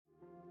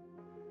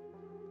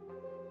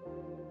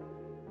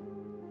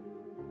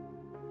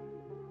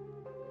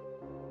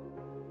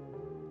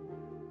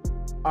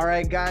All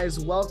right, guys,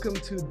 welcome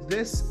to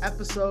this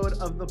episode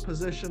of the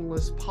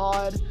Positionless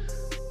Pod.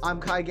 I'm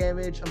Kai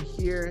Gamage. I'm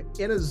here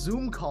in a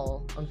Zoom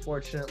call.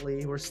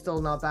 Unfortunately, we're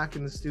still not back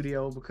in the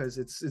studio because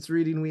it's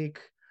reading week,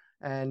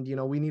 and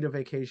we need a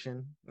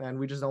vacation, and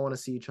we just don't want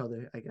to see each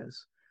other, I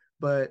guess.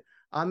 But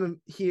I'm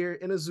here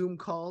in a Zoom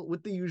call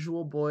with the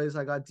usual boys.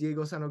 I got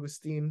Diego San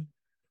Agustin,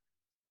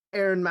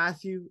 Aaron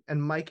Matthew,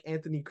 and Mike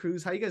Anthony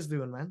Cruz. How you guys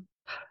doing, man?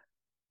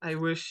 I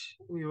wish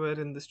we were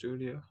in the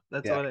studio.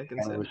 That's Yeah, all I can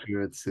I say. wish we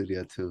were at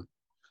studio too.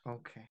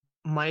 Okay.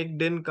 Mike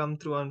didn't come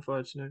through,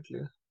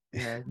 unfortunately.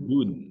 Yeah,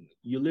 Dude,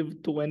 you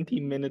live 20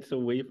 minutes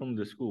away from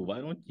the school. Why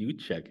don't you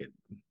check it?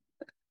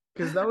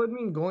 because that would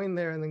mean going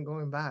there and then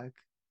going back.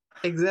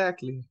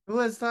 Exactly. Who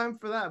has time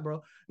for that,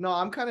 bro? No,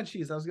 I'm kind of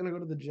cheesed. I was gonna go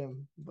to the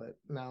gym, but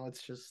now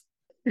it's just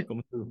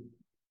Come through.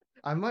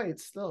 I might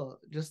still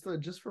just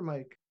for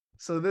Mike.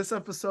 So this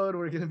episode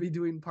we're gonna be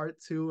doing part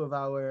two of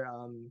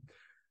our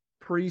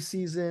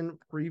preseason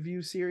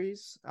preview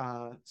series.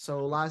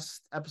 So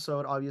last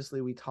episode,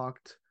 obviously, we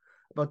talked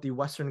about the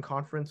Western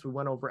Conference. We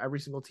went over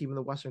every single team in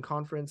the Western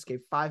Conference,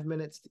 gave 5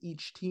 minutes to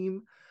each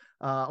team.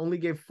 Only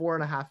gave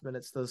 4.5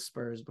 minutes to the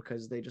Spurs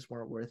because they just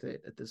weren't worth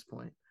it at this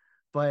point.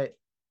 But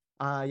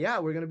yeah,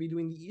 we're gonna be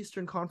doing the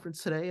Eastern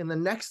Conference today, and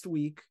then next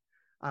week,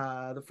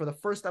 for the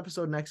first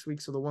episode next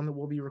week, so the one that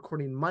we'll be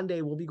recording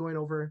Monday, we'll be going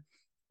over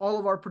all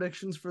of our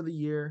predictions for the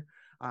year,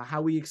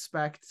 how we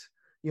expect,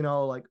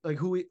 like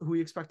who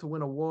we expect to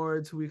win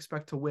awards, who we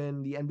expect to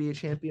win the NBA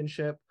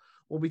championship.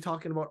 We'll be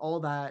talking about all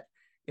that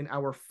in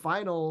our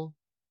final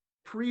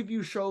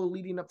preview show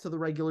leading up to the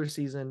regular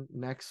season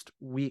next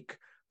week.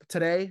 But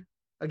today,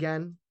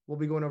 again, we'll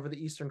be going over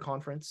the Eastern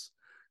Conference.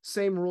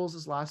 Same rules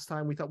as last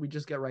time. We thought we'd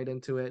just get right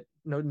into it.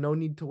 No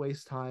need to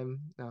waste time.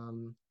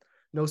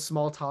 No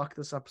small talk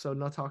this episode.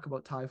 No talk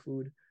about Thai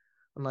food,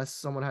 unless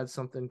someone had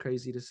something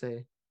crazy to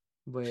say,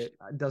 but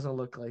it doesn't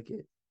look like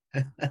it.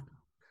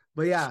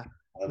 But yeah,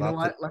 you know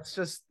what? Let's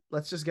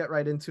just get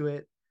right into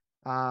it.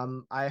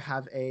 I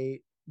have a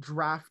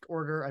draft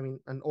order. I mean,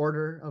 an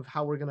order of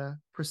how we're gonna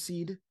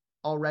proceed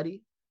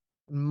already.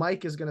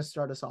 Mike is gonna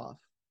start us off.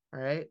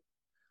 All right.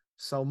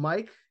 So,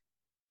 Mike,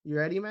 you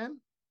ready, man?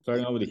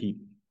 Starting out with the Heat.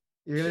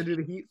 You're gonna do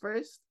the Heat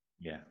first.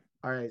 Yeah.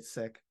 All right,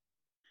 sick.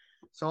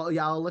 So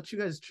yeah, I'll let you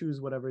guys choose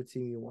whatever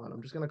team you want.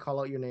 I'm just gonna call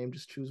out your name.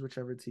 Just choose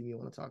whichever team you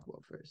want to talk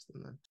about first,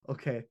 and then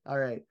okay. All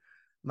right,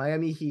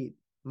 Miami Heat.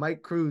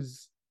 Mike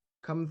Cruz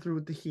coming through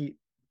with the Heat.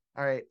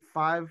 All right,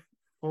 5,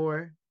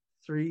 4,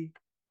 3,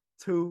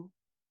 2,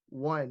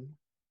 1.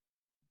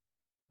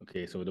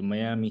 Okay, so the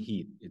Miami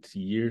Heat, it's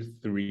year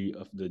 3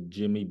 of the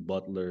Jimmy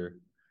Butler,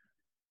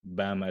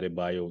 Bam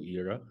Adebayo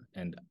era,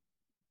 and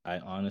I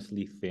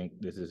honestly think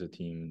this is a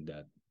team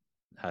that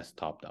has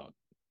topped out.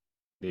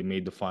 They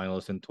made the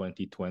finals in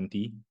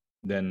 2020,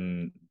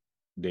 then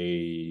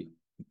they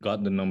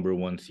got the number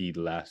 1 seed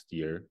last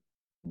year,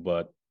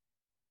 but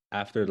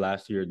after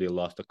last year, they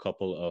lost a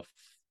couple of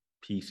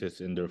pieces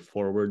in their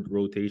forward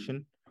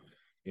rotation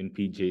in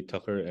PJ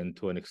Tucker and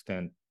to an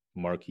extent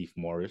Markieff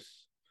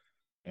Morris.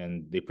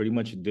 And they pretty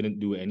much didn't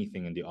do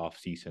anything in the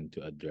offseason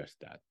to address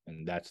that.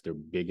 And that's their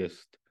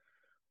biggest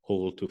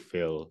hole to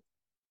fill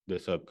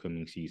this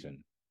upcoming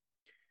season.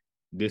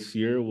 This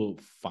year, we'll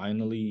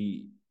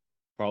finally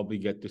probably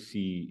get to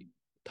see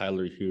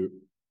Tyler Hero,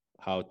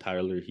 how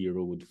Tyler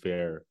Hero would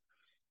fare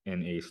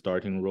in a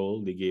starting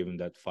role. They gave him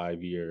that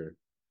 5-year,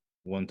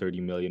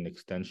 130 million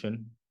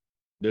extension.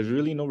 There's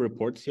really no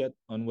reports yet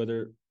on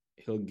whether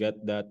he'll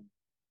get that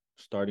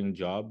starting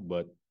job,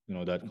 but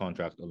that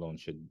contract alone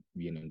should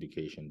be an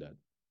indication that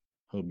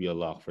he'll be a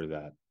lock for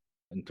that.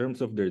 In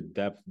terms of their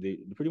depth, they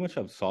pretty much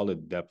have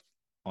solid depth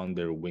on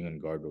their wing and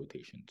guard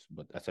rotations.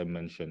 But as I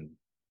mentioned,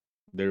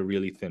 they're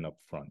really thin up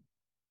front,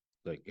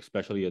 like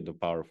especially at the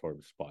power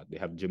forward spot. They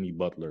have Jimmy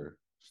Butler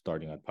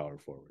starting at power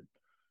forward,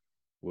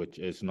 which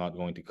is not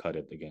going to cut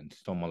it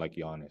against someone like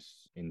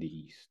Giannis in the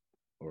East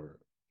or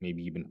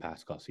maybe even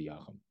Pascal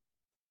Siakam.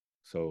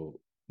 So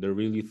they're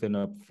really thin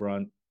up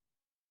front.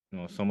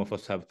 Some of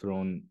us have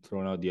thrown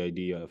out the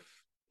idea of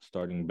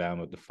starting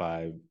Bam at the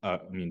 5.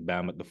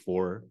 Bam at the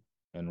 4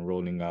 and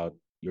rolling out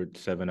your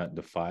 7 at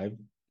the 5.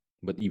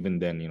 But even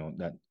then,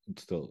 that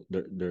it's still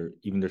their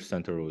even their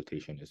center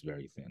rotation is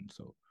very thin.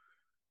 So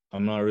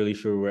I'm not really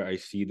sure where I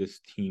see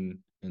this team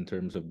in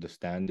terms of the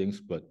standings,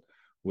 but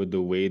with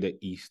the way the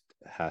East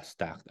has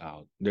stacked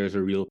out, there's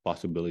a real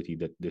possibility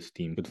that this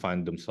team could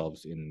find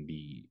themselves in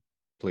the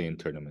play-in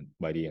tournament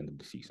by the end of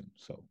the season.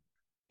 So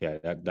yeah,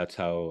 that's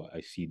how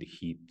I see the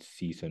Heat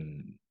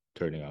season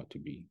turning out to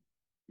be.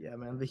 Yeah,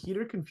 man, the Heat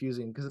are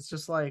confusing because it's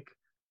just like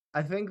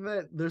I think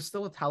that there's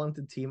still a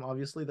talented team.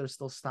 Obviously, they're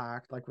still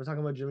stacked. Like we're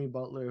talking about Jimmy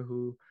Butler,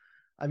 who,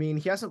 I mean,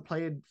 he hasn't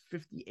played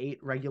 58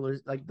 regular.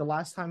 Like the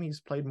last time he's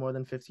played more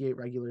than 58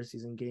 regular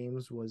season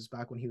games was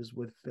back when he was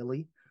with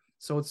Philly.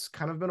 So it's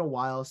kind of been a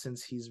while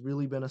since he's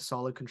really been a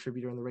solid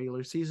contributor in the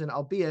regular season,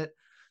 albeit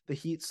the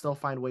Heat still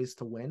find ways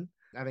to win.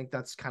 I think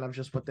that's kind of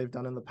just what they've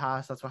done in the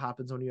past. That's what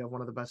happens when you have one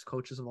of the best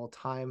coaches of all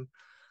time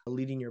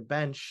leading your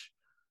bench.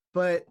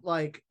 But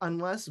like,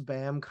 unless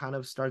Bam kind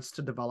of starts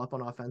to develop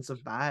an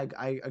offensive bag,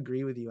 I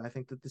agree with you. I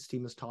think that this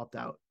team is topped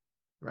out,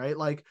 right?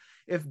 Like,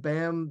 if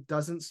Bam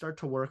doesn't start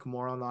to work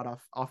more on that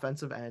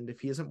offensive end,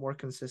 if he isn't more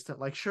consistent,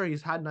 like, sure,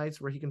 he's had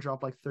nights where he can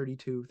drop like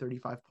 32,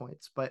 35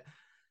 points, but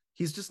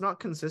he's just not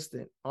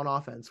consistent on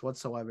offense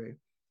whatsoever.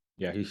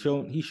 Yeah, he's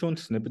shown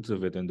snippets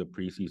of it in the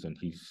preseason.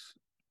 He's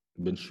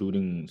been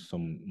shooting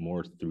some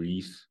more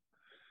threes.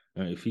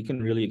 If he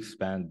can really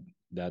expand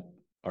that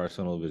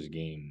arsenal of his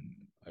game,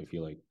 I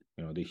feel like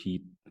the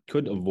Heat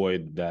could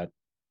avoid that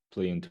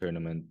play-in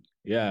tournament.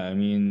 Yeah, I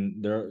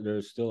mean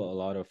there's still a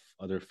lot of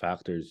other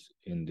factors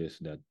in this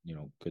that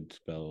could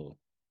spell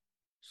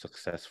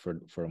success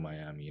for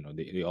Miami.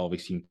 They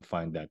always seem to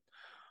find that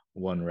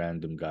one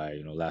random guy.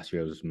 Last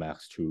year it was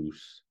Max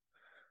Strus.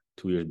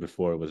 2 years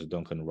before it was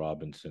Duncan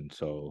Robinson.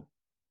 So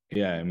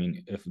yeah, I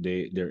mean if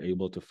they're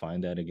able to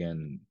find that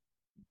again,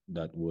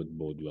 that would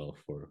bode well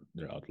for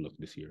their outlook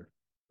this year.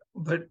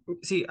 But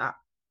see,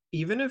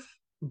 even if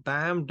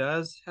Bam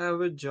does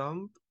have a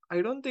jump,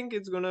 I don't think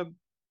it's gonna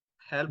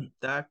help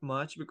that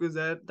much because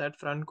that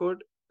front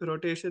court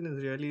rotation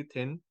is really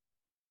thin.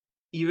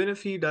 Even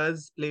if he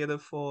does play the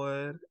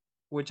four,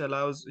 which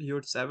allows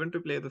your seven to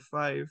play the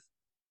five,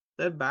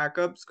 their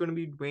backup's going to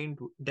be Dwayne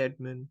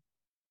Deadman.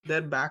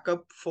 Their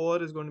backup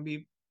four is going to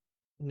be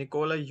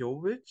Nikola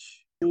Jovic,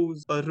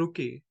 who's a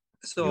rookie.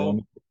 You want So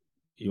me,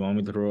 you want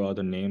me to throw out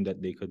a name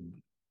that they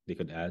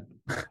could add?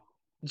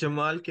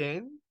 Jamal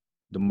Kane,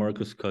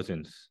 DeMarcus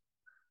Cousins.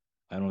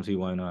 I don't see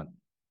why not.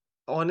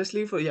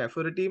 honestly, for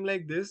a team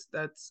like this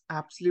that's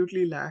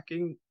absolutely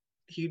lacking,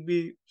 he'd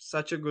be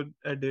such a good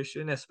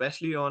addition,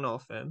 especially on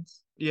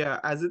offense. Yeah,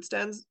 as it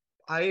stands,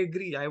 I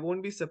agree. I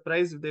won't be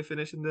surprised if they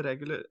finish in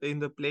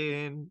the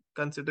play-in,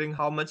 considering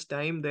how much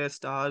time their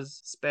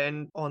stars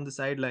spend on the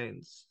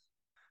sidelines.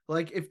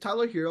 Like, if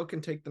Tyler Hero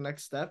can take the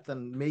next step,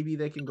 then maybe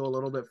they can go a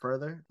little bit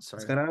further. It's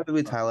Sorry. gonna have to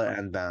be Tyler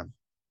and Bam.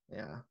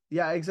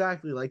 Yeah,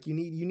 exactly. Like, you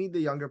need the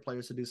younger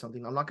players to do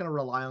something. I'm not gonna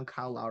rely on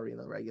Kyle Lowry in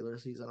the regular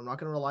season. I'm not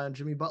gonna rely on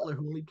Jimmy Butler,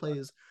 who only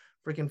plays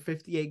freaking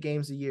 58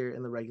 games a year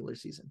in the regular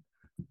season.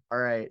 All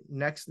right,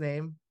 next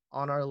name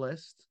on our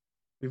list,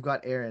 we've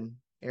got Aaron.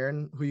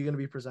 Aaron, who are you gonna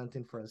be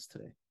presenting for us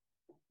today?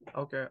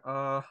 Okay,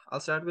 I'll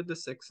start with the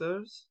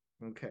Sixers.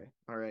 Okay,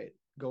 all right,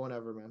 go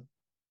whenever, man.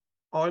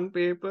 On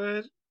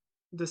paper,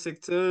 the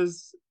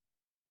Sixers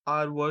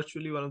are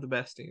virtually one of the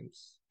best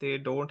teams. They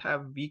don't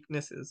have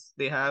weaknesses.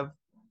 They have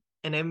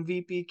an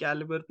MVP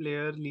caliber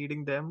player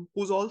leading them,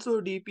 who's also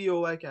a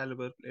DPOY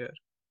caliber player.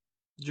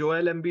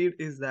 Joel Embiid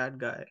is that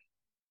guy,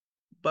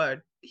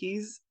 but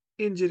he's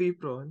injury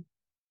prone.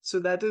 So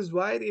that is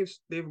why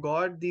they've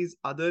got these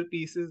other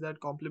pieces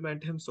that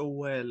complement him so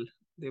well.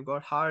 They've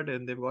got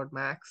Harden, they've got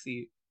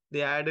Maxi,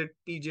 they added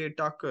PJ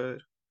Tucker,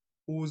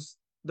 who's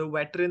the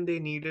veteran they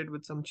needed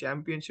with some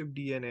championship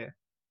DNA,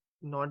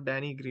 not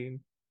Danny Green.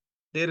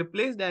 They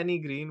replaced Danny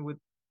Green with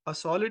a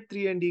solid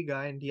 3 and D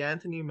guy and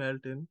D'Anthony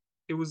Melton.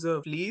 It was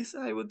a fleece,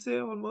 I would say,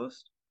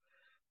 almost,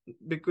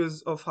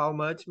 because of how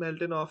much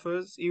Melton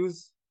offers. He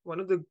was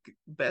one of the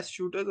best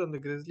shooters on the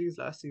Grizzlies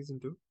last season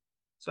too.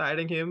 So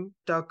adding him,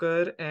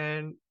 Tucker,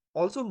 and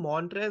also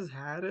Montrezl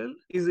Harrell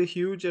is a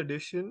huge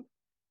addition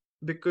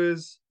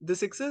because the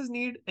Sixers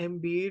need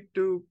Embiid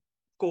to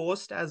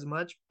coast as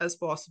much as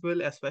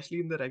possible, especially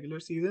in the regular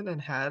season.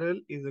 And Harrell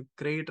is a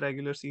great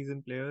regular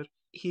season player.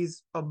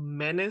 He's a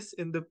menace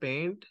in the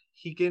paint.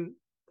 He can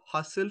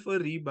hustle for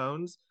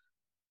rebounds,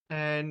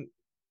 and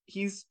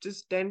he's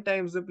just 10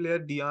 times the player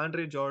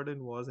DeAndre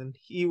Jordan was, and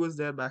he was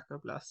their backup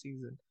last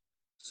season.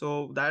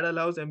 So that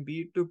allows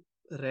Embiid to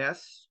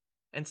rest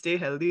and stay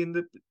healthy in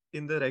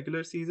the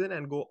regular season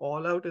and go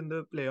all out in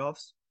the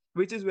playoffs,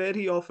 which is where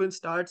he often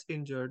starts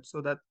injured.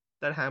 So that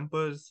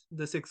hampers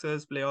the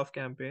Sixers' playoff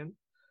campaign.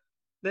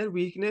 Their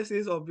weakness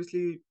is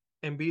obviously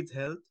Embiid's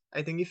health.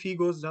 I think if he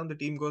goes down, the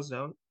team goes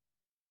down.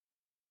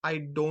 I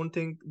don't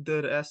think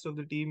the rest of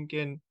the team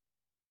can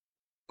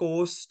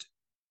coast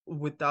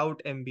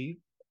without Embiid,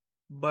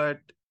 but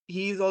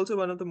he's also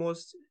one of the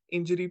most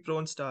injury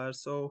prone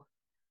stars. So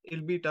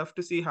it'll be tough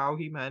to see how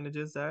he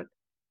manages that.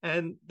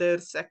 And their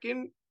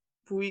second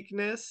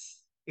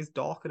weakness is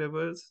Doc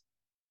Rivers.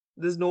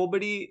 There's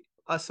nobody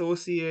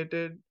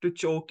associated to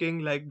choking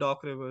like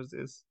Doc Rivers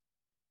is.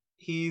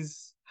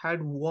 He's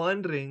had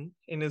one ring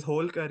in his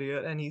whole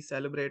career and he's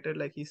celebrated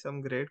like he's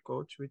some great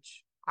coach,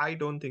 which I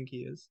don't think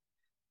he is.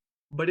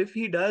 But if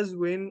he does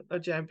win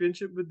a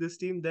championship with this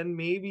team, then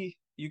maybe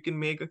you can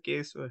make a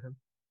case for him.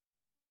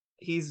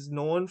 He's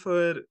known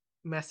for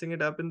messing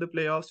it up in the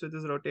playoffs with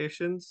his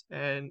rotations,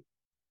 and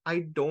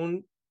I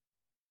don't,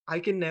 I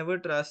can never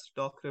trust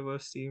Doc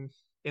Rivers' team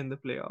in the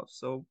playoffs.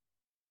 So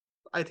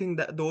I think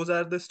that those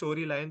are the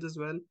storylines as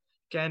well.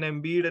 Can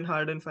Embiid and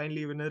Harden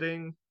finally win a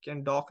ring?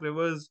 Can Doc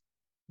Rivers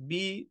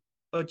be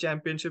a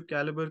championship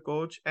caliber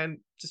coach? And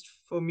just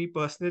for me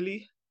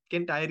personally,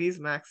 can Tyrese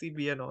Maxey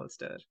be an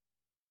all-star?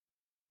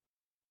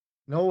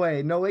 No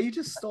way. No way. You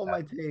just stole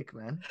my take,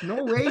 man.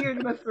 No way you're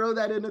going to throw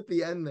that in at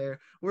the end there.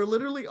 We're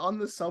literally on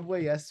the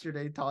subway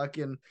yesterday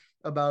talking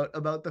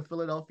about the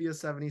Philadelphia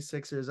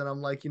 76ers, and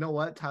I'm like, you know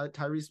what?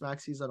 Tyrese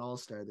Maxey's an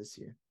all-star this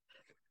year.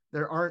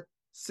 There aren't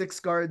six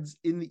guards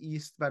in the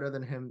East better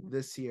than him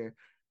this year.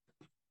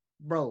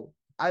 Bro,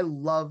 I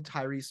love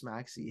Tyrese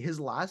Maxey. His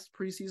last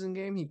preseason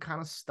game, he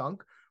kind of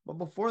stunk, but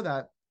before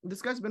that,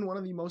 this guy's been one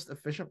of the most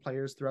efficient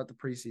players throughout the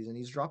preseason.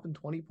 He's dropping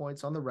 20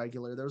 points on the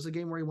regular. There was a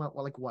game where he went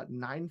like what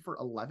 9 for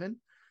 11.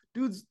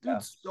 Dude's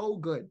so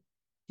good.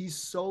 He's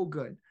so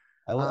good.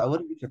 I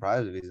wouldn't be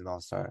surprised if he's an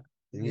all-star.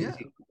 Yeah.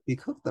 He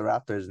cooked the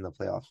Raptors in the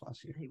playoffs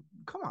last year. Hey,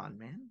 come on,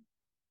 man.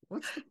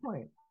 What's the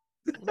point?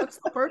 What's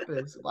the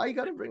purpose? Why you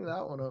gotta bring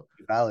that one up?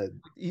 Valid.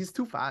 He's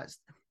too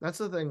fast. That's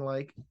the thing.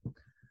 Like,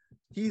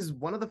 he's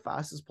one of the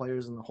fastest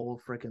players in the whole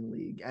freaking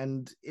league.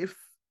 And if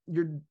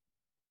your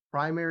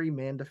primary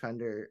man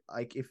defender,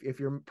 like if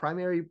your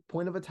primary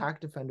point of attack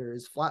defender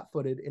is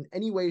flat-footed in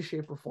any way,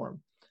 shape, or form,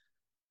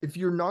 if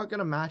you're not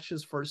gonna match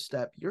his first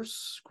step, you're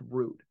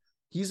screwed.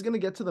 He's gonna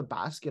get to the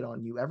basket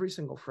on you every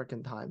single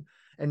freaking time.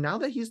 And now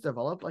that he's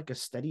developed like a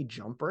steady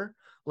jumper,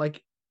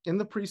 like in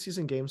the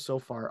preseason game so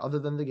far, other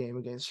than the game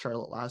against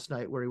Charlotte last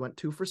night where he went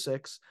 2 for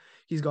 6,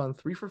 he's gone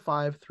 3 for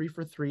 5, 3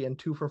 for 3, and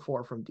 2 for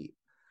 4 from deep.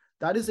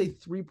 That is a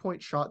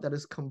 3-point shot that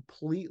is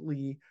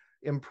completely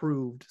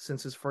improved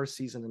since his first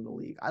season in the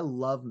league. I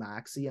love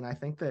Maxey, and I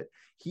think that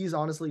he's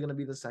honestly going to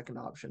be the second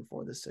option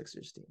for the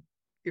Sixers team.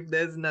 If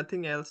there's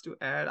nothing else to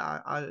add,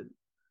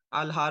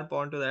 I'll harp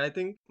on to that. I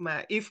think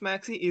if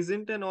Maxey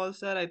isn't an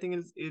all-star, I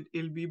think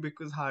it'll be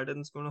because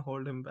Harden's going to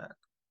hold him back.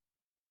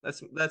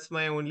 That's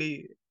my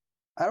only.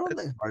 I don't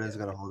think Harden's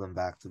gonna hold him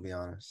back, to be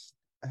honest.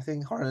 I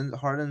think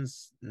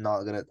Harden's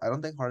not gonna. I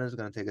don't think Harden's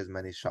gonna take as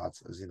many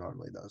shots as he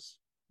normally does.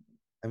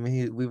 I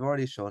mean, we've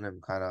already shown him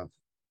kind of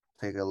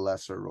take a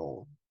lesser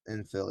role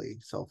in Philly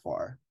so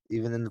far,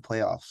 even in the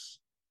playoffs.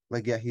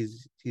 Like, yeah,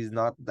 he's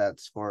not that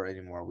scorer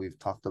anymore. We've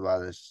talked about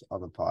this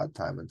on the pod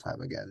time and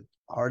time again.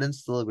 Harden's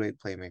still a great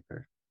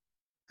playmaker,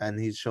 and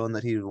he's shown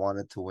that he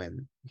wanted to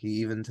win. He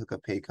even took a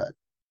pay cut.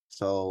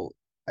 So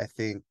I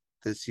think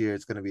this year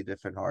it's going to be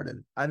different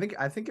Harden. I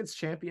think it's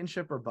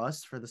championship or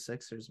bust for the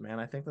Sixers, man.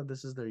 I think that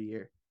this is their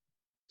year.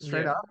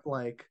 Straight up,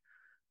 like,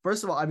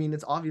 first of all, I mean,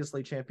 it's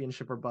obviously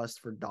championship or bust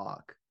for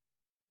Doc.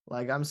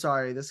 Like, I'm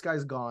sorry, this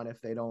guy's gone if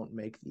they don't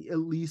make at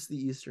least the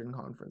Eastern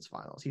Conference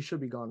Finals. He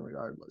should be gone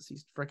regardless. He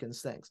freaking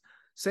stinks.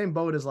 Same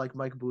boat as like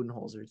Mike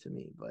Budenholzer to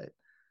me, but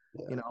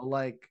you know,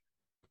 like,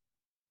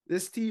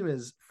 this team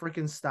is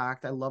freaking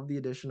stacked. I love the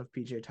addition of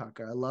PJ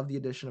Tucker. I love the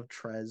addition of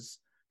Trez.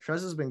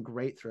 Trez has been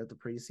great throughout the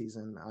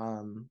preseason.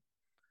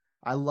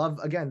 I love,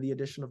 again, the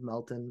addition of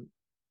Melton.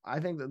 I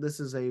think that this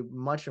is a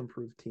much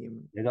improved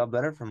team. They got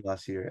better from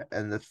last year.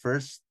 And the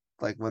first,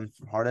 like when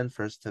Harden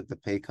first took the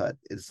pay cut,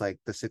 it's like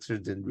the Sixers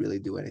didn't really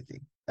do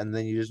anything. And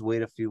then you just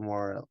wait a few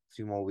more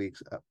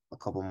weeks, a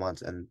couple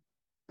months, and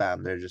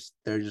bam, they're just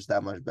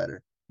that much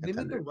better. They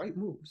made the right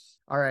moves.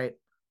 All right,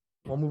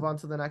 we'll move on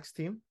to the next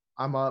team.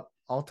 I'm up.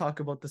 I'll talk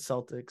about the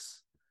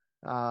Celtics.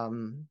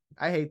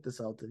 I hate the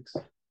Celtics.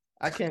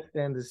 I can't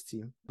stand this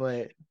team,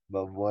 but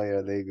boy,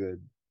 are they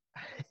good.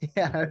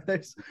 Yeah,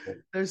 they're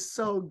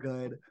so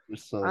good. They're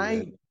so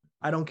good.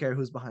 I don't care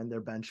who's behind their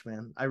bench,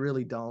 man. I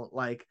really don't.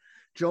 Like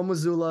Joe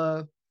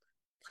Mazzulla,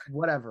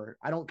 whatever.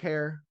 I don't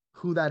care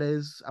who that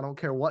is. I don't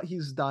care what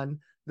he's done.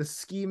 The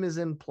scheme is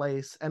in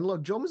place. And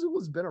look, Joe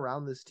Mazzulla's been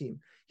around this team.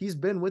 He's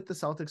been with the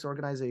Celtics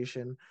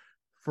organization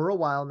for a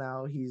while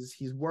now.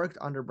 He's worked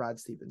under Brad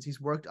Stevens. He's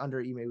worked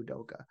under Ime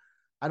Udoka.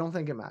 I don't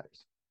think it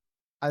matters.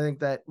 I think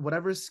that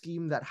whatever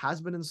scheme that has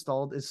been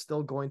installed is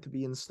still going to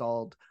be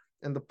installed,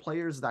 and the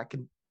players that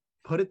can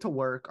put it to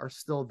work are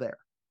still there,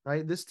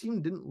 right? This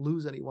team didn't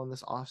lose anyone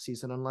this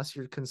offseason unless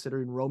you're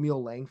considering Romeo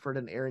Langford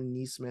and Aaron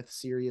Nesmith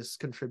serious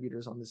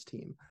contributors on this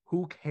team.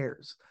 Who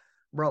cares?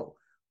 Bro,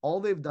 all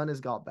they've done is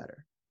got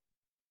better.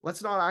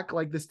 Let's not act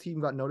like this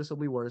team got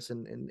noticeably worse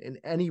in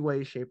any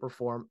way, shape, or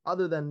form,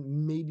 other than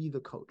maybe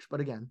the coach.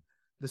 But again,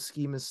 the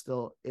scheme is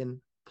still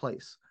in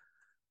place.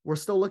 We're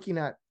still looking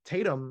at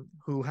Tatum,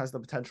 who has the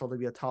potential to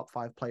be a top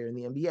 5 player in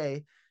the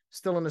NBA,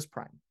 still in his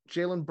prime.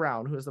 Jaylen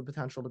Brown, who has the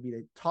potential to be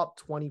a top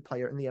 20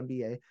 player in the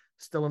NBA,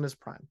 still in his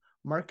prime.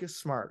 Marcus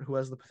Smart, who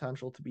has the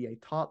potential to be a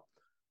top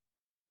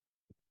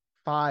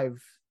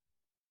 5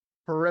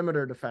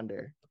 perimeter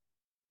defender,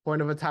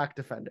 point of attack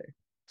defender,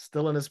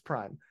 still in his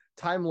prime.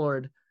 Time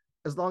Lord,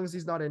 as long as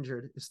he's not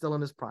injured, is still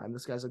in his prime.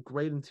 This guy's a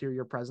great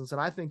interior presence,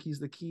 and I think he's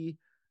the key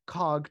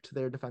cog to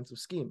their defensive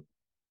scheme.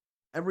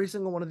 Every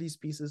single one of these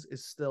pieces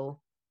is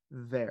still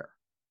there.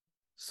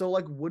 So,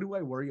 like, what do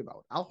I worry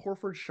about? Al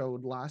Horford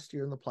showed last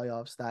year in the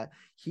playoffs that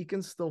he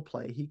can still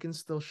play. He can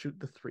still shoot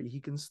the three.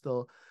 He can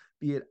still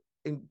be an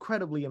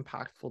incredibly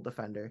impactful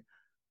defender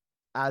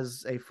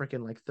as a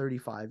freaking, like,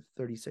 35,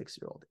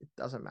 36-year-old. It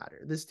doesn't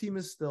matter. This team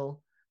is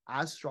still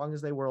as strong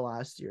as they were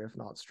last year, if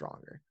not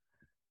stronger.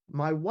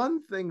 My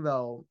one thing,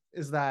 though,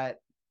 is that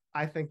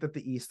I think that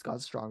the East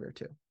got stronger,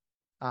 too.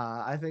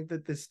 I think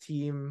that this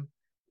team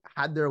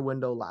had their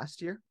window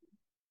last year,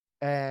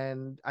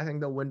 and I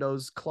think the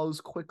windows close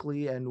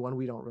quickly and when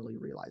we don't really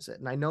realize it.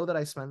 And I know that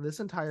I spent this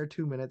entire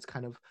 2 minutes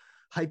kind of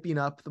hyping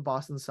up the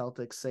Boston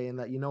Celtics, saying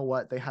that, you know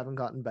what, they haven't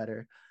gotten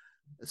better.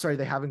 Sorry,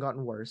 they haven't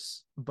gotten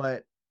worse.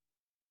 But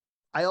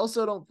I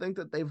also don't think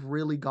that they've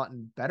really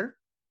gotten better.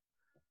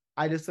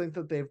 I just think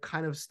that they've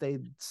kind of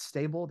stayed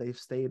stable. They've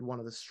stayed one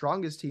of the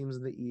strongest teams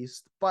in the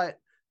East, but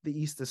the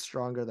East is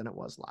stronger than it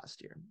was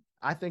last year.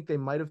 I think they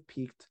might have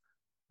peaked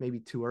maybe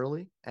too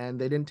early, and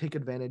they didn't take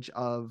advantage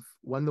of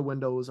when the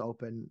window was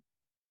open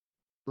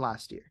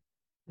last year.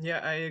 Yeah,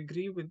 I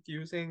agree with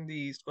you saying the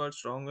East got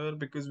stronger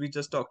because we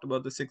just talked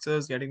about the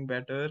Sixers getting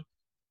better.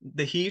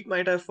 The Heat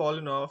might have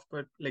fallen off,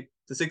 but like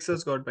the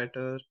Sixers got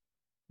better.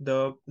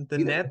 The Heat are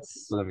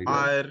Nets gonna be good.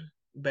 are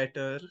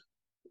better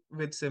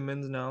with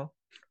Simmons now,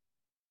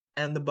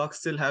 and the Bucks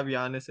still have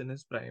Giannis in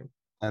his prime.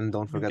 And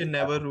don't You forget can the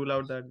never rule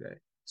out Cavaliers. that guy.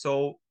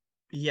 So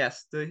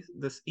yes,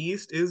 this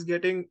East is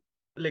getting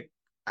like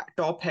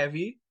top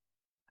heavy,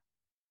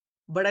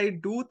 but I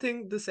do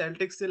think the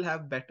Celtics still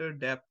have better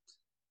depth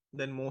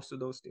than most of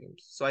those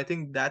teams. So I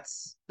think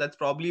that's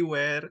probably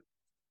where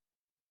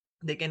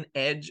they can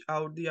edge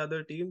out the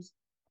other teams.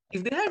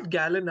 If they had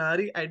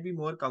Gallinari, I'd be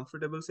more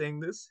comfortable saying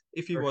this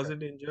if he For sure.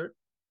 wasn't injured.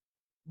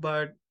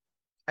 But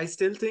I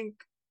still think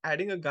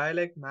adding a guy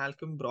like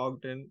Malcolm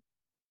Brogdon,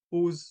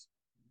 who's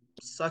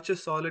such a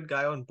solid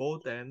guy on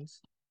both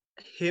ends,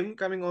 him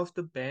coming off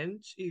the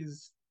bench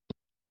is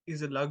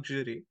a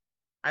luxury.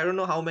 I don't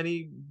know how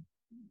many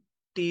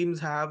teams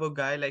have a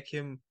guy like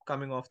him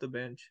coming off the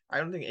bench. I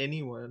don't think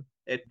anyone,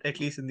 at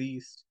least in the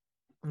East.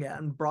 Yeah,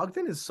 and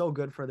Brogdon is so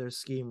good for their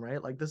scheme,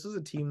 right? Like this is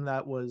a team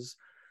that was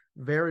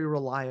very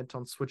reliant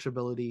on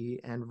switchability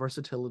and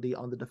versatility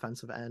on the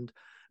defensive end.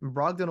 And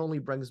Brogdon only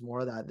brings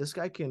more of that. This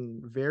guy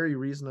can very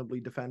reasonably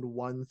defend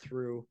one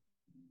through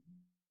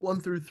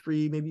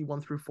three, maybe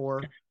 1 through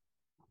 4.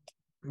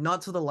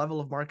 Not to the level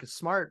of Marcus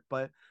Smart,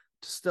 but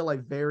still a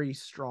very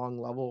strong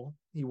level.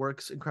 He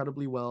works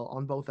incredibly well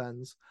on both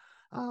ends.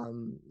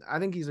 I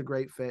think he's a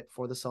great fit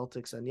for the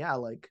Celtics, and yeah,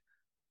 like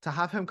to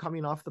have him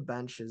coming off the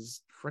bench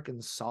is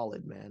freaking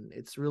solid, man.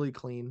 It's really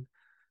clean.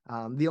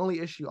 The only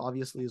issue,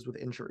 obviously, is with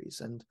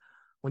injuries, and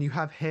when you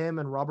have him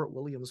and Robert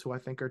Williams, who I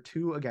think are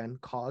two again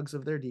cogs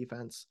of their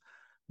defense,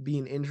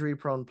 being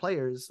injury-prone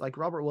players, like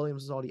Robert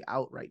Williams is already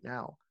out right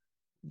now.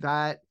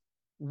 That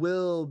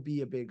will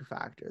be a big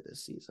factor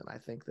this season. I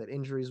think that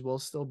injuries will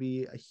still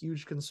be a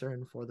huge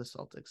concern for the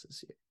Celtics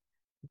this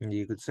year.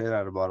 You could say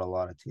that about a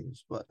lot of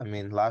teams, but I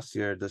mean, last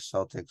year the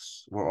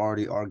Celtics were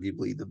already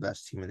arguably the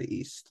best team in the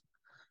East,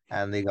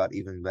 and they got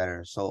even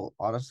better. So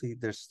honestly,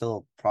 they're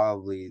still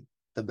probably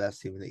the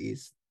best team in the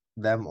East,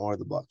 them or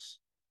the Bucks.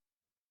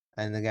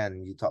 And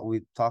again,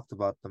 we talked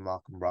about the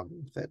Malcolm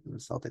Brogdon fit in the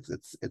Celtics.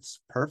 It's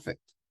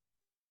perfect.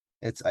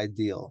 It's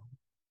ideal.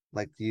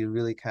 Like you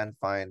really can't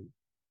find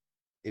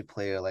a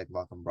player like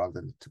Malcolm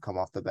Brogdon to come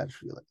off the bench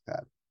for you like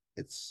that.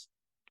 It's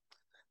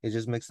it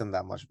just makes them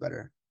that much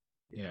better.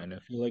 Yeah, and I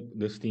feel like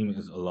this team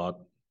is a lot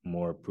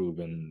more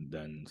proven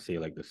than say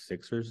like the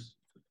Sixers.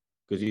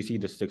 Because you see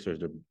the Sixers,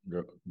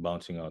 they're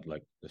bouncing out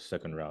like the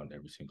second round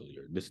every single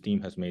year. This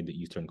team has made the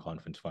Eastern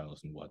Conference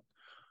Finals in what,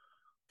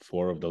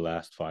 4 of the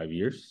last 5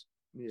 years?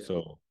 Yeah.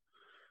 So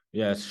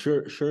yeah,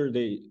 sure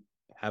they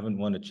haven't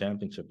won a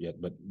championship yet,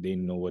 but they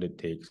know what it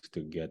takes to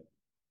get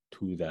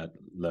to that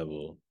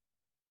level.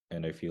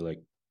 And I feel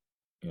like,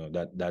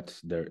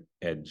 that's their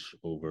edge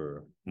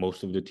over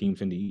most of the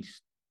teams in the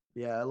East.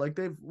 Yeah, like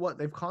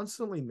they've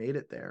constantly made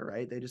it there,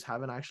 right? They just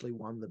haven't actually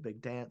won the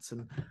big dance.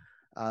 And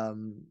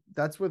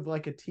that's with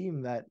like a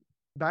team that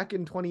back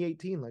in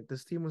 2018, like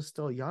this team was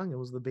still young. It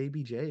was the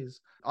baby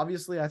Jays.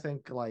 Obviously, I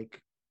think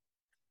like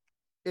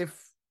if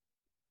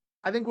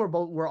I think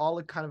we're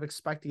all kind of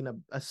expecting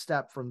a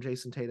step from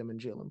Jason Tatum and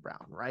Jaylen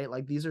Brown, right?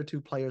 Like these are two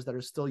players that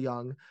are still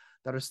young,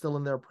 that are still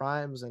in their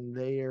primes, and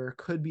there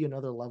could be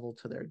another level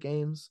to their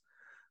games.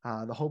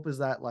 The hope is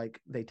that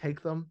like they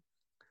take them.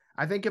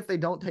 I think if they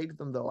don't take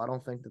them though, I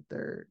don't think that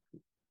they're.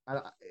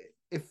 I,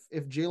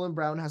 if Jaylen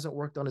Brown hasn't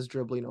worked on his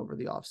dribbling over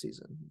the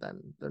offseason, then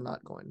they're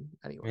not going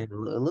I mean,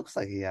 anywhere. it looks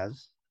like he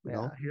has, you Yeah,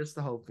 know. here's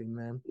the hoping,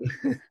 man.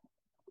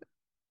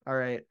 All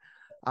right,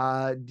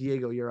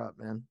 Diego, you're up,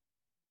 man.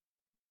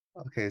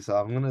 Okay, so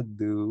I'm gonna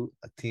do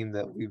a team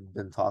that we've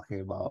been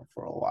talking about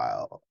for a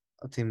while,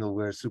 a team that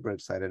we're super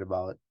excited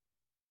about.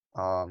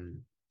 Um,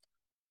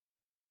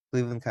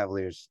 Cleveland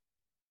Cavaliers.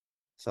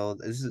 So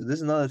this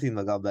is another team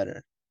that got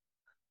better.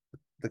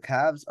 The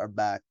Cavs are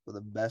back with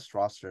the best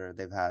roster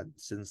they've had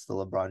since the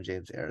LeBron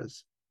James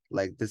eras.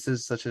 Like this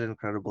is such an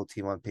incredible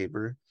team on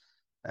paper,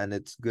 and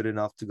it's good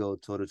enough to go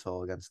toe to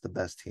toe against the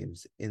best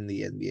teams in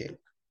the NBA.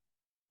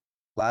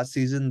 Last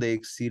season, they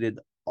exceeded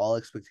all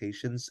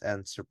expectations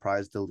and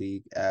surprised the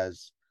league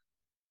as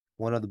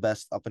one of the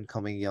best up and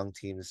coming young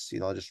teams,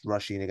 just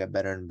rushing to get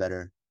better and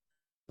better.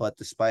 But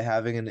despite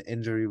having an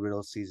injury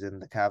riddled season,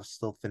 the Cavs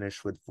still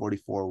finished with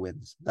 44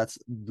 wins. That's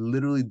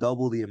literally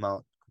double the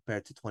amount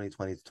compared to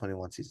 2020 to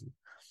 21 season.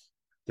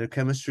 Their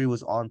chemistry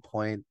was on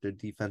point. Their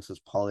defense was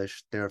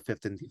polished. They were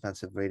fifth in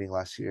defensive rating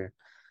last year.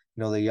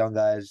 The young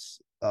guys,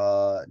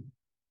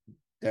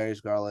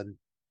 Darius Garland,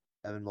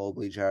 Evan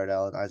Mobley, Jared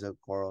Allen, Isaac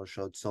Okoro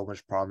showed so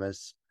much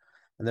promise.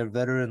 and their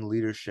veteran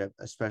leadership,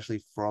 especially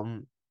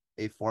from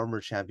a former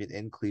champion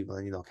in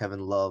Cleveland, Kevin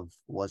Love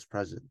was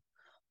present.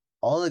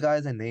 All the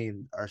guys I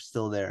named are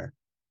still there.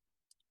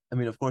 I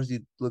mean, of course,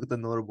 you look at the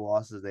notable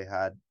losses they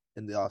had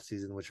in the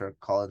offseason, which are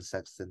Colin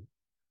Sexton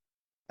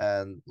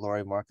and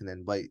Lauri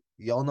Markkanen, but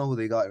y'all know who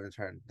they got in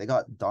return. They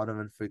got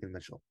Donovan freaking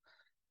Mitchell,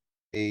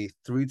 a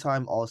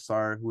three-time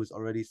All-Star who has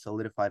already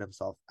solidified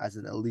himself as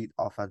an elite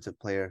offensive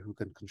player who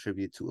can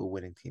contribute to a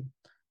winning team.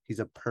 He's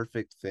a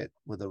perfect fit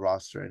with the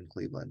roster in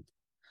Cleveland.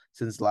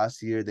 Since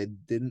last year, they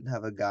didn't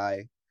have a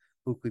guy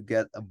who could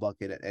get a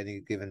bucket at any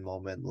given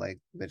moment like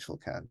Mitchell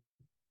can.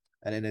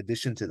 And in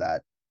addition to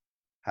that,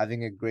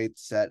 having a great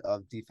set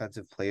of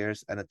defensive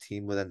players and a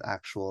team with an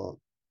actual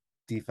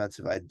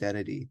defensive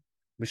identity,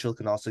 Mitchell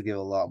can also give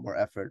a lot more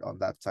effort on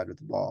that side of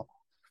the ball.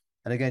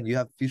 And again, you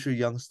have future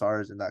young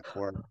stars in that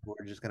core who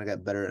are just going to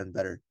get better and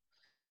better.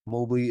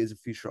 Mobley is a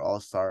future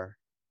All-Star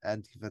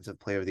and Defensive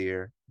Player of the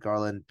Year.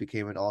 Garland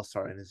became an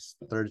All-Star in his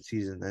third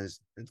season and is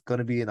going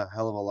to be in a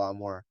hell of a lot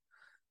more.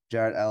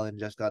 Jared Allen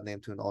just got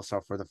named to an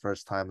All-Star for the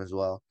first time as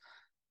well.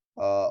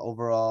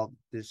 Overall,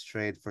 this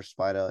trade for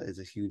Spida is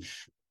a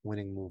huge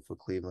winning move for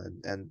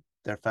Cleveland, and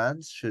their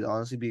fans should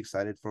honestly be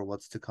excited for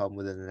what's to come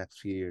within the next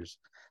few years.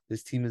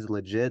 This team is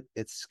legit,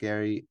 it's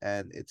scary,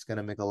 and it's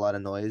gonna make a lot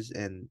of noise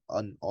in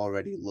an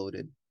already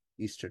loaded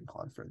Eastern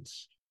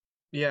Conference.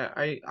 Yeah,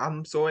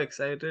 I'm so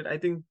excited. I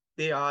think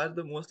they are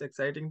the most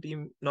exciting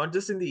team, not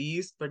just in the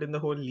East, but in the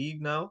whole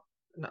league now,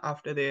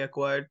 after they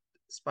acquired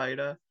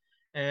Spider.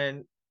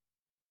 And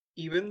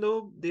even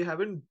though they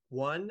haven't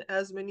won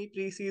as many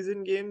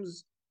preseason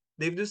games,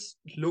 they've just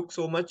looked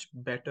so much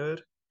better.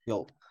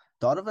 Yo,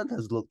 Donovan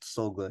has looked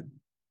so good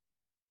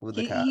with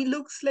the He Cavs.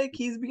 looks like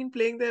he's been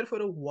playing there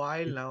for a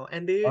while It's now,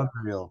 and they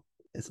unreal.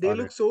 It's they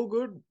unreal. look so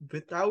good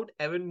without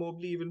Evan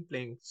Mobley even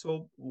playing.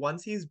 So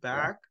once he's Yeah.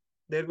 back,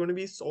 they're going to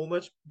be so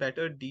much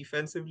better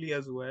defensively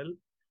as well.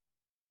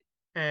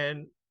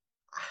 And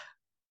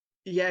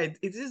yeah,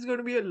 it's just going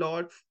to be a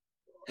lot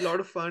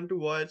of fun to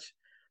watch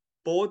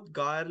both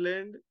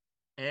Garland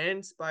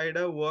and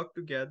Spider work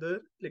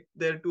together. Like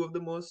they're two of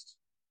the most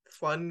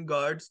fun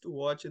guards to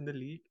watch in the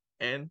league,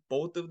 and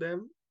both of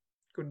them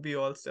could be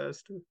all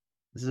stars too.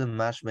 This is a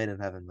match made in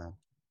heaven, man.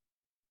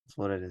 That's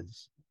what it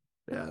is.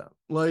 Yeah.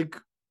 Like,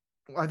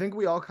 I think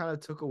we all kind of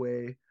took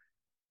away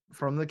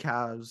from the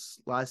Cavs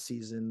last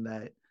season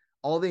that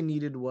all they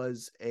needed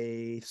was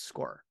a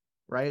scorer,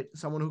 right?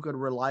 Someone who could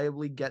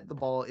reliably get the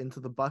ball into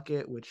the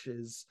bucket, which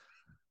is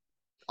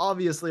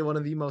obviously one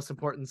of the most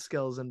important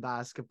skills in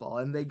basketball.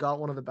 And they got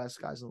one of the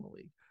best guys in the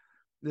league.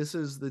 This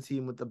is the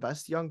team with the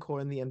best young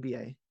core in the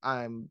NBA.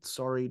 I'm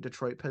sorry,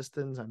 Detroit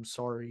Pistons. I'm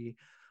sorry,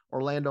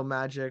 Orlando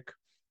Magic.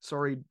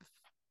 Sorry,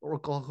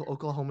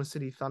 Oklahoma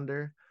City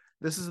Thunder.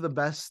 This is the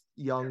best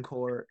young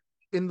core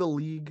in the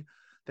league.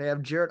 They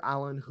have Jarrett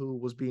Allen, who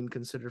was being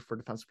considered for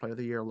Defensive Player of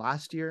the Year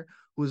last year,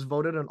 who was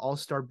voted an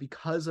All-Star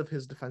because of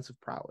his defensive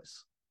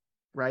prowess,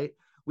 right?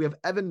 We have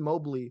Evan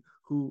Mobley,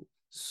 who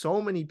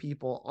so many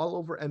people all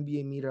over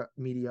NBA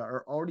media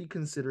are already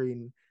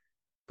considering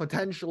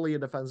potentially a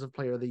Defensive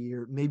Player of the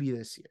Year, maybe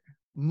this year,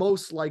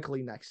 most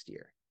likely next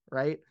year,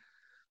 right?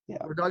 Yeah.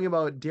 We're talking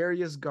about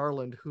Darius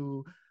Garland,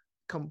 who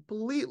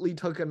completely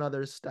took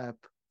another step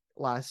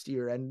last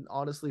year and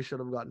honestly should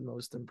have gotten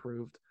most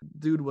improved.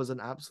 Dude was an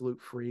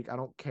absolute freak. I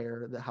don't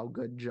care that how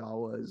good Ja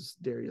was.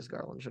 Darius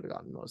Garland should have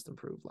gotten most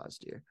improved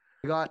last year.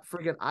 We got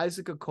friggin'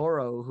 Isaac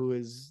Okoro, who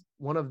is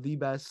one of the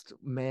best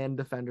man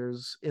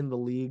defenders in the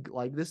league.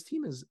 Like, this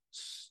team is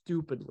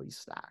stupidly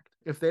stacked.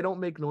 If they don't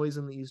make noise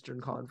in the Eastern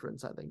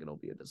Conference, I think it'll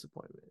be a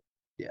disappointment.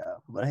 Yeah,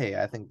 but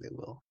hey, I think they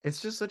will.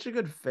 It's just such a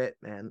good fit,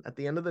 man. At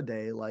the end of the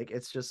day, like,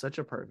 it's just such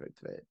a perfect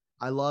fit.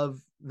 I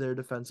love their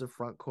defensive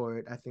front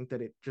court. I think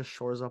that it just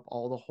shores up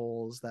all the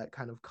holes that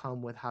kind of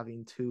come with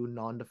having two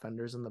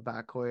non-defenders in the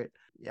backcourt.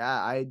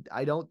 Yeah,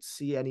 I don't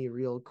see any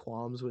real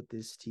qualms with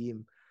this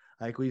team.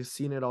 Like, we've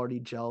seen it already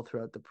gel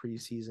throughout the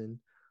preseason.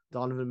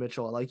 Donovan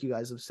Mitchell, like you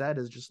guys have said,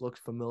 has just looked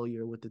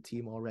familiar with the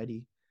team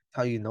already.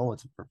 How you know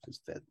it's a perfect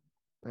fit.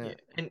 Yeah,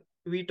 and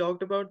we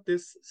talked about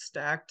this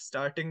stacked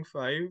starting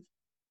five.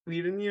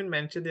 We didn't even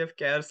mention they have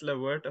Karis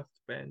LeVert off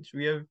the bench.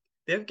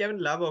 They have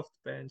Kevin Love off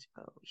the bench.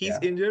 He's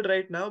Yeah. injured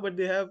right now, but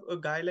they have a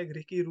guy like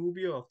Ricky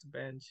Rubio off the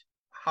bench.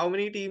 How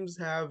many teams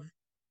have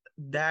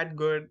that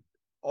good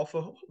of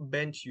a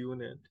bench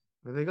unit?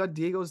 They got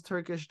Diego's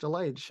Turkish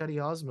delight,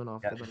 Shetty Osman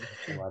off Yeah, the bench.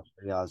 so much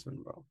for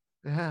Yasmin, bro.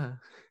 Yeah.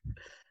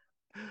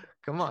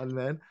 Come on,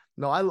 man.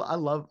 No, I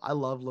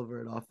love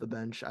Levert off the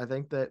bench. I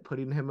think that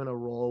putting him in a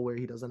role where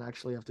he doesn't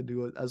actually have to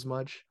do it as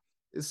much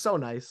is so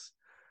nice.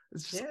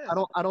 It's just Yeah.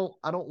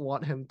 I don't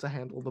want him to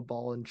handle the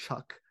ball and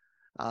chuck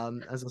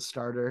as a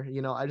starter.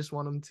 You know, I just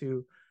want him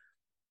to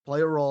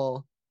play a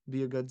role,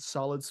 be a good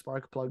solid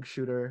spark plug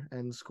shooter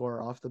and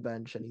score off the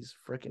bench, and he's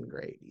freaking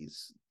great.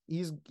 He's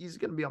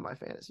gonna be on my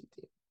fantasy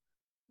team.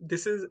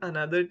 This is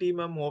another team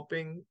I'm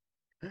hoping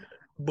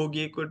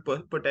Boogie could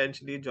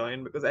potentially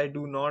join, because I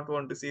do not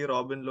want to see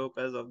Robin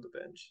Lopez off the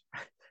bench.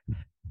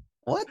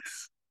 What?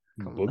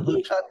 Come The on.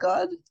 hook shot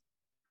god?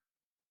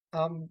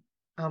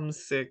 I'm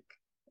sick.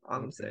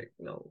 I'm Okay. sick.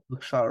 No.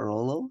 Hook shot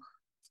Rolo.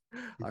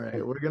 All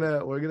right, we're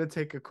gonna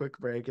take a quick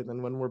break, and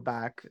then when we're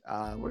back,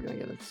 we're gonna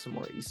get into some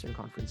more Eastern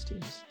Conference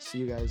teams. See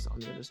you guys on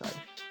the other side.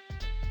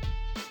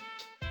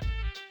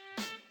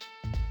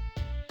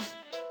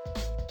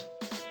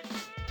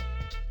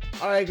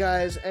 All right,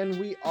 guys, and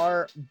we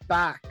are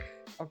back.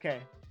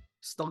 Okay,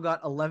 still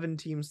got 11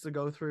 teams to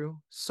go through.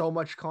 So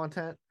much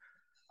content.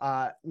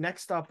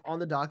 Next up on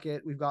the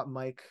docket, we've got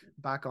Mike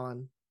back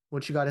on.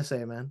 What you got to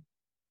say, man?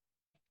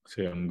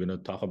 So I'm gonna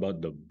talk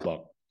about the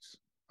Bucks.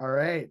 All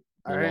right,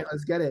 Milwaukee.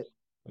 let's get it.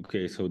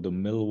 Okay, so the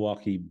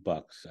Milwaukee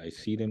Bucks, I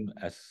see them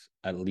as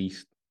at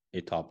least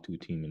a top two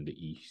team in the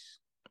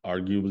East.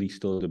 Arguably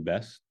still the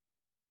best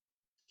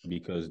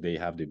because they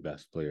have the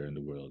best player in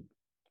the world,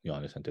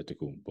 Giannis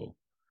Antetokounmpo.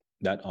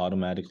 That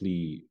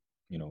automatically,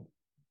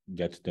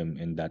 gets them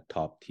in that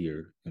top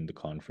tier in the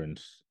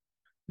conference.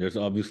 There's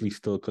obviously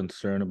still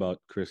concern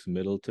about Chris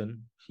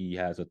Middleton. He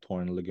has a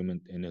torn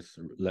ligament in his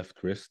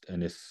left wrist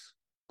and is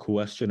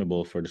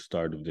questionable for the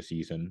start of the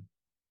season.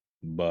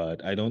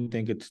 But I don't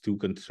think it's too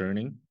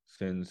concerning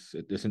since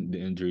it isn't the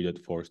injury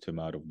that forced him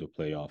out of the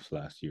playoffs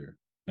last year.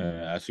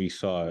 As we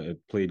saw, it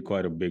played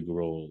quite a big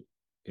role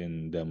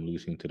in them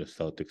losing to the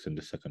Celtics in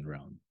the second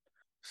round.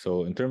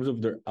 So in terms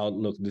of their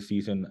outlook this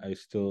season, I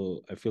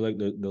feel like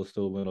they'll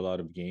still win a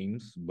lot of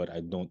games, but I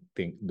don't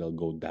think they'll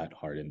go that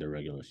hard in the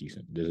regular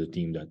season. There's a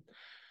team that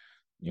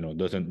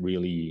doesn't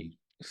really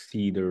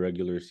see the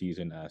regular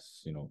season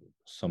as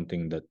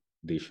something that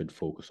they should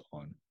focus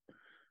on.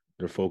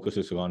 Their focus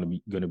is going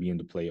to be in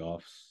the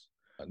playoffs.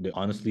 They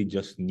honestly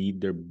just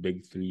need their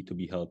big three to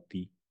be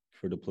healthy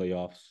for the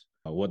playoffs.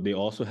 What they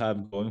also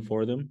have going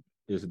for them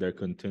is their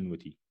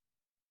continuity.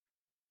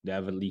 They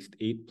have at least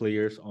 8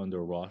 players on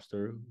their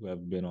roster who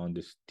have been on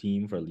this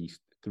team for at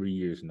least 3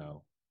 years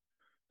now.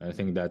 And I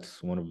think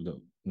that's one of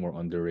the more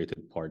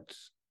underrated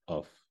parts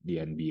of the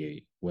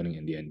NBA, winning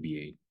in the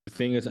NBA. The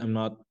thing is, I'm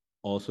not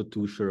also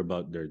too sure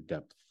about their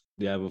depth.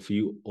 They have a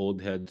few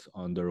old heads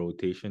on the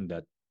rotation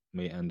that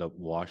may end up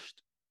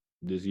washed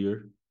this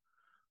year,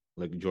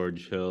 like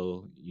George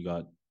Hill. You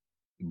got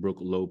Brook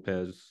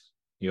Lopez.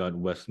 You got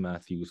Wes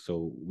Matthews.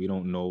 So we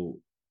don't know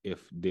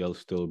if they'll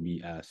still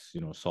be as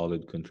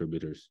solid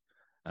contributors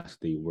as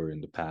they were in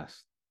the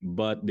past.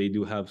 But they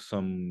do have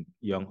some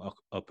young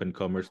up and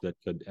comers that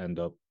could end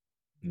up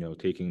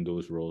taking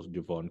those roles.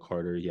 Javon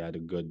Carter, he had a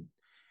good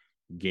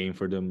game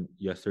for them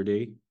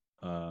yesterday,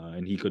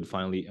 and he could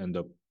finally end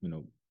up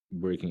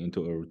breaking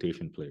into a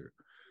rotation player.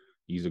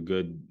 He's a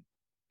good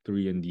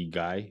 3-and-D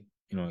guy.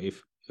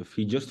 If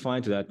he just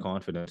finds that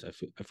confidence,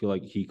 I feel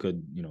like he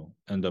could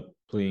end up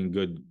playing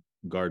good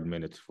guard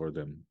minutes for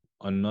them.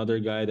 Another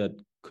guy that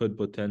could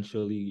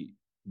potentially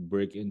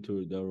break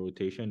into the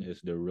rotation is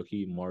the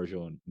rookie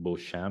MarJon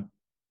Beauchamp.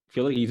 I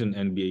feel like he's an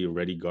NBA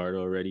ready guard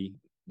already.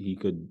 He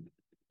could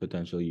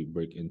potentially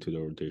break into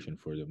the rotation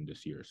for them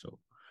this year. So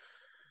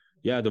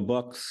yeah, the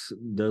Bucks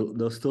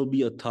they'll still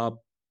be a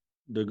top.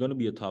 They're gonna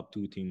be a top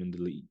two team in the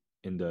league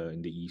in the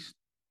East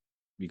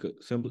because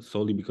simply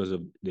solely because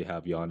of they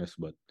have Giannis.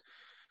 But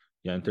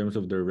yeah, in terms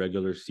of their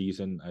regular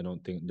season, I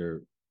don't think they're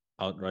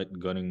outright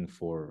gunning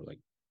for like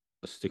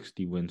a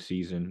 60-win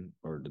season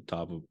or the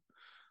top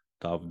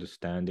of the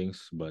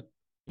standings. But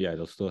yeah,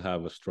 they'll still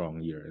have a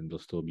strong year and they'll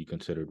still be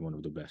considered one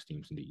of the best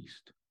teams in the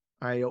East.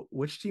 All right,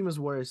 which team is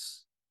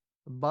worse,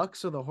 the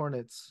Bucks or the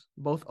Hornets?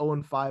 Both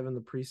 0-5 in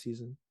the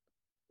preseason.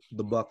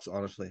 The Bucks,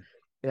 honestly.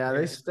 Yeah,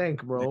 they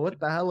stink, bro.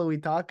 What the hell are we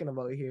talking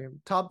about here?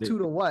 Top two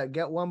to what?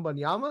 Get one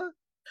Banyama?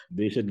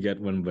 They should get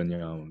one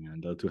Banyama,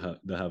 man.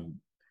 They'll have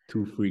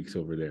 2 freaks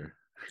over there.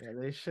 Yeah,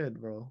 they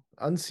should, bro.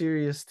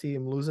 Unserious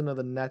team losing to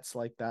the Nets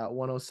like that,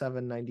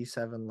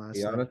 107-97 last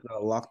night. Giannis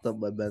got locked up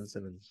by Ben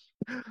Simmons.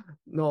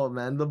 No,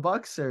 man, the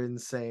Bucks are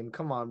insane.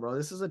 Come on, bro.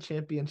 This is a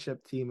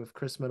championship team if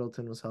Chris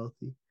Middleton was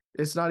healthy.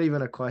 It's not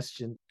even a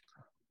question.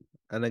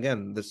 And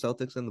again, the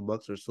Celtics and the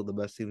Bucks are still the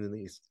best teams in the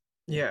East.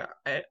 Yeah,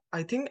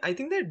 I think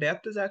their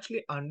depth is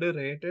actually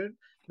underrated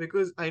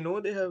because I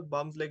know they have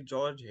bums like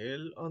George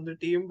Hill on the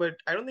team, but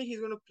I don't think he's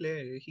going to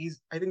play.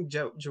 I think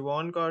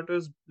Javon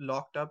Carter's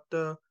locked up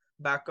the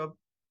backup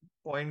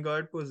point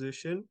guard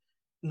position,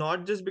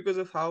 not just because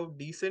of how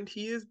decent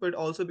he is, but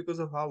also because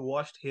of how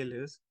washed Hill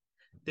is.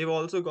 They've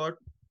also got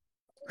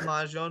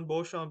MarJon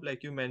Beauchamp,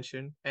 like you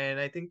mentioned, and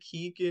I think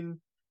he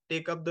can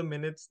take up the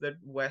minutes that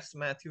Wes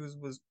Matthews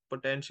was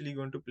potentially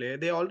going to play.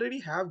 They already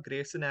have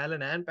Grayson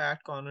Allen and Pat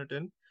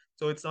Connaughton,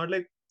 so it's not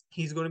like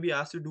he's going to be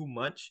asked to do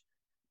much.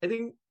 I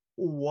think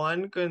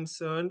one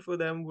concern for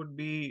them would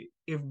be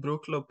if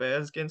Brook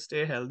Lopez can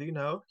stay healthy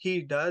now.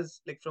 He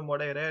does, like from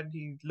what I read,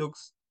 he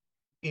looks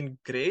in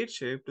great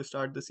shape to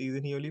start the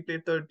season. He only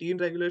played 13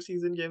 regular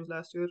season games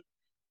last year,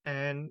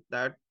 and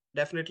that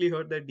definitely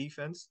hurt their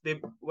defense.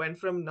 They went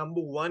from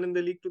number one in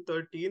the league to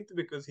 13th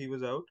because he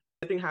was out.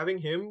 I think having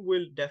him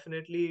will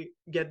definitely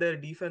get their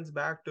defense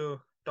back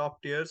to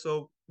top tier.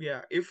 So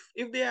yeah, if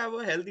they have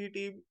a healthy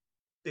team,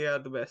 they are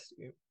the best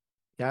team.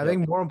 Yeah, I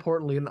think more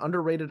importantly, an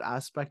underrated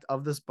aspect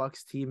of this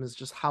Bucks team is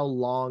just how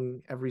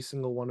long every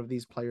single one of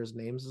these players'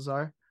 names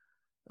are.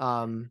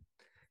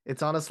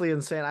 It's honestly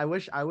insane. I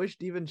wish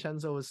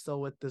DiVincenzo was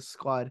still with this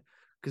squad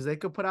because they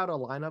could put out a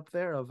lineup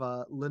there of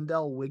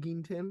Lindell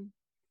Wigington,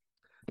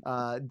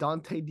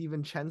 Dante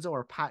DiVincenzo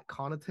or Pat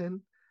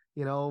Connaughton,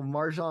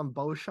 Marjan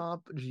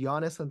Beauchamp,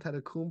 Giannis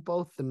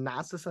Antetokounmpo,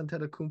 Thanasis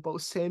Antetokounmpo,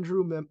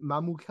 Sandro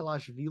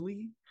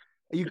Mamukelashvili.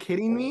 Are you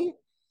kidding me?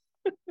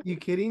 You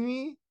kidding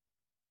me?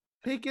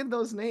 Pick in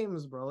those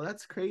names, bro.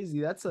 That's crazy.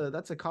 That's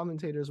a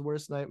commentator's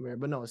worst nightmare.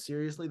 But no,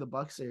 seriously, the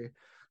Bucks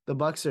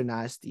are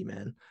nasty,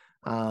 man.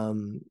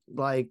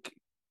 Like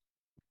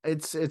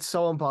it's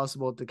so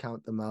impossible to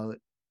count them out.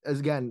 As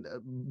again,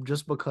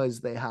 just because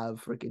they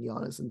have freaking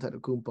Giannis and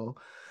Antetokounmpo.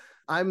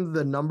 I'm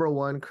the number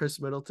one Chris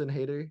Middleton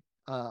hater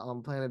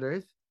on planet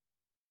Earth,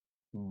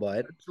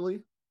 But actually.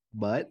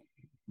 but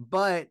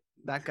But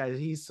that guy,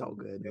 he's so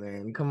good,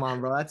 man. Come on,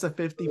 bro. That's a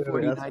 50,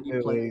 40, that's 90 what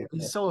we're player. waiting for.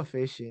 He's so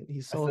efficient.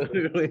 That's what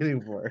we're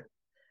waiting for.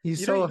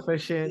 He's so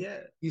efficient. Yeah.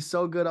 He's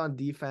so good on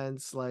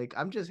defense. Like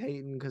I'm just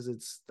hating because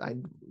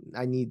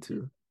I need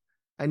to.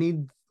 I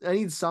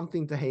need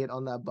something to hate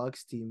on that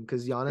Bucks team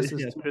because Giannis is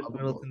Yeah, too Chris lovable.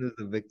 Middleton is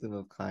the victim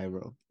of Kai,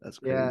 bro. That's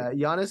crazy. Yeah,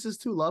 Giannis is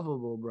too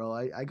lovable, bro.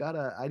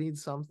 I need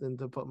something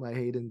to put my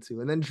hate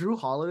into. And then Drew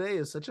Holiday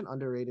is such an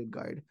underrated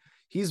guard.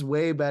 He's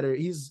way better.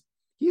 He's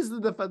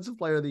the defensive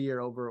player of the year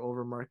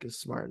over Marcus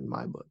Smart in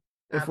my book.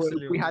 If we had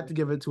to Absolutely.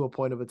 give it to a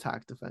point of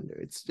attack defender,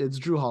 it's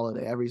Drew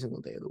Holiday every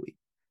single day of the week.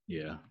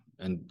 Yeah.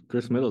 And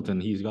Chris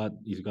Middleton, he's got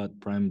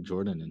prime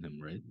Jordan in him,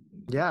 right?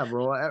 Yeah,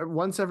 bro.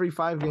 Once every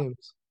 5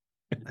 games.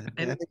 I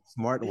And think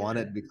Smart won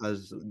yeah, it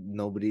because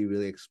nobody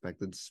really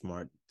expected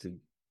Smart to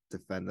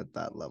defend at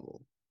that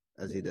level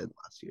as he did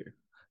last year.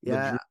 But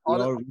Yeah,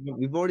 Drew,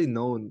 we've already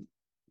known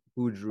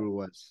who Drew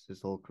was his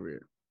whole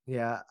career.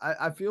 yeah.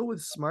 I feel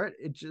with Smart,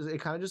 it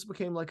kind of just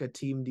became like a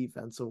team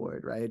defense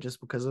award, right? Just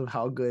because of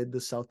how good the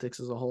Celtics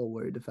as a whole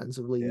were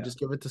defensively. You Yeah. just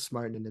give it to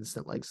Smart in an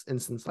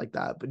instance like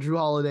that. But Drew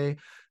Holiday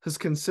has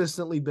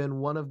consistently been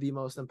one of the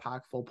most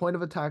impactful point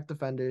of attack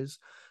defenders,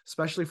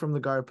 especially from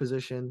the guard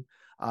position,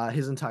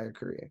 his entire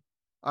career.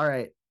 All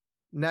right.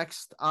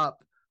 Next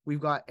up, we've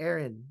got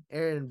Aaron.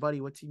 Aaron, buddy,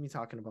 what team you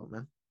talking about,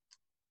 man?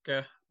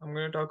 okay, I'm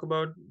going to talk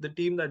about the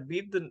team that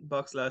beat the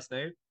Bucks last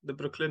night, the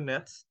Brooklyn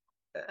Nets.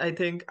 I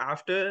think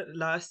after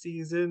last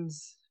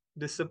season's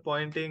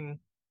disappointing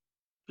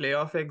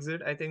playoff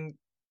exit, I think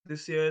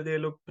this year they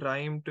look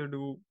primed to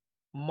do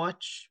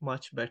much,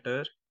 much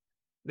better.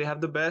 They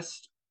have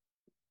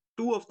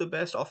two of the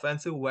best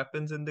offensive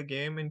weapons in the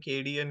game in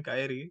KD and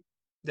Kyrie.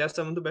 They have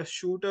some of the best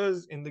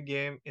shooters in the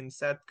game in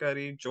Seth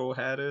Curry, Joe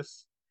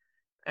Harris,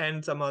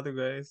 and some other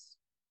guys.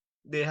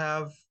 They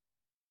have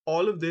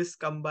all of this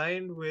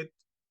combined with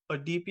a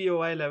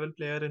DPOI level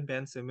player in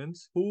Ben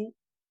Simmons, who,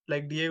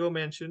 like Diego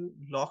mentioned,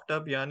 locked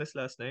up Giannis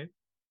last night.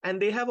 And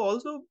they have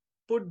also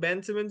put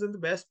Ben Simmons in the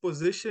best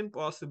position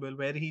possible,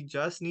 where he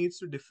just needs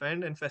to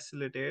defend and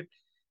facilitate,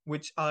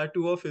 which are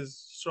two of his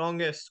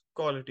strongest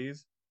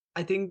qualities.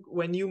 I think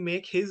when you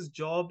make his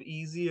job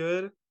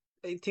easier,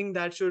 I think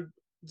that should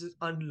just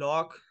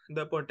unlock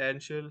the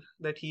potential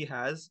that he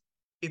has.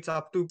 It's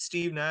up to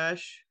Steve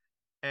Nash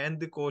and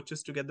the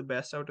coaches to get the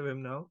best out of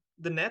him now.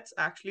 The Nets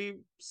actually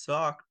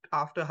sucked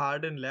after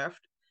Harden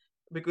left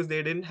because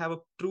they didn't have a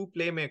true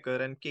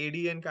playmaker, and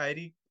KD and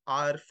Kyrie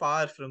are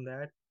far from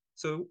that.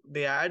 So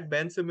they add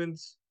Ben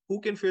Simmons, who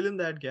can fill in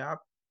that gap,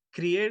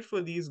 create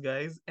for these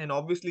guys, and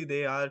obviously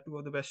they are two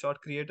of the best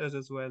shot creators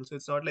as well. So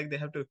it's not like they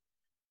have to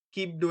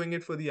keep doing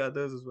it for the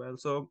others as well.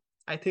 So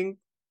I think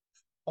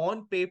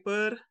on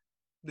paper,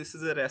 this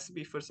is a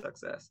recipe for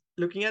success.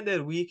 Looking at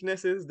their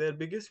weaknesses, their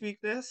biggest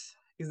weakness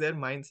is their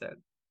mindset.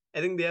 I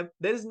think there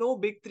is no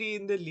big three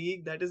in the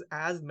league that is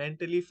as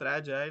mentally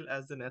fragile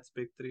as the Nets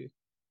big three.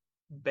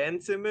 Ben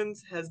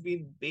Simmons has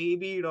been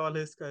babied all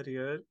his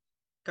career.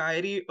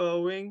 Kyrie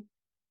Irving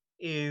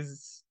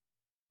is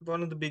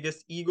one of the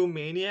biggest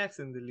egomaniacs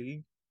in the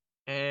league,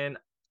 and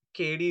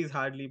KD is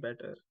hardly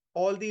better.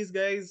 All these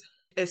guys,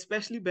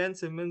 especially Ben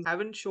Simmons,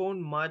 haven't shown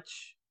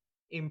much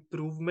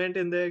improvement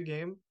in their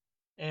game.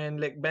 And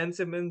like Ben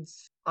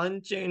Simmons'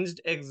 unchanged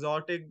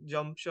exotic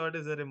jump shot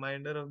is a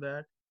reminder of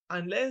that.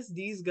 Unless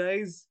these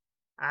guys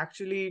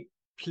actually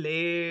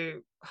play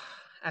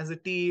as a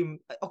team,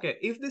 okay,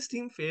 if this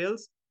team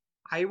fails,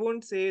 I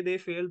won't say they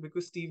fail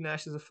because Steve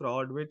Nash is a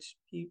fraud, which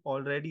he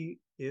already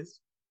is.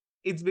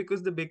 It's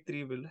because the big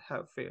three will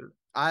have failed.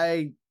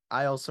 I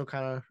also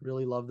kind of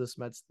really love this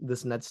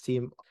Nets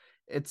team.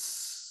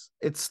 It's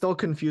still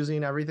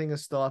confusing. Everything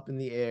is still up in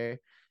the air.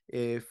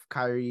 If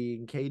Kyrie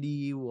and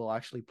KD will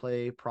actually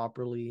play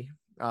properly,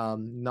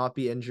 not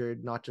be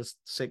injured, not just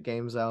sit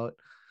games out.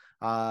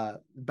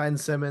 Ben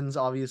Simmons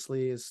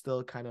obviously is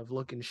still kind of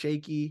looking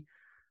shaky.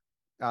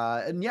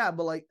 And yeah,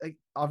 but like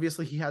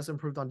obviously he has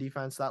improved on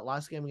defense. That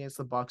last game against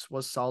the Bucks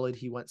was solid.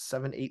 He went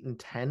 7, 8, and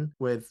 10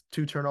 with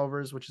 2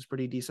 turnovers, which is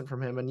pretty decent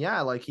from him. And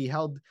yeah, like he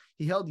held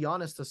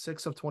Giannis to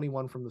 6 of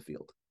 21 from the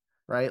field.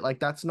 Right. Like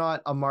that's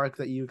not a mark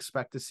that you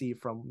expect to see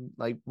from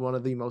like one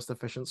of the most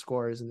efficient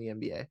scorers in the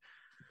NBA.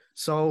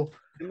 So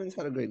Simmons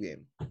had a great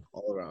game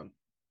all around.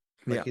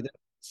 Like yeah. he didn't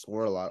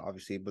score a lot,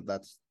 obviously, but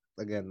that's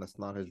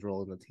not his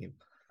role in the team.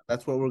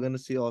 That's what we're gonna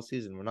see all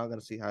season. We're not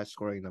gonna see high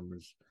scoring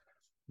numbers,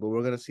 but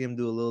we're gonna see him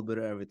do a little bit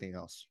of everything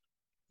else.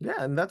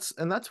 Yeah, and that's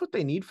what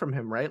they need from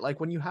him, right? Like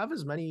when you have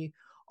as many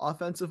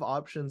offensive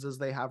options as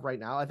they have right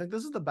now, I think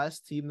this is the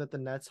best team that the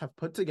Nets have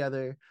put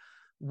together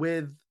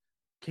with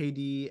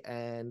KD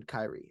and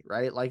Kyrie,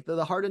 right? Like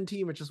the Harden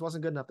team, it just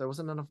wasn't good enough. There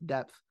wasn't enough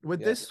depth.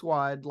 With this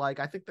squad, like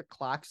I think the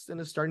Claxton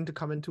is starting to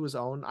come into his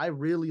own. I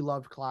really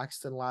loved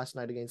Claxton last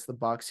night against the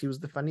Bucks. He was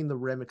defending the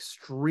rim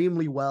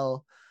extremely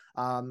well,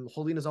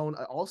 holding his own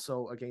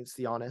also against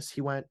Giannis.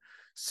 He went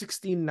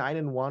 16, 9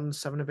 and 1,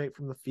 7 of 8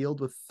 from the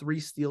field with 3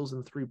 steals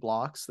and 3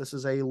 blocks. This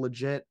is a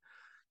legit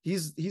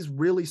he's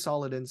really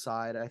solid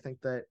inside. I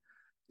think that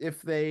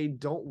if they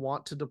don't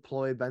want to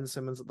deploy Ben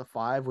Simmons at the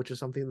 5, which is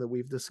something that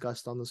we've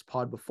discussed on this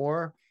pod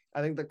before,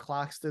 I think that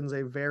Claxton's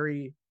a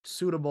very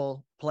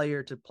suitable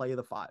player to play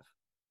the 5,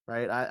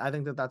 right? I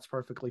think that that's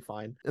perfectly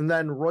fine. And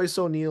then Royce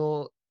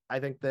O'Neal, I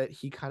think that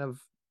he kind of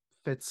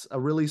fits a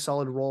really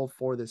solid role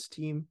for this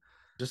team,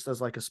 just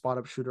as like a spot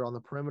up shooter on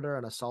the perimeter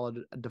and a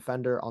solid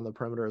defender on the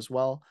perimeter as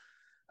well.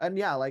 And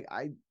yeah, like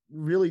I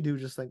really do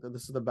just think that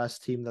this is the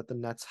best team that the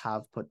Nets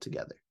have put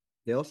together.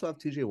 They also have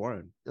TJ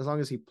Warren. As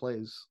long as he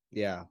plays.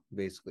 Yeah,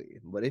 basically.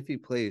 But if he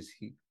plays,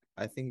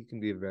 I think he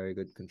can be a very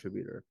good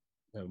contributor.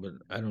 Yeah, but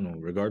I don't know.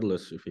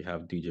 Regardless if you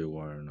have DJ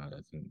Warren or not, I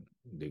think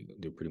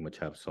they pretty much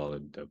have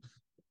solid depth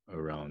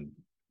around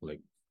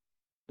like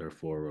their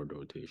forward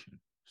rotation.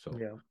 So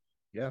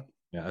yeah.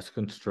 As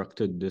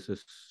constructed, this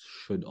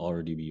should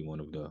already be one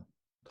of the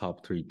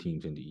top 3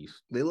 teams in the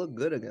East. They look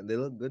good again. They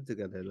look good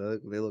together.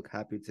 They look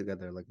happy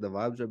together. Like the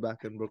vibes are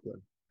back in Brooklyn.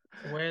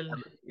 Well,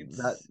 it's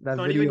that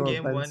not video even of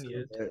game Ben one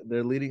Simmons, yet.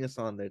 They're leading us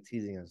on. They're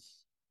teasing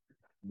us,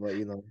 but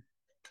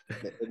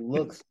it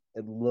looks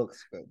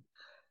good.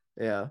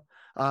 Yeah.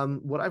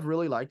 What I've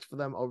really liked for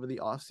them over the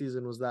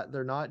offseason was that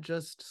they're not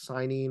just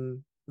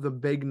signing the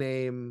big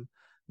name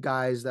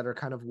guys that are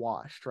kind of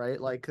washed,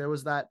 right? Like there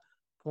was that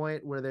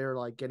point where they were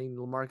like getting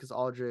LaMarcus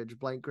Aldridge,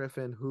 Blake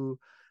Griffin, who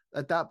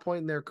at that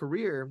point in their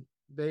career,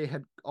 they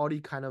had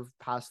already kind of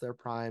passed their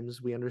primes.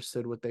 We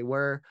understood what they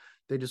were.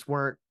 They just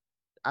weren't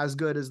as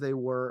good as they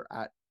were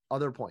at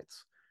other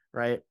points,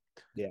 right?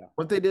 Yeah.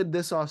 What they did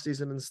this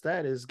offseason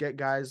instead is get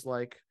guys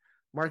like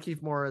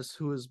Markieff Morris,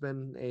 who has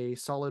been a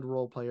solid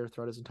role player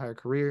throughout his entire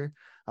career.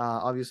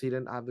 Obviously, he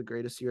didn't have the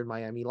greatest year in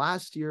Miami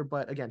last year,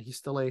 but again, he's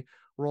still a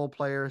role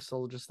player,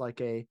 still just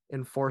like a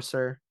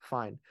enforcer.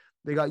 Fine.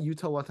 They got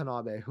Yuta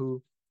Watanabe,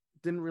 who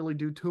didn't really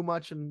do too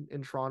much in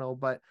Toronto,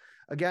 but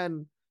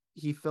again,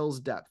 he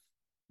fills depth,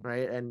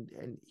 right? And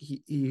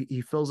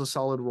he fills a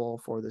solid role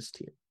for this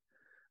team.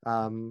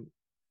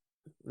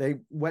 They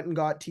went and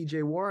got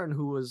TJ Warren,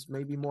 who was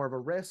maybe more of a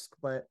risk,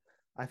 but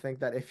I think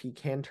that if he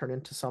can turn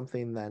into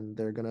something, then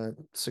they're going to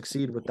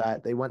succeed with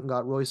that. They went and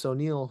got Royce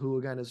O'Neal, who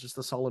again is just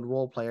a solid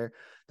role player.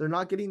 They're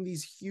not getting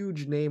these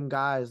huge name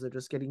guys. They're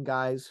just getting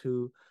guys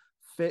who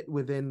fit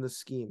within the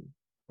scheme,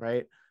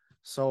 right?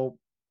 So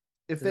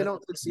if they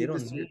don't succeed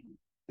this year,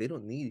 they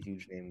don't need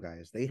huge name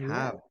guys. They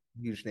have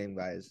huge name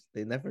guys.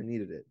 They never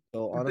needed it.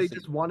 So honestly, they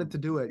just wanted to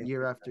do it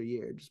year after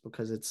year just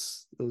because it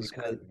was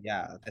because,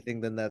 I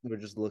think then that we're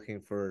just looking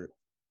for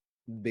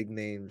big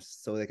names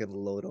so they can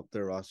load up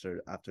their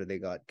roster after they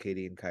got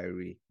KD and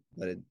Kyrie,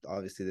 but it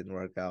obviously didn't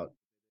work out.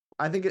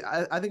 I think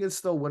it's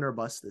still win or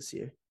bust this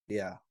year.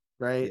 Yeah.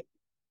 Right. Yeah.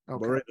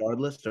 Okay. But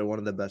regardless, they're one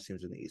of the best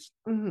teams in the East.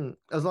 Mm-hmm.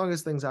 As long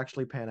as things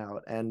actually pan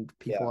out and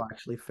people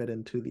actually fit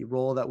into the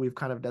role that we've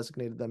kind of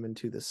designated them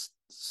into this.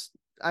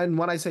 And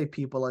when I say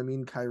people, I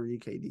mean Kyrie,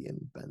 KD,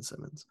 and Ben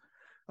Simmons.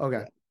 Okay.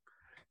 Yeah.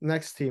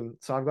 Next team.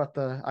 So I've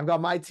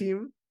got my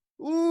team.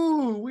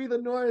 Ooh, we the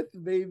North,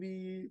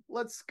 baby.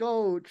 Let's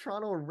go.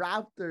 Toronto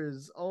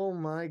Raptors. Oh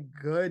my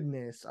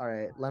goodness. All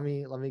right, let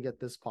me get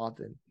this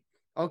popping.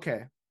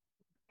 Okay.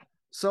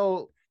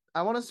 So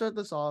I want to start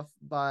this off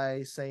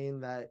by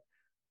saying that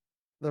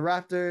the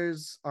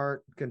Raptors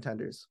aren't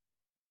contenders.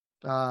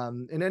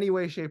 In any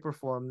way, shape, or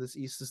form, this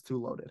East is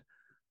too loaded.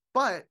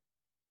 But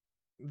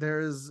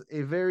there's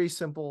a very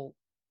simple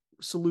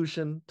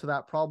solution to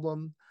that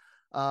problem.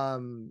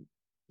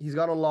 He's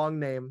got a long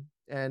name,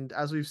 and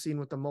as we've seen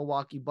with the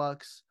Milwaukee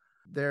Bucks,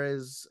 there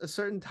is a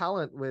certain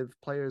talent with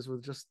players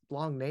with just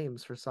long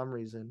names for some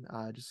reason.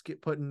 Just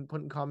putting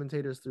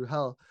commentators through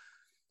hell.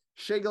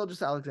 Shai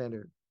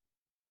Gilgeous-Alexander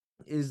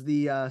is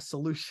the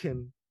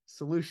solution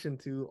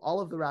to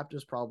all of the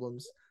Raptors'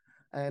 problems.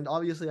 And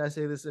obviously, I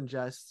say this in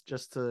jest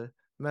just to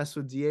mess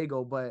with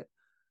Diego, but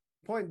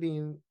point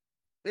being,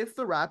 if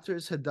the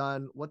Raptors had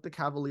done what the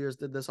Cavaliers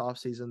did this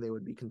offseason, they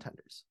would be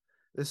contenders.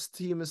 This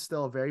team is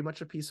still very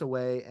much a piece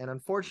away, and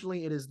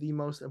unfortunately, it is the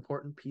most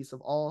important piece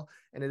of all,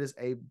 and it is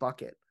a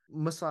bucket.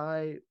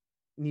 Masai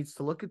needs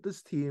to look at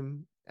this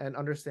team and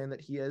understand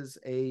that he has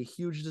a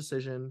huge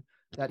decision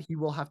that he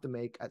will have to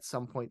make at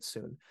some point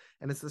soon.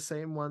 And it's the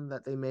same one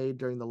that they made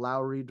during the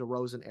Lowry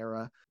DeRozan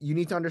era. You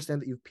need to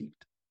understand that you've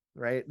peaked,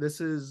 right? This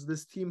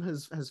team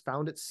has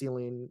found its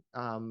ceiling.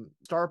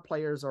 Star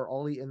players are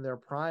already in their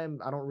prime.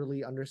 I don't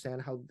really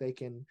understand how they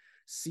can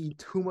see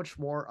too much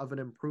more of an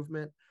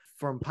improvement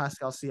from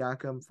Pascal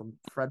Siakam, from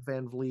Fred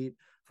VanVleet,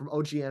 from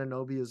OG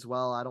Anunoby as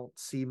well. I don't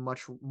see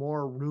much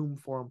more room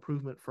for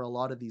improvement for a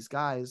lot of these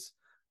guys.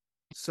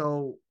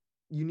 So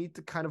you need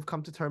to kind of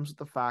come to terms with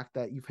the fact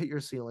that you've hit your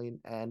ceiling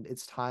and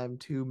it's time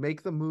to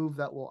make the move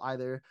that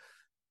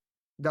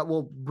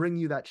will bring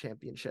you that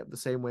championship the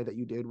same way that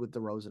you did with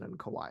DeRozan and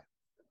Kawhi,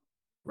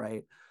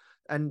 right?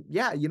 And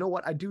yeah, you know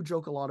what? I do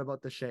joke a lot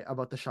about the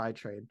Shai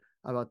trade,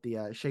 about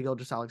the Shai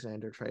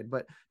Gilgeous-Alexander trade,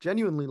 but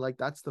genuinely, like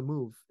that's the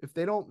move. If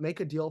they don't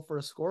make a deal for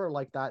a scorer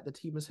like that, the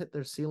team has hit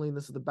their ceiling.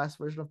 This is the best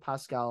version of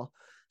Pascal.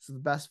 This is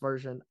the best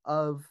version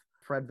of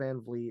Fred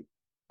VanVleet,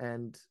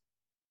 and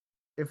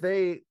if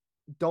they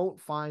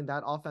don't find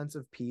that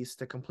offensive piece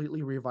to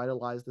completely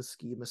revitalize the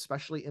scheme,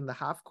 especially in the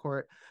half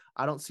court,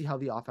 I don't see how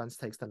the offense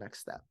takes the next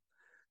step.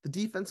 The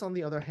defense, on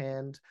the other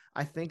hand,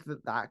 I think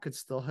that could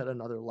still hit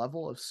another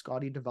level if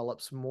Scotty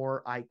develops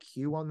more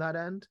IQ on that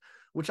end,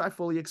 which I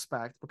fully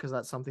expect because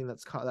that's something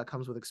that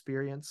comes with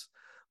experience.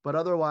 But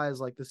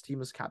otherwise, like this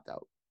team is capped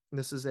out.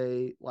 This is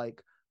a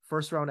like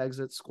first round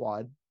exit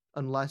squad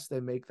unless they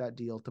make that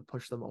deal to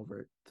push them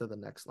over to the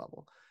next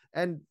level.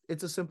 And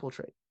it's a simple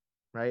trade,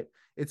 right?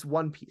 It's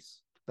one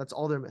piece. That's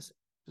all they're missing.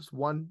 Just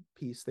one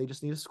piece. They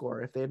just need a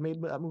score. If they had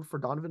made that move for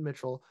Donovan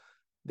Mitchell,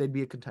 they'd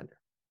be a contender.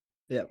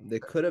 Yeah, they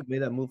could have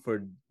made that move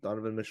for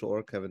Donovan Mitchell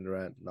or Kevin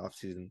Durant in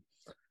offseason.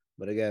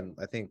 But again,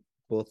 I think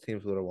both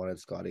teams would have wanted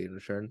Scotty in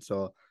return.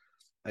 So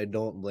I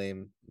don't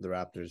blame the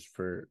Raptors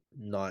for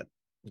not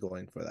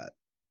going for that.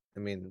 I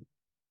mean,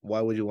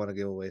 why would you want to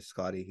give away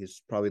Scotty?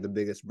 He's probably the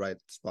biggest bright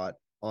spot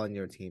on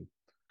your team.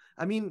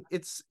 I mean,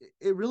 it's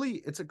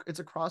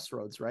a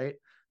crossroads, right?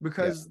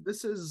 Because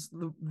this is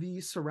the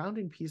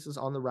surrounding pieces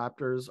on the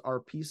Raptors are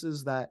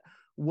pieces that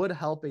would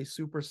help a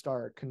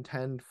superstar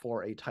contend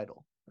for a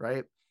title,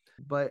 right?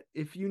 But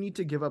if you need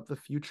to give up the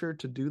future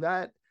to do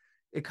that,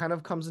 it kind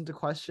of comes into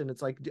question.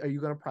 It's like, are you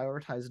going to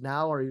prioritize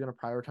now or are you going to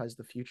prioritize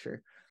the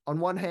future? On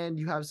one hand,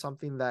 you have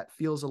something that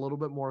feels a little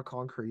bit more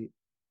concrete,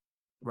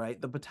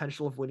 right? The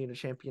potential of winning a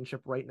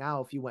championship right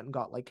now if you went and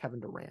got like Kevin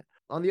Durant.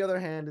 On the other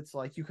hand, it's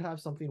like you could have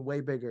something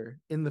way bigger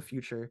in the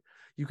future.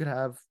 You could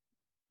have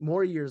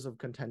more years of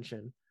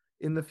contention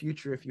in the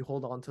future if you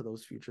hold on to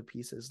those future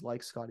pieces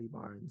like Scotty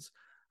Barnes,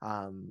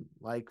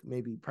 like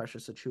maybe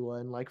Precious Achua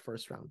and like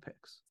first round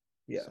picks.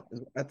 Yeah.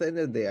 So, at the end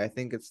of the day, I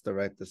think it's the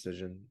right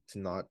decision to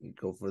not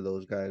go for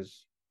those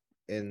guys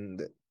at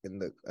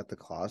the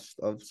cost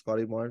of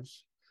Scotty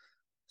Barnes.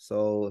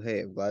 So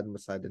hey, I'm glad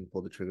Masai didn't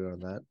pull the trigger on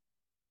that.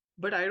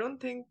 But I don't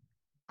think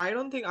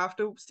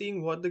after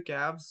seeing what the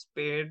Cavs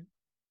paid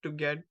to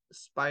get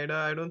Spider,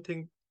 I don't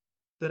think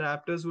the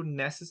Raptors would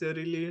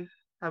necessarily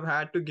have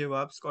had to give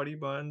up Scotty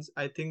Barnes.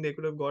 I think they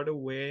could have got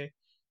away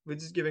with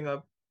just giving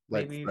up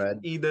Like maybe Fred.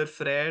 either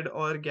Fred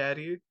or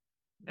Gary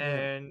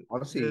and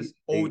honestly, just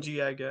OG,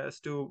 I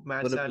guess, to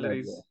match would have been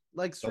salaries. ideal.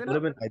 Like That straight would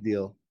have up been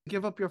ideal.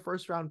 give up your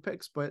first round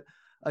picks, but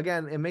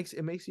again, it makes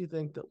you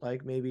think that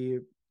like maybe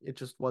it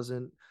just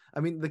wasn't. I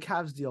mean, the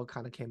Cavs deal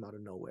kind of came out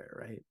of nowhere,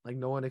 right? Like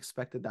no one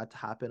expected that to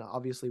happen.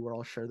 Obviously, we're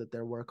all sure that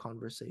there were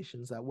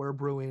conversations that were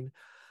brewing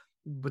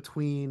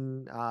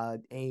between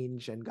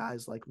Ainge and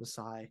guys like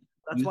Masai.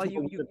 That's why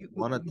you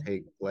want to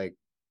take like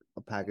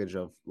a package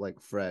of like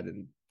Fred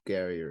and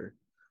Gary or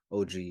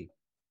OG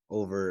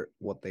over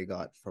what they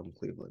got from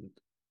Cleveland.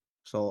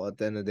 So at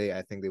the end of the day,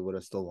 I think they would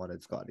have still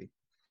wanted Scotty.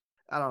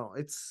 I don't know.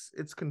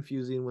 It's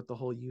confusing with the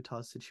whole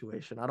Utah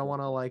situation. I don't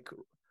want to like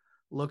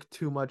look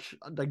too much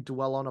like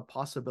dwell on a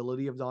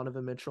possibility of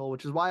Donovan Mitchell,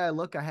 which is why I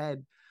look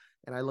ahead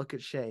and I look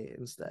at Shea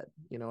instead.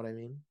 You know what I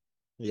mean?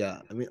 Yeah,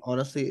 I mean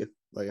honestly, if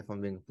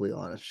I'm being completely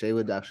honest, Shea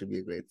would actually be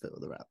a great fit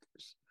with the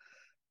Raptors.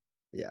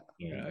 Yeah.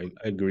 Yeah,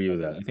 I agree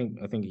with that.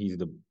 I think he's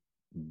the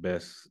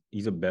best.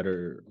 He's a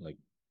better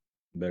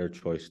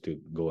choice to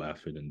go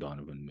after than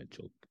Donovan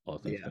Mitchell. All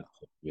things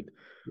considered,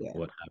 with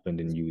what happened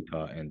in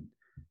Utah and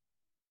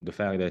the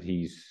fact that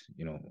he's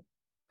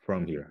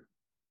from here.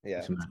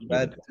 Yeah. Too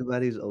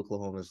bad he's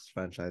Oklahoma's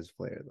franchise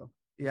player though.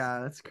 Yeah,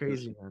 that's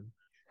crazy, man.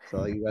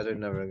 So you guys are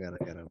never gonna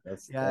get him.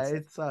 It sucks.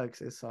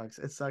 It sucks.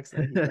 It sucks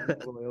that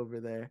he's all the way over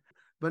there.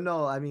 But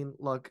no, I mean,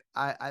 look,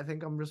 I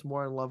think I'm just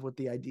more in love with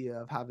the idea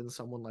of having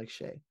someone like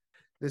Shea.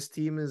 This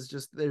team is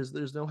just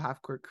there's no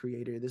half court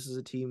creator. This is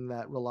a team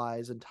that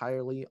relies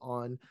entirely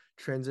on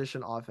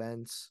transition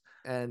offense.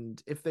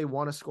 And if they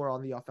want to score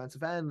on the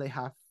offensive end, they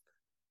have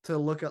to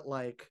look at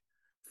like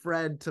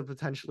Fred to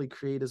potentially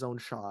create his own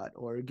shot,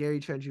 or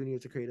Gary Trent Jr.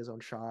 to create his own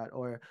shot,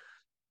 or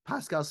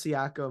Pascal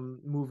Siakam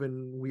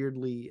moving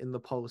weirdly in the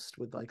post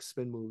with like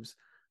spin moves.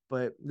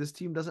 But this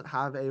team doesn't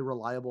have a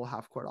reliable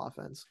half court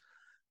offense.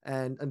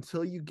 And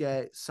until you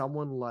get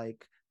someone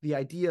like the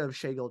idea of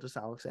Shai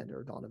Gilgeous-Alexander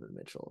or Donovan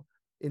Mitchell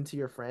into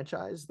your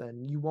franchise,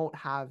 then you won't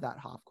have that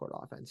half court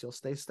offense. You'll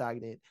stay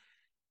stagnant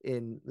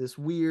in this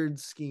weird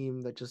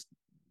scheme that just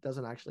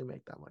doesn't actually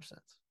make that much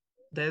sense.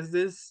 There's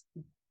this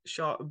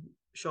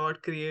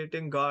short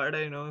creating guard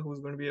I know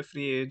who's going to be a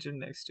free agent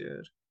next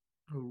year.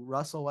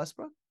 Russell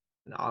Westbrook?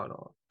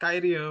 No.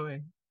 Kyrie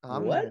Irving.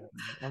 I'm good.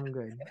 I'm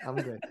good. I'm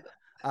good.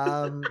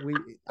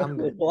 I'm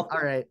good. All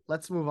right,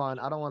 let's move on.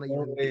 I don't want to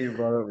No way you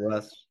brought up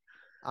Russ.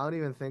 I don't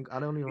even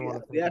want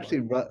to We think about actually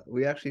it.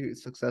 we actually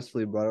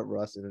successfully brought up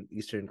Russ in an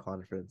Eastern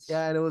Conference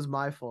Yeah, and it was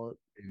my fault.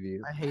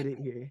 review. I hate it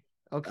here.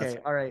 That's Okay,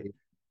 all right.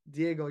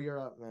 Diego, you're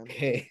up, man.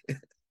 okay.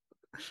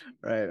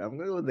 Right, I'm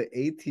gonna go with the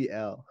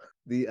ATL,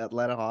 the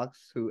Atlanta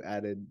Hawks, who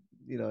added,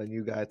 a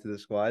new guy to the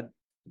squad.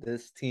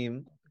 This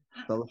team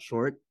fell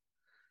short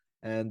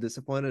and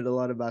disappointed a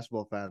lot of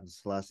basketball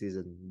fans last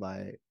season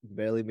by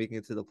barely making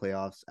it to the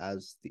playoffs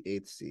as the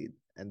eighth seed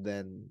and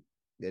then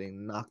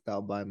getting knocked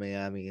out by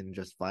Miami in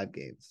just 5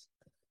 games.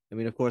 I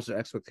mean, of course, their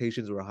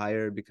expectations were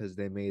higher because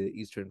they made the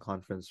Eastern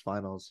Conference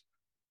Finals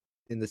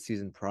in the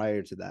season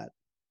prior to that.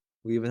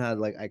 We even had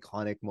like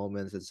iconic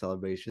moments and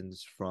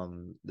celebrations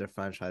from their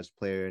franchise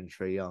player in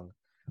Trae Young,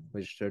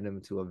 which turned him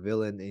into a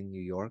villain in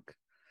New York.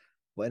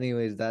 But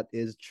anyways, that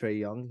is Trae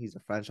Young. He's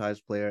a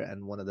franchise player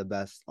and one of the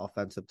best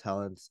offensive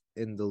talents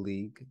in the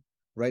league.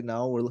 Right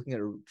now, we're looking at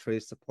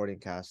Trae's supporting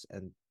cast,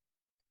 and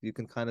you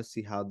can kind of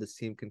see how this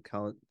team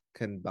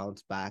can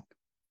bounce back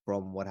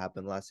from what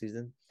happened last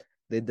season.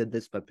 They did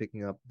this by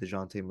picking up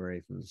DeJounte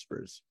Murray from the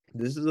Spurs.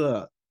 This is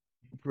a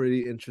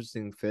pretty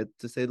interesting fit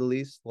to say the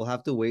least. We'll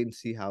have to wait and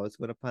see how it's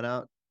going to pan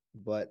out.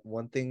 But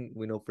one thing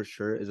we know for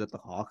sure is that the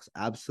Hawks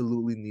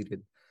absolutely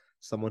needed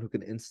someone who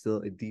can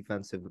instill a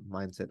defensive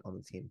mindset on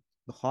the team.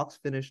 The Hawks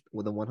finished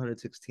with a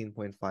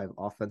 116.5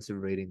 offensive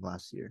rating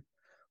last year,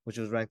 which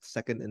was ranked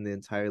second in the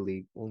entire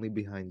league, only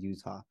behind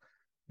Utah.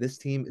 This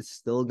team is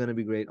still going to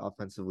be great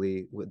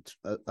offensively with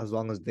as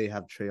long as they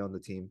have Trae on the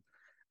team.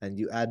 And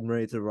you add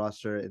Murray to the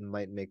roster, it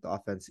might make the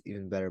offense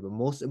even better. But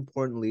most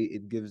importantly,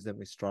 it gives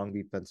them a strong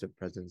defensive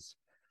presence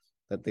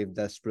that they've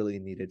desperately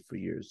needed for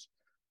years.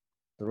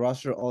 The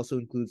roster also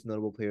includes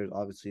notable players,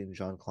 obviously, in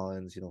John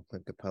Collins,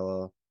 Clint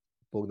Capella,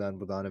 Bogdan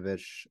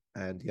Bogdanovic,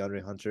 and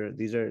DeAndre Hunter.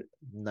 These are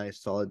nice,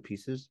 solid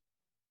pieces,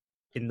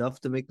 enough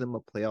to make them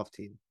a playoff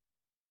team.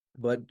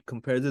 But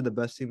compared to the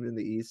best team in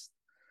the East,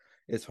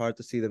 it's hard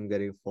to see them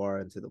getting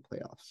far into the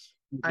playoffs.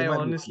 They I might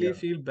be, honestly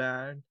feel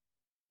bad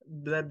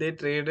that they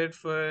traded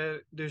for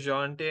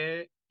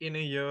DeJounte in a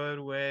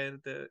year where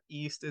the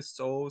East is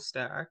so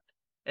stacked,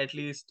 at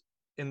least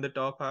in the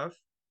top half.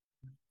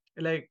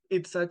 Like,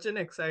 it's such an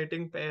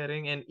exciting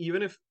pairing, and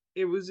even if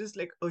it was just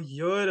like a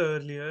year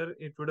earlier,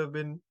 it would have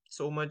been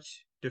so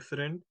much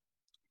different.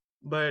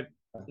 But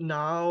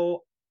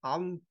now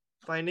I'm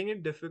finding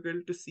it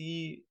difficult to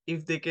see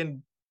if they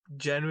can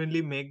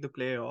genuinely make the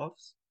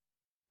playoffs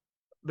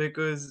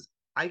because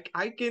I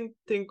can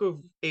think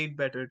of 8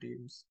 better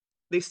teams.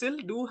 They still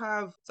do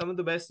have some of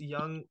the best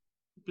young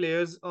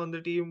players on the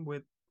team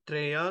with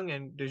Trey Young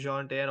and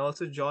DeJounte and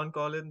also John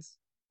Collins,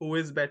 who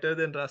is better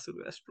than Russell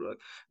Westbrook.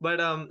 But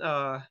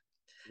wow.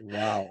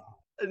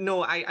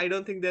 no, I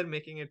don't think they're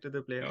making it to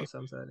the playoffs.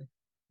 I'm sorry.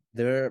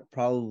 They're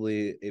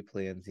probably a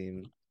play-in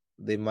team.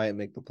 They might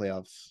make the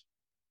playoffs.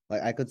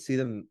 Like I could see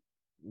them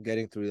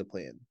getting through the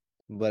play-in.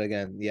 But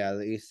again, yeah,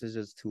 the East is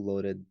just too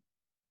loaded.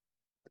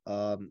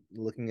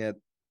 Looking at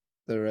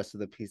the rest of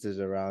the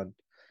pieces around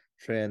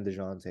Trey and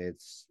DeJounte,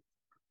 it's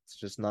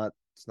just not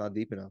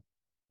deep enough.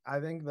 I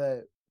think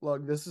that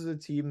look, this is a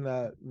team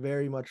that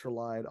very much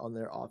relied on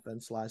their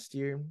offense last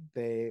year.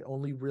 They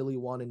only really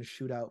won in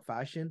shootout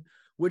fashion,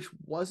 which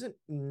wasn't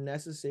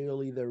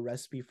necessarily their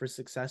recipe for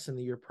success in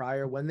the year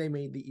prior when they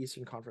made the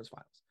Eastern Conference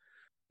Finals.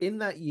 In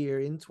that year,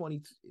 in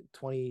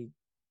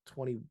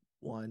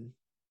 2021,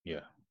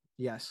 Yeah.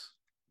 yes,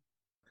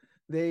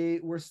 they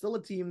were still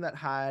a team that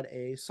had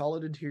a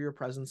solid interior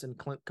presence in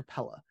Clint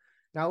Capella.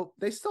 Now,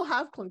 they still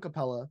have Clint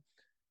Capella.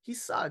 He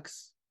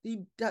sucks.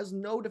 He has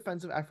no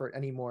defensive effort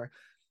anymore.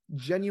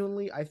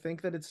 Genuinely, I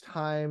think that it's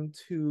time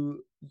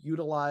to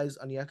utilize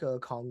Onyeka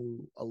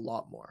Okongwu a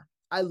lot more.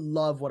 I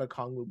love what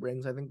Okongwu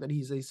brings. I think that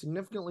he's a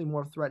significantly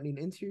more threatening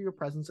interior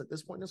presence at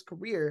this point in his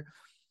career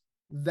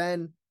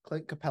than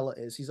Clint Capella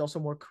is. He's also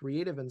more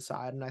creative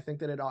inside, and I think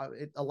that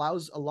it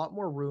allows a lot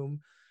more room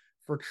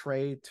for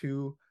Trae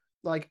to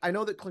like. I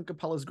know that Clint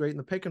Capella is great in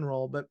the pick and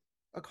roll, but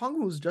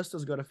Okongwu is just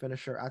as good a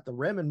finisher at the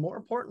rim, and more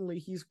importantly,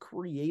 he's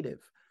creative.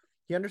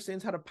 He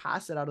understands how to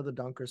pass it out of the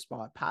dunker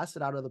spot, pass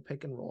it out of the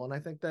pick and roll, and I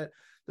think that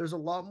there's a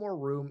lot more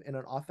room in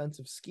an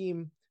offensive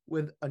scheme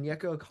with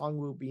Onyeka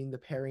Okongwu being the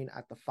pairing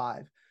at the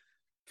 5.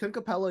 Clint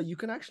Capella, you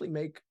can actually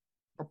make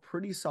a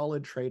pretty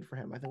solid trade for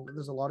him. I think that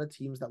there's a lot of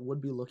teams that would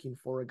be looking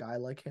for a guy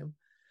like him.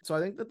 So I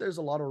think that there's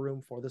a lot of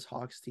room for this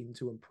Hawks team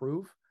to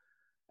improve.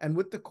 And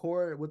with the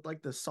core, with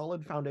like the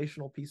solid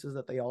foundational pieces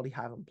that they already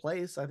have in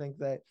place, I think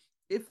that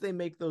if they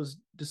make those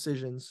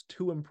decisions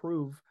to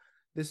improve,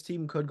 this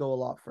team could go a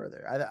lot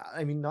further.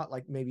 I mean, not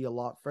like maybe a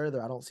lot further.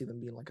 I don't see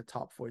them being like a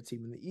top 4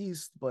 team in the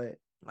East, but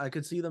I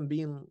could see them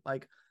being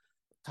like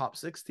top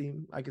 6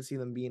 team. I could see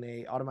them being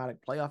a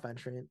automatic playoff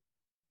entrant.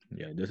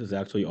 Yeah, this is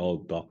actually all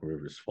Doc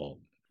Rivers' fault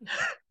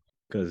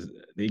because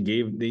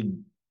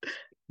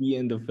he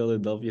and the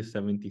Philadelphia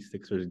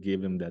 76ers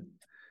gave him that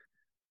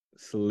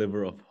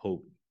sliver of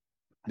hope.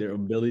 Their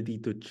ability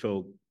to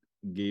choke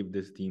gave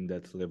this team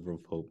that sliver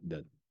of hope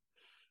that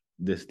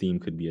this team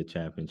could be a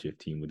championship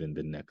team within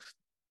the next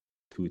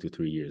 2 to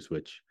 3 years,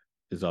 which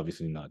is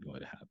obviously not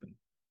going to happen.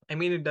 I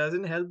mean, it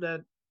doesn't help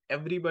that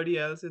everybody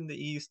else in the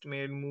East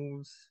made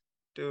moves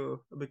to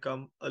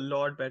become a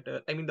lot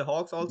better. I mean, the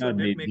Hawks also Yeah,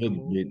 they did make a did.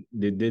 move.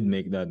 They did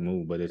make that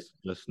move, but it's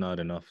just not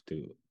enough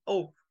to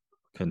Oh,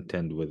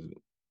 contend with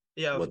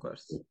yeah, of what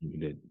course. you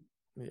did.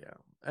 Yeah.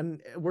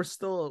 And we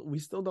still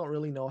don't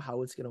really know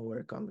how it's gonna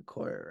work on the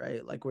court,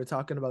 right? Like we're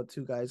talking about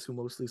two guys who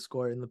mostly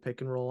score in the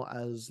pick and roll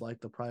as like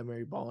the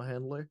primary ball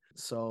handler.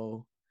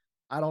 So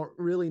I don't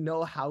really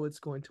know how it's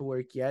going to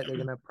work yet. They're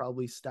gonna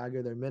probably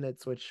stagger their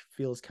minutes, which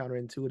feels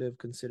counterintuitive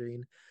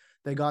considering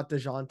they got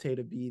DeJounte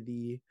to be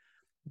the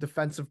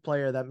defensive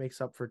player that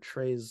makes up for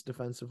Trey's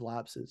defensive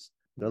lapses.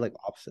 They're like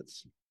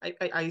opposites.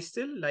 I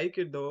still like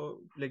it though.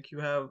 Like you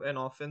have an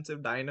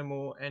offensive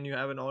dynamo and you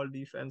have an all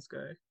defense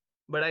guy.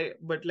 But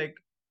like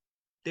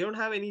they don't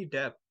have any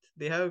depth.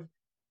 They have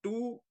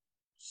two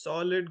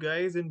solid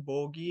guys in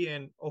Bogey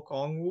and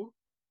Okongwu,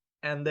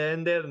 and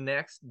then their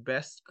next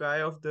best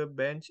guy of the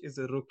bench is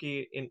a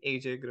rookie in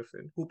AJ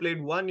Griffin, who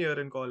played 1 year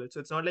in college.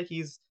 So it's not like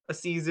he's a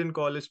seasoned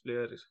college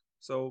player.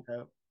 So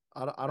Yeah.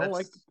 I don't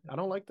like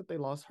that's that they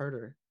lost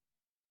Herder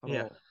at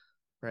yeah. all,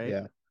 right?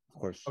 Yeah,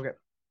 of course. Okay.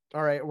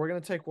 All right, we're gonna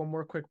take one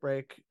more quick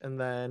break and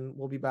then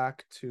we'll be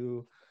back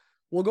to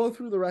we'll go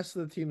through the rest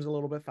of the teams a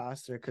little bit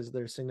faster because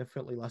they're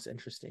significantly less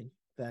interesting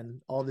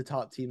than all the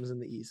top teams in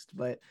the East.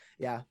 But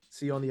yeah,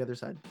 see you on the other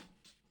side.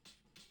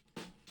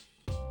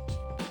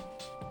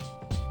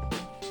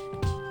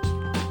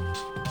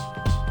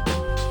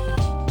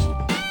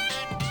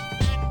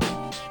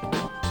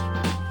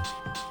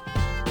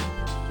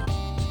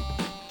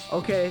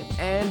 Okay,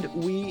 and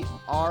we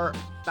are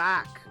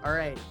back. All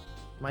right,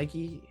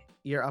 Mikey,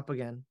 you're up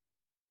again.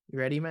 You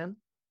ready, man?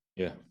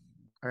 Yeah.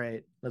 All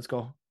right, let's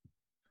go.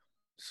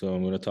 So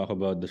I'm going to talk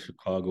about the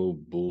Chicago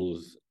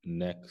Bulls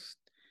next.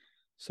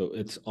 So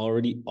it's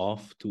already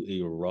off to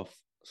a rough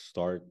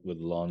start with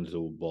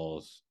Lonzo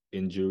Ball's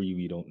injury.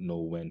 We don't know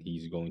when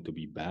he's going to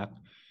be back.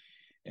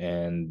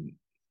 And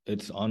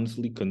it's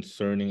honestly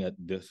concerning at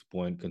this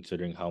point,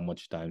 considering how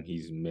much time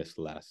he's missed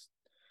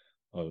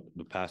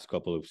the past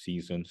couple of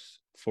seasons.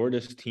 For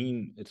this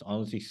team, it's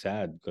honestly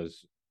sad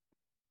because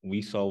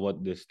we saw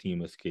what this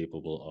team is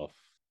capable of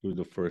through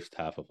the first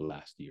half of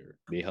last year.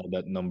 They held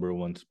that number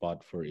one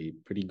spot for a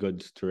pretty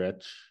good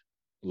stretch.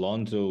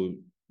 Lonzo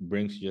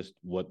brings just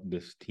what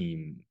this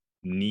team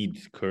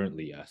needs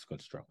currently as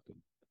constructed.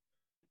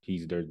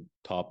 He's their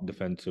top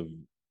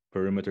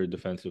perimeter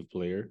defensive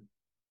player.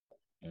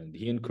 And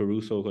he and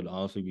Caruso could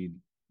also be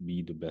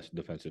the best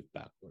defensive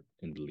backcourt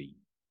in the league.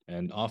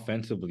 And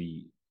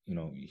offensively,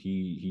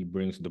 he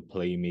brings the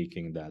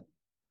playmaking that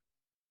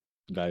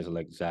guys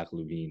like Zach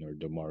LaVine or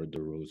DeMar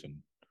DeRozan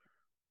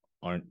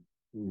aren't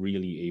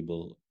really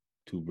able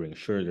to bring.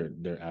 Sure,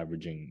 they're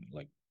averaging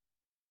like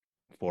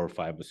 4 or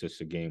 5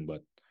 assists a game,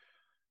 but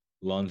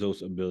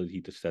Lonzo's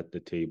ability to set the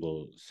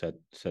table, set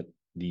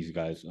these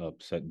guys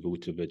up, set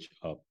Vucevic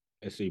up,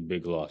 is a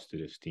big loss to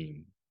this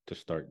team to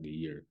start the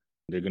year.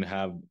 They're gonna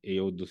have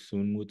Ao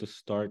Dosunmu to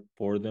start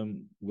for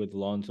them with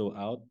Lonzo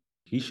out.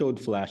 He showed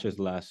flashes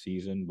last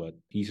season, but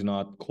he's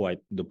not quite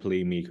the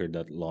playmaker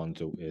that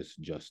Lonzo is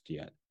just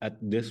yet. At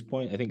this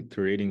point, I think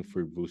trading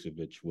for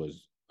Vucevic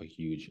was a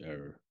huge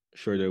error.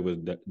 Sure,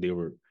 they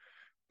were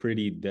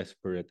pretty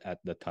desperate at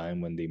the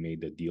time when they made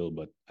the deal,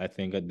 but I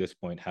think at this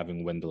point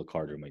having Wendell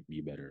Carter might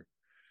be better.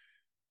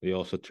 They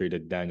also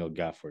traded Daniel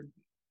Gafford.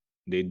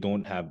 They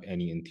don't have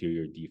any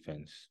interior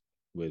defense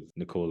with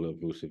Nikola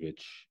Vucevic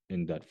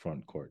in that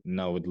front court.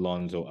 Now with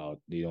Lonzo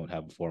out, they don't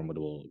have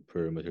formidable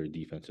perimeter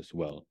defense as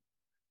well.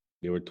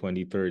 They were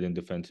 23rd in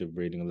defensive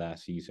rating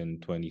last season,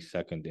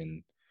 22nd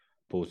in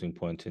posing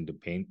points in the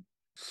paint.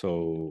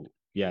 So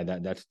yeah,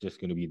 that's just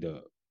going to be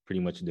the pretty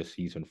much the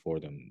season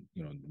for them.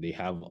 They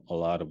have a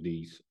lot of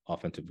these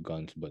offensive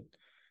guns, but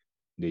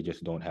they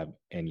just don't have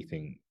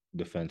anything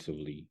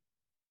defensively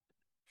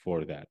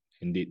for that.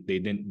 And they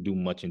didn't do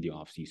much in the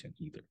offseason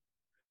either.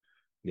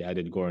 They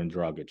added Goran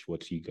Dragic.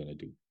 What's he gonna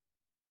do?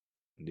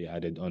 They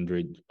added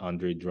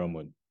Andre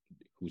Drummond,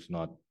 who's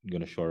not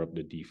gonna shore up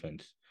the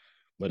defense.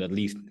 But at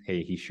least,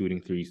 hey, he's shooting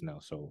threes now.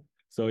 So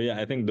yeah,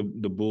 I think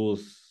the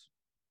Bulls.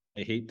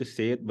 I hate to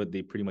say it, but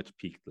they pretty much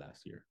peaked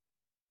last year.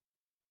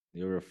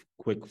 They were a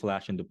quick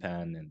flash in the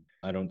pan, and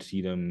I don't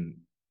see them.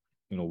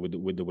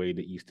 With the way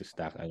the East is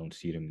stacked, I don't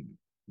see them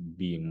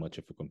being much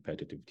of a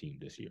competitive team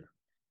this year.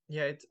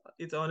 Yeah,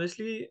 it's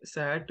honestly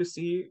sad to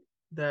see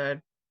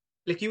that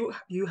like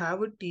you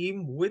have a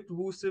team with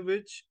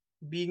Vucevic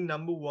being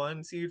number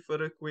one seed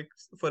for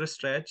a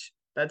stretch.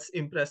 That's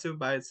impressive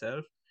by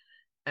itself.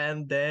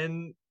 And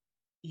then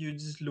you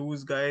just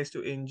lose guys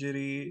to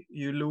injury,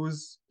 you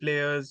lose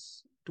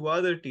players to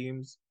other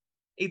teams.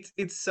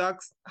 It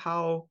sucks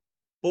how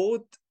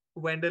both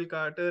Wendell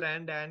Carter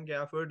and Dan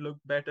Gafford look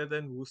better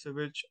than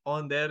Vucevic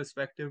on their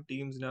respective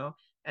teams now.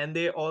 And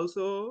they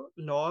also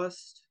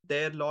lost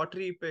their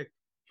lottery pick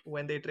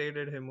when they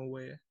traded him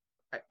away.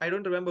 I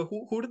don't remember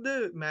who did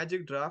the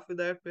Magic draft with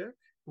that pick?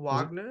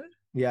 Wagner?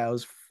 Yeah, it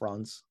was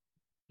Franz.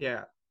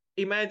 Yeah.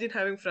 Imagine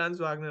having Franz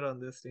Wagner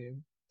on this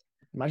team.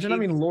 Imagine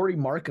having Lauri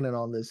Markkanen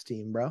on this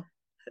team, bro.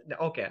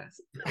 Okay.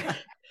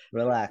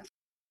 Relax.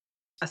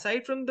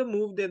 aside from the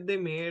move that they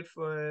made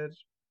for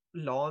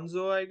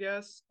Lonzo, I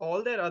guess,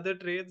 all their other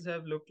trades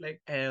have looked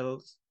like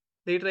L's.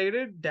 They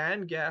traded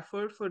Dan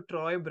Gafford for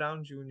Troy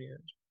Brown Jr.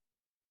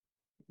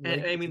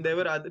 And I mean, there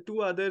were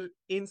two other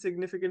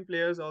insignificant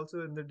players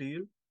also in the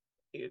deal,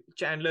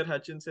 Chandler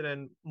Hutchinson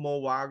and Mo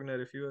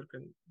Wagner, if you were.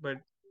 But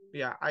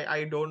yeah,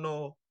 I don't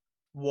know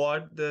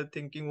what the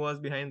thinking was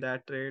behind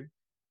that trade.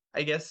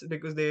 I guess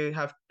because they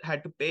have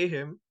had to pay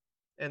him,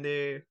 and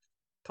they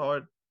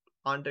thought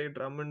Andre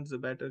Drummond's a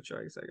better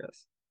choice, I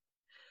guess.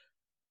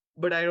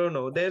 But I don't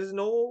know. There's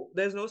no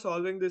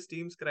solving this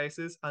team's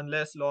crisis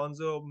unless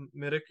Lonzo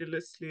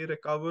miraculously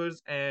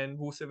recovers and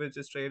Vucevic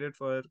is traded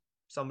for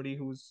somebody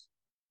who's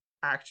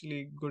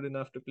actually good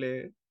enough to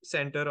play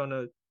center on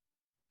a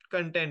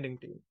contending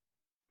team.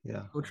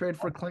 Yeah. Go trade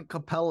for Clint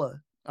Capella.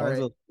 All right.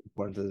 Lonzo's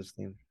important to this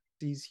team.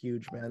 He's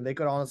huge, man. They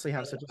could honestly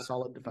have such a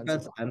solid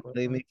defensive And backcourt.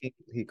 playmaking,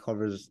 he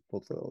covers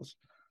both of those.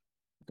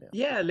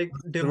 Yeah, like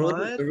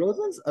DeMar.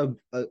 DeRozan's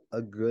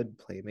a good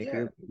playmaker,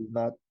 Yeah. but he's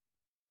not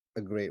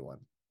a great one.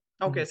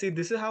 Okay, see,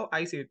 this is how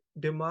I see it.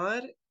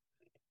 DeMar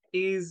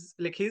is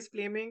like his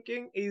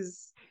playmaking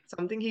is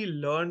something he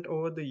learned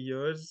over the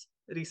years.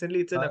 Recently,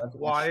 it's an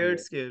acquired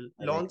skill.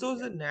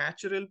 Lonzo's a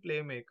natural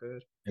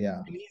playmaker,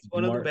 Yeah. and he's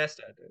one of the best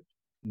at it.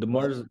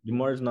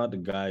 DeMar's not the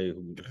guy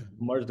who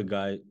DeMar's a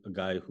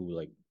guy who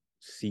like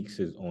seeks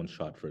his own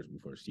shot first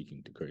before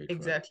seeking to create.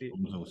 Exactly.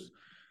 Almost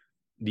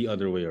the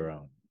other way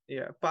around.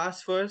 Yeah,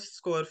 pass first,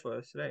 score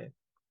first, right?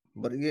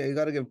 But yeah, you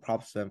got to give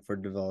props to him for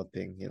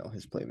developing,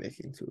 his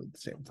playmaking too at the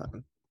same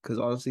time. Because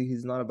honestly,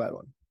 he's not a bad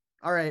one.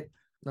 All right,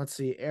 let's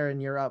see. Aaron,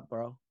 you're up,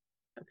 bro.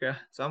 Okay,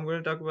 so I'm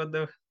going to talk about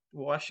the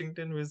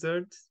Washington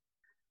Wizards.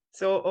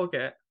 So,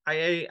 okay,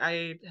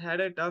 I had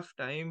a tough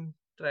time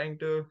trying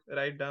to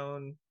write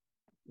down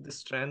the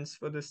strengths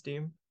for this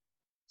team.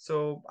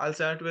 So I'll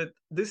start with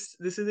this.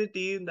 This is a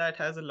team that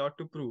has a lot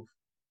to prove.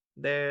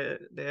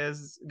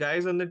 There's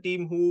guys on the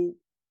team who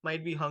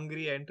might be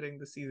hungry entering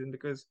the season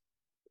because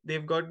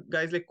they've got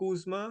guys like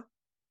Kuzma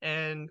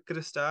and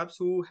Kristaps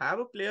who have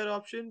a player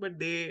option, but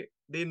they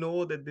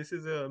know that this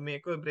is a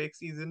make or break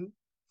season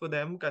for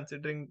them,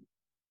 considering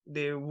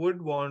they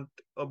would want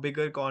a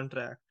bigger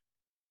contract.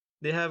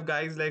 They have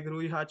guys like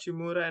Rui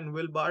Hachimura and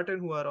Will Barton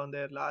who are on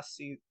their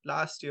last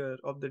year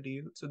of the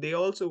deal, so they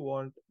also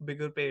want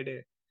bigger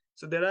payday.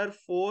 So there are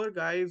four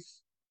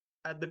guys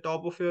at the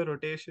top of your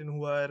rotation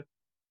who are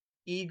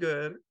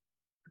eager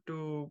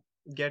to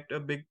get a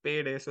big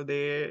payday. So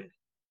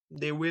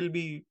they will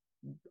be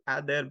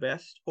at their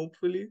best,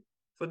 hopefully,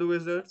 for the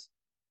Wizards.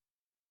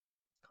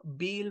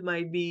 Beal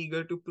might be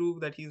eager to prove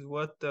that he's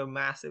worth the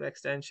massive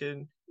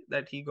extension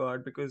that he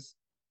got because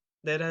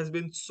there has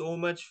been so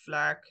much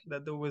flack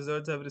that the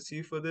Wizards have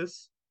received for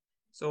this.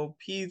 So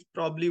he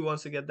probably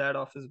wants to get that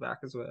off his back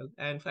as well.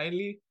 And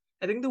finally,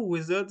 I think the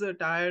Wizards are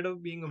tired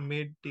of being a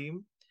mid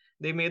team.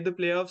 They made the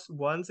playoffs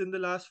once in the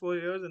last 4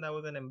 years, and that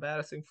was an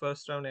embarrassing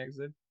first round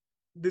exit.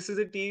 This is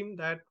a team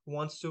that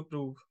wants to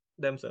prove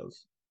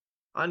themselves.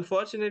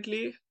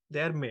 Unfortunately,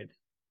 they're mid.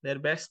 Their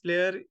best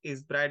player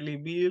is Bradley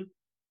Beal,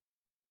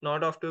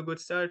 not off to a good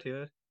start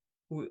here,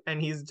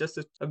 and he's just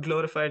a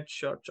glorified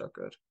shot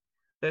chucker.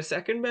 Their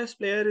second best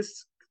player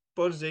is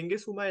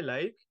Porzingis, whom I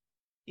like.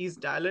 He's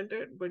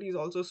talented, but he's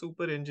also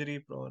super injury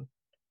prone.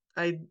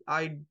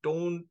 I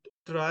don't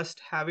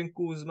trust having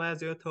Kuzma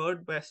as your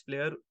third best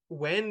player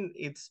when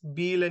it's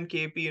Beal and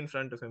KP in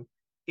front of him.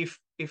 If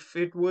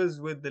it was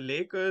with the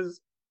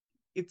Lakers,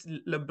 it's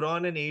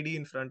LeBron and AD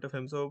in front of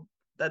him, so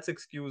that's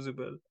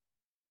excusable.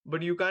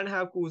 But you can't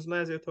have Kuzma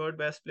as your third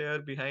best player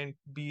behind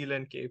Beal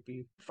and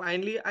KP.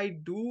 Finally, I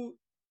do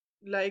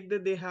like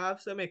that they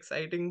have some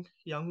exciting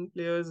young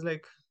players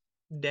like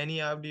Denny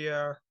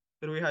Avdia,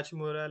 Rui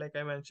Hachimura, like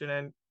I mentioned,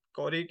 and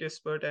Corey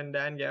Kispert and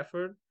Dan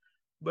Gafford.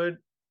 But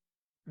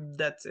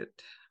that's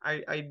it.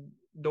 I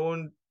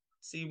don't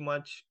see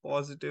much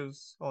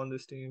positives on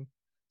this team.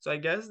 So I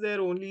guess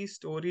their only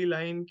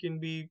storyline can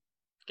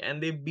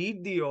they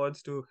beat the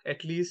odds to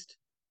at least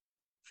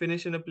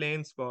finish in a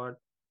playing spot?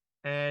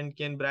 And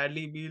can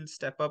Bradley Beal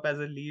step up as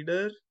a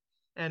leader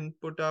and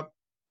put up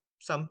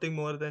something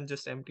more than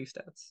just empty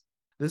stats?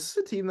 This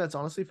is a team that's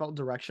honestly felt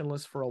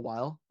directionless for a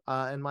while,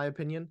 in my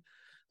opinion.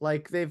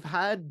 Like they've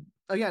had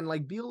again,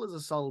 like Beal is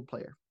a solid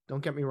player.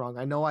 Don't get me wrong.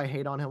 I know I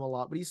hate on him a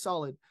lot, but he's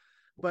solid.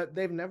 But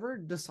they've never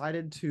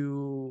decided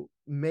to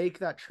make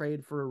that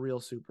trade for a real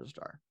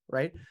superstar,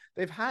 right?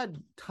 They've had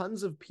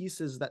tons of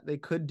pieces that they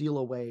could deal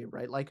away,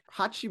 right? Like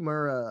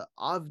Hachimura,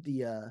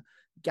 Avdia,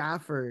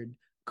 Gafford,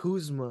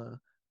 Kuzma,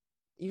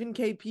 even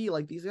KP.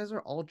 Like these guys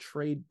are all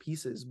trade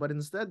pieces, but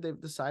instead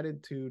they've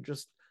decided to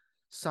just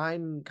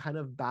sign kind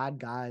of bad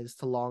guys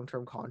to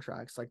long-term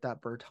contracts like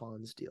that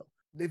Bertans deal.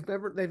 They've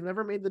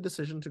never made the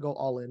decision to go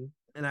all in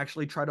and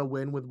actually try to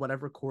win with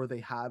whatever core they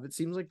have. It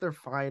seems like they're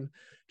fine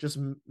just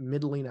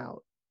middling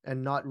out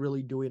and not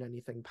really doing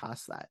anything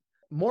past that.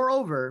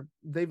 Moreover,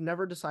 they've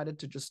never decided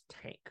to just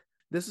tank.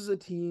 This is a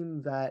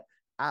team that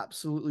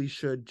absolutely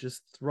should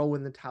just throw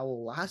in the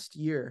towel. Last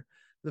year,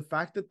 the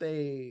fact that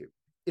they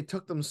it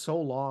took them so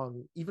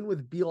long, even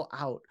with Beal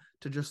out,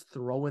 to just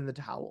throw in the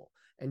towel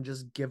and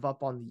just give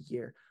up on the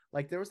year.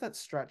 Like there was that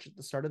stretch at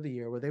the start of the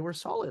year where they were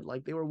solid,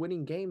 like they were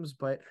winning games,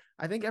 but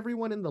I think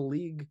everyone in the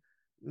league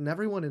and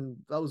everyone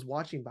that was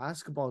watching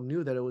basketball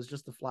knew that it was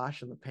just a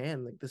flash in the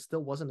pan. Like this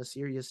still wasn't a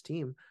serious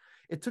team.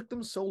 It took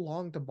them so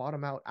long to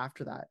bottom out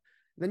after that.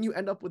 Then you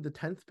end up with the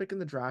 10th pick in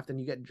the draft and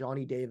you get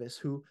Johnny Davis,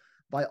 who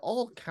by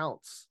all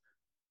counts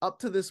up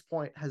to this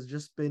point has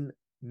just been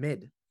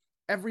mid.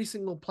 Every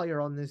single player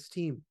on this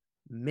team,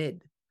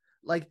 mid.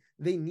 Like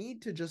they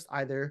need to just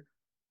either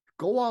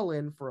go all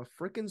in for a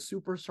freaking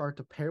superstar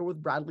to pair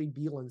with Bradley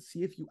Beal and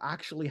see if you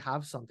actually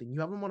have something. You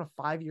have him on a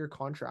 5-year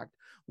contract.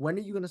 When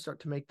are you going to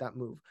start to make that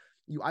move?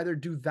 You either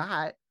do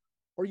that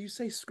or you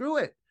say, screw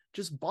it,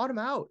 just bottom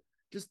out.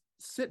 Just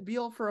sit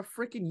Beal for a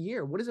freaking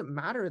year. What does it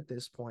matter at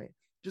this point?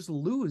 Just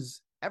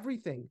lose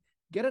everything.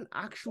 Get an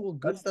actual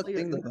good That's the player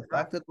thing, in though. the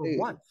draft for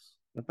once.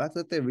 The fact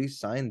that they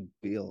re-signed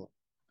Beal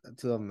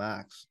to a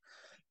max,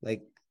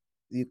 like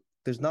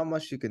there's not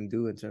much you can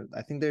do in terms.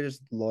 I think they're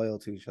just loyal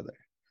to each other.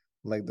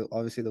 Like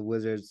obviously the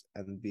Wizards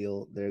and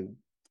Beal, they're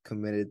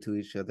committed to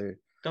each other.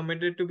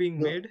 Committed to being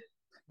mid.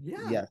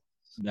 Yeah. Yes.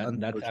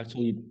 That's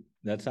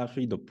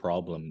actually the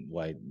problem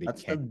why they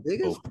That's the can't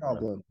biggest go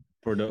problem.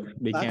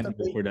 they can't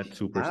go for that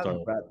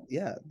superstar.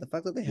 The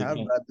fact that they They have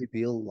can't, Bradley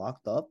Beal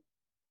locked up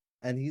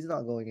and he's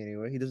not going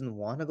anywhere. He doesn't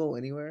want to go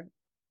anywhere.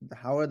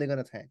 How are they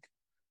gonna tank?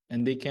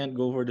 and they can't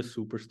go for the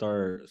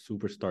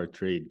superstar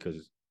trade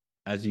because,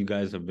 as you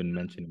guys have been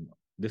mentioning,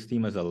 this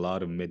team has a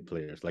lot of mid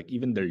players. Like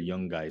even their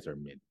young guys are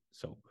mid.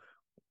 So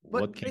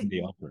what can they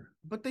offer?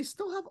 But they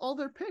still have all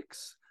their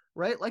picks,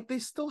 right? Like they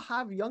still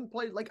have young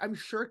players. Like I'm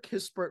sure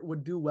Kispert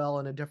would do well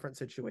in a different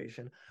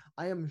situation.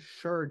 I am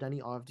sure Denny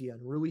Avdia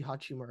and Rui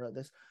Hachimura,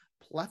 this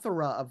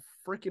plethora of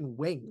freaking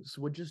wings,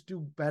 would just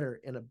do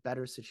better in a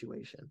better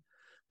situation.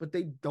 But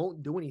they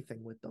don't do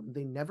anything with them.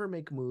 They never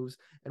make moves.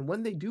 And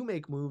when they do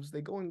make moves,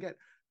 they go and get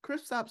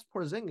Kristaps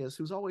Porzingis,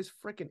 who's always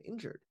freaking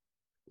injured.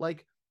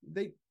 Like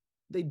they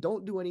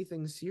don't do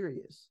anything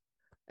serious.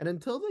 And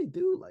until they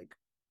do,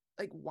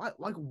 why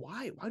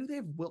do they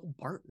have Will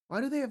Barton? Why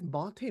do they have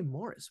Monte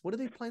Morris? What do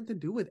they plan to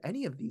do with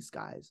any of these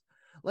guys?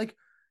 Like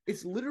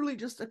it's literally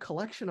just a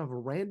collection of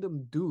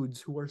random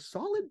dudes who are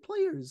solid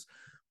players,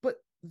 but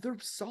they're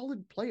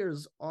solid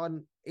players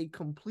on a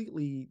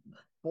completely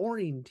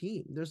boring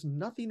team. There's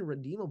nothing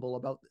redeemable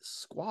about this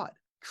squad.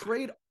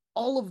 Trade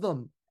all of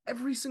them.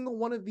 Every single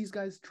one of these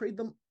guys, trade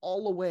them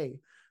all away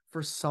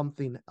for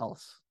something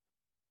else.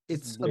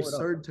 It's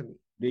absurd to me.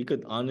 They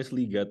could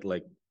honestly get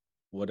like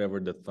whatever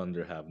the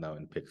Thunder have now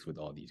in picks with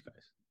all these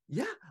guys.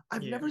 Yeah,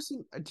 I've never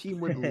seen a team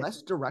with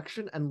less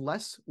direction and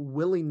less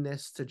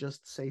willingness to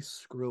just say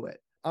screw it.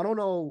 I don't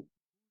know.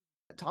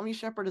 Tommy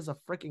Shepard is a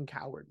freaking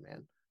coward,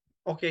 man.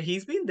 Okay,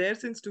 he's been there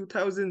since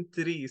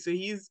 2003, so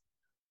he's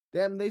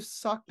damn. They've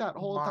sucked that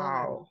whole time.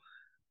 wow.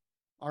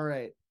 All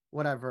right,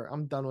 whatever.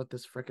 I'm done with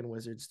this freaking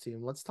Wizards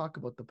team. Let's talk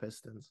about the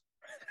Pistons.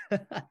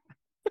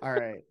 All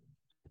right.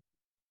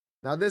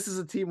 Now this is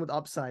a team with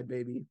upside,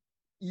 baby.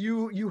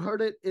 You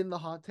heard it in the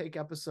hot take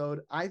episode.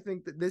 I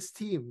think that this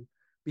team,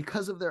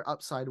 because of their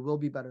upside, will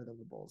be better than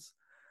the Bulls.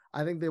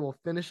 I think they will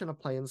finish in a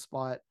play-in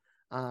spot.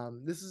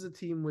 This is a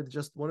team with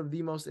just one of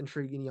the most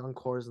intriguing young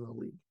cores in the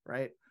league,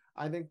 right?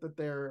 I think that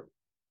they're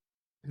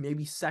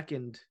maybe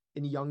second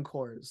in young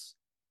cores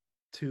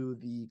to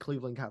the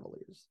Cleveland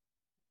Cavaliers.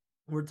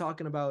 We're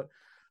talking about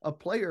a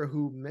player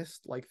who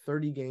missed like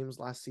 30 games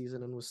last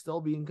season and was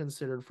still being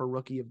considered for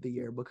Rookie of the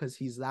Year because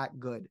he's that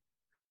good,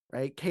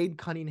 right? Cade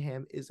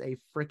Cunningham is a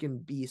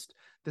freaking beast.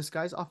 This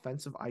guy's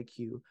offensive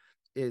IQ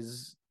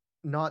is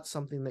not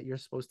something that you're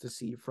supposed to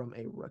see from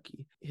a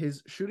rookie.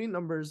 His shooting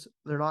numbers,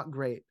 they're not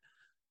great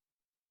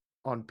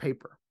on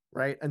paper,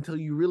 right? Until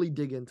you really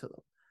dig into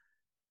them.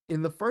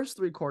 In the first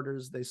 3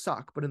 quarters, they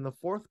suck, but in the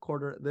fourth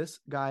quarter, this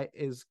guy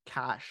is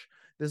cash.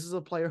 This is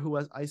a player who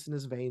has ice in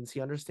his veins. He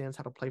understands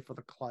how to play for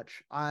the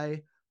clutch.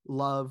 I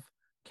love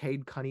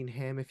Cade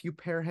Cunningham. If you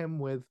pair him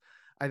with,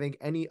 I think,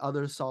 any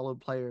other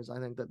solid players, I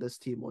think that this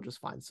team will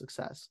just find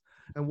success.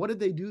 And what did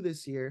they do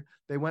this year?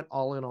 They went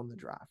all in on the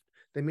draft.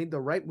 They made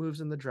the right moves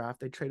in the draft.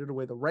 They traded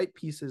away the right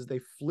pieces. They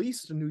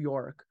fleeced New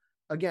York,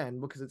 again,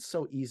 because it's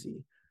so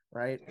easy,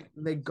 right?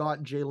 They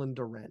got Jalen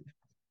Duren,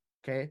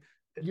 okay?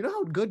 You know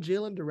how good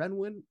Jalen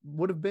Duren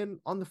would have been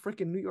on the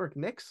freaking New York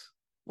Knicks?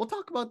 We'll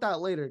talk about that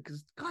later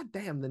because,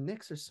 goddamn, the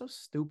Knicks are so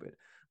stupid.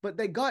 But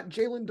they got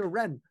Jalen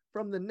Duren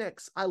from the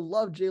Knicks. I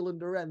love Jalen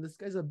Duren. This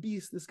guy's a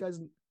beast.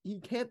 He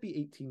can't be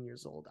 18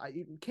 years old.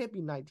 He can't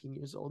be 19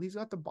 years old. He's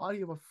got the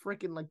body of a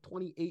freaking like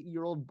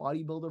 28-year-old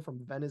bodybuilder from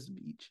Venice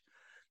Beach.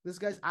 This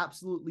guy's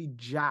absolutely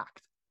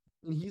jacked.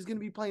 And he's going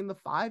to be playing the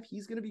 5.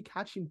 He's going to be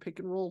catching pick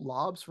and roll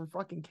lobs from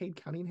fucking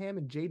Cade Cunningham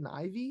and Jaden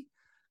Ivey.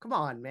 Come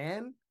on,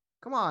 man.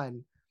 Come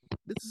on.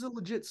 This is a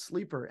legit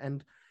sleeper.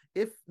 And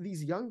if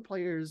these young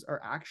players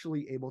are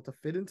actually able to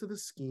fit into the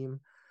scheme,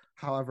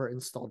 however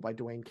installed by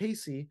Dwayne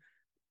Casey,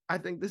 I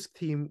think this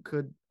team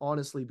could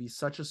honestly be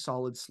such a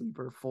solid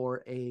sleeper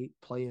for a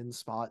play-in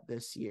spot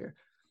this year.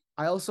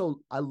 I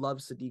love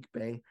Sadiq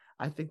Bey.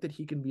 I think that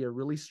he can be a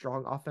really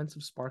strong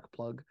offensive spark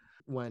plug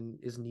when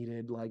is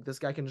needed. Like this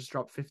guy can just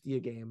drop 50 a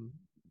game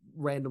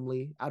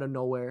randomly out of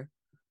nowhere.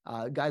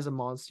 Guy's a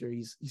monster.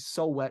 He's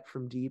so wet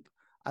from deep.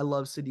 I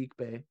love Sadiq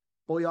Bey.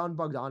 Bojan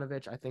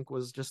Bogdanovic, I think,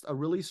 was just a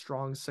really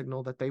strong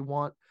signal that they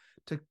want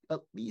to at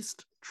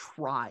least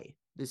try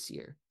this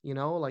year. You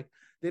know, like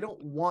they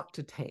don't want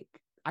to tank.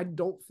 I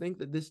don't think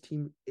that this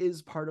team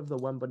is part of the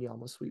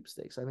Wembanyama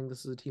sweepstakes. I think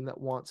this is a team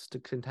that wants to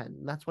contend.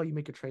 And that's why you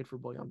make a trade for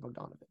Bojan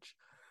Bogdanovic.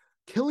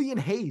 Killian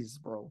Hayes,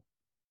 bro.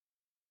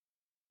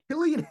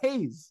 Killian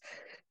Hayes.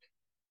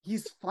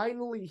 He's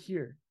finally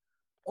here.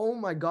 Oh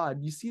my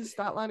God. You see his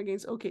stat line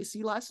against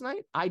OKC last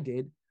night? I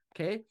did.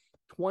 Okay.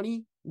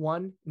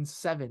 21 and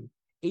 7,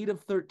 8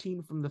 of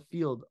 13 from the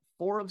field,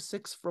 4 of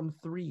 6 from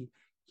three.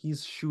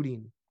 He's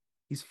shooting.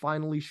 He's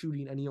finally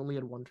shooting, and he only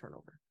had one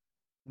turnover.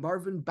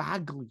 Marvin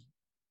Bagley,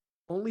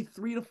 only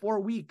 3 to 4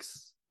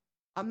 weeks.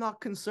 I'm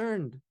not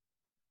concerned.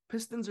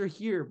 Pistons are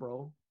here,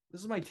 bro.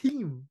 This is my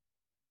team.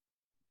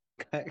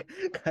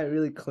 Guy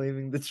really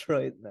claiming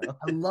Detroit now.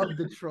 I love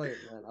Detroit,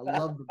 man. I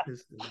love the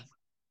Pistons.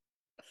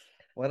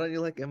 Why don't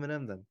you like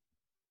Eminem then?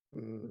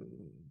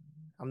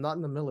 I'm not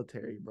in the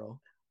military, bro.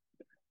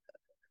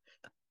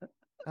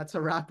 That's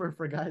a rapper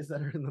for guys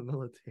that are in the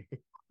military.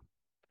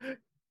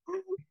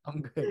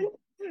 I'm good.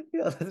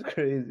 Yeah, that's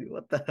crazy.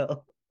 What the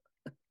hell?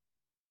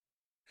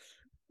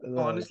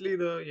 Honestly,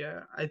 though,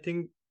 yeah, I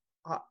think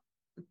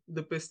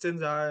the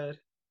Pistons are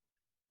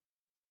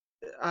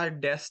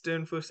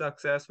destined for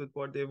success with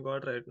what they've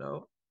got right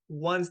now.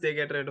 Once they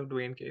get rid of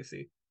Dwayne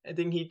Casey, I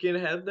think he can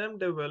help them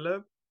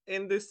develop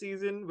in this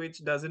season,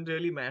 which doesn't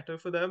really matter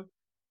for them.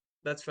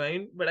 That's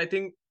fine, but I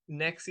think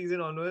next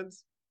season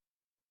onwards,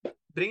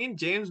 bring in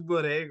James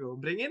Borrego,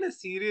 bring in a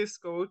serious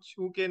coach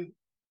who can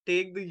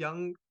take the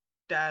young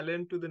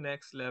talent to the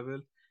next level.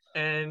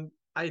 And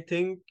I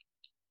think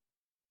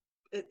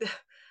it,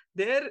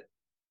 there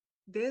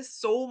there's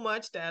so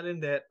much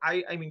talent there.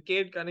 I mean,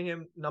 Cade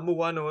Cunningham, number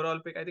one overall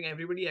pick. I think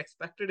everybody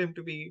expected him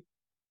to be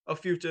a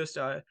future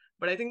star,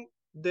 but I think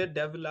the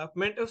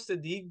development of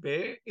Sadiq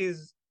Bey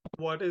is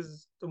what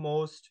is the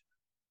most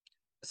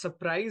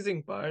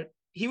surprising part.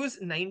 He was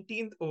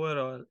 19th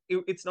overall.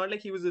 It's not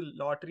like he was a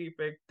lottery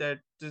pick that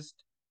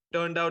just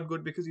turned out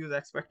good because he was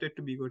expected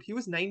to be good. He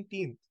was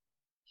 19th.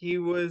 He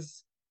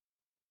was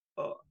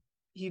uh,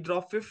 he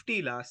dropped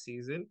 50 last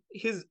season.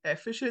 His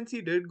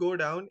efficiency did go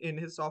down in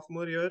his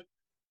sophomore year,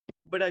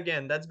 but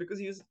again, that's because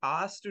he was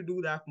asked to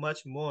do that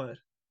much more.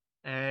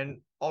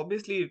 And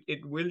obviously,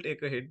 it will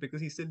take a hit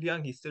because he's still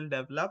young. He's still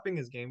developing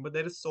his game, but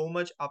there is so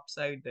much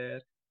upside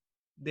there.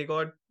 They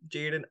got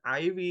Jaden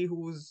Ivey,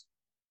 who's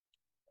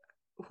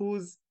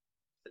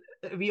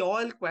we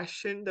all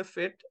questioned the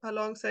fit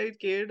alongside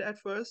Cade at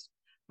first,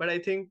 but I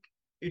think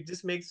it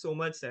just makes so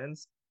much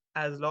sense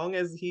as long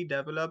as he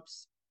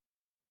develops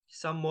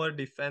some more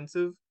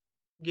defensive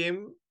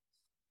game.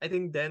 I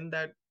think then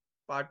that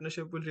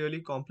partnership will really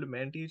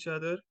complement each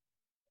other.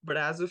 But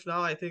as of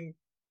now, I think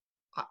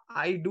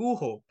I do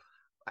hope.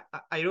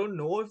 I don't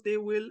know if they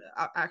will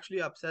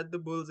actually upset the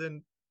Bulls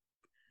and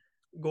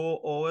go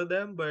over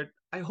them, but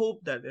I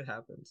hope that it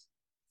happens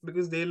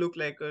because they look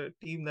like a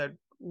team that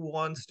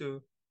wants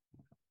to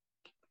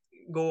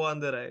go on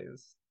the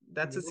rise.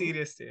 That's a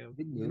serious team.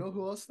 You know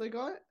who else they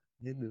got?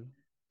 They do.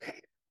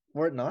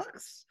 Fort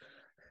Knox?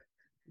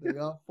 They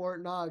got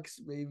Fort Knox,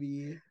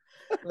 baby.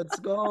 Let's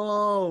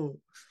go.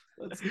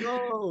 Let's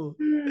go.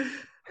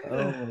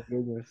 Oh my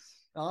goodness.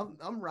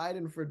 I'm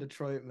riding for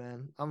Detroit,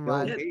 man. I'm Yo,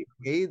 riding.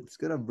 Cade's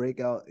gonna break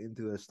out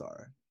into a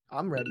star.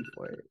 I'm ready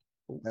for it.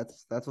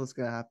 That's what's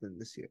gonna happen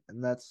this year,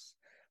 and that's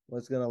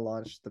what's gonna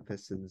launch the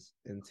Pistons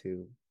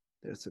into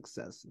their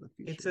success in the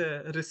future. It's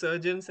a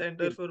resurgence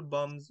center for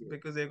bums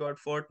because they got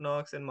Fort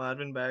Knox and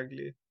Marvin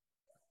Bagley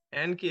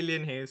and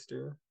Killian Hayes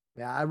too.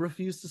 Yeah, I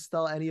refuse to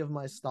sell any of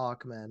my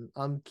stock, man.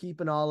 I'm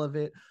keeping all of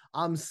it.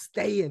 I'm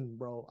staying,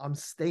 bro. I'm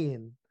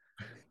staying.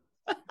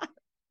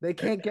 They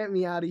can't get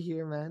me out of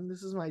here, man.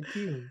 This is my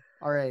team.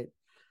 All right.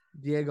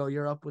 Diego,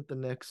 you're up with the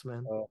Knicks,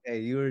 man. Hey,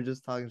 you were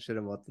just talking shit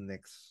about the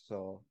Knicks,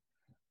 so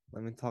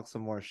let me talk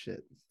some more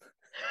shit.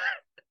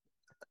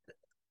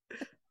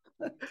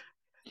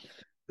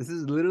 This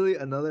is literally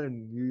another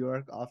New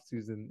York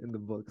offseason in the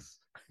books.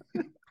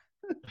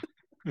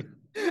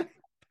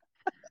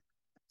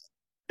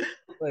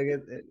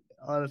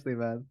 Honestly,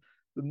 man,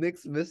 the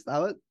Knicks missed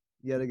out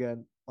yet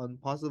again on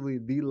possibly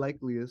the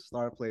likeliest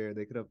star player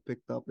they could have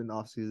picked up in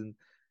offseason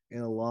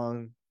in a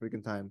long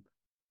freaking time.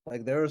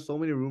 Like there are so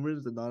many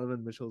rumors that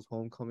Donovan Mitchell's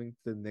homecoming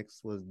to the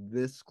Knicks was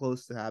this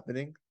close to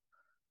happening,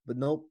 but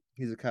nope,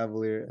 he's a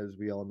Cavalier, as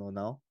we all know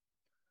now.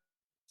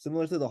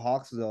 Similar to the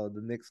Hawks, though,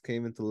 the Knicks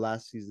came into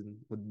last season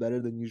with better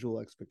than usual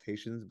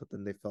expectations, but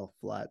then they fell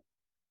flat.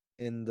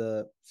 In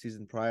the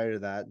season prior to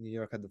that, New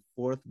York had the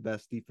fourth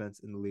best defense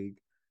in the league,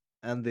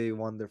 and they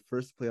won their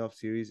first playoff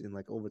series in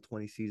like over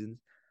 20 seasons.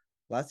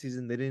 Last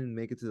season, they didn't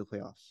make it to the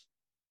playoffs.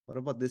 What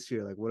about this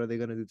year? Like, what are they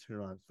going to do to turn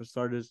around? For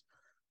starters,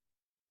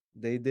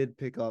 they did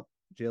pick up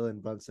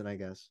Jalen Brunson, I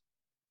guess.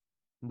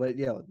 But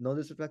yeah, no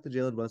disrespect to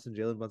Jalen Brunson.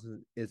 Jalen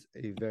Brunson is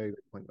a very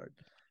good point guard.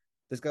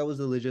 This guy was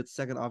a legit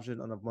second option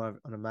on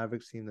a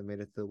Mavericks team that made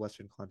it to the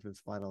Western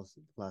Conference Finals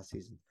last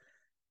season.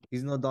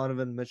 He's no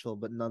Donovan Mitchell,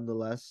 but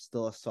nonetheless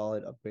still a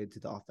solid upgrade to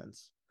the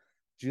offense.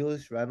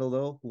 Julius Randle,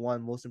 though, who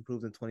won Most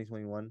Improved in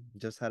 2021,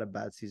 just had a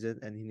bad season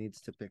and he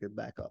needs to pick it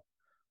back up.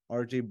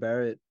 RJ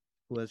Barrett,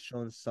 who has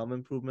shown some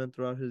improvement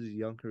throughout his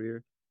young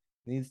career,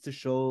 needs to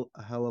show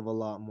a hell of a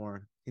lot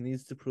more. He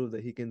needs to prove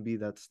that he can be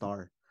that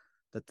star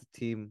that the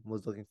team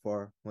was looking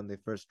for when they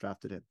first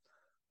drafted him.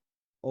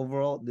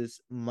 Overall,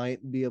 this might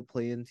be a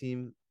play-in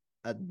team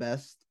at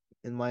best,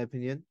 in my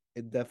opinion.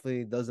 It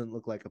definitely doesn't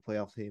look like a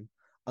playoff team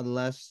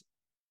unless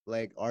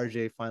like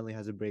RJ finally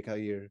has a breakout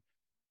year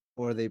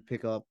or they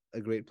pick up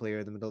a great player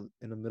in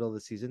the middle of the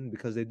season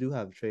because they do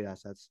have trade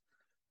assets.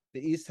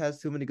 The East has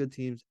too many good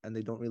teams and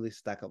they don't really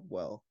stack up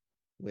well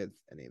with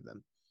any of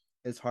them.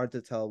 It's hard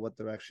to tell what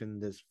direction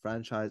this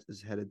franchise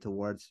is headed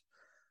towards,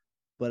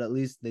 but at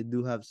least they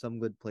do have some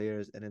good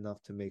players and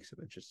enough to make some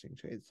interesting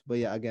trades. But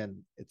yeah,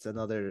 again, it's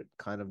another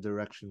kind of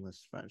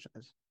directionless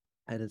franchise.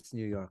 And it's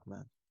New York,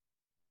 man.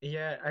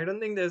 Yeah, I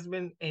don't think there's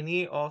been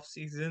any off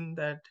season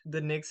that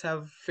the Knicks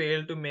have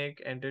failed to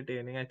make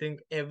entertaining. I think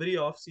every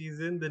off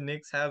season the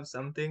Knicks have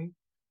something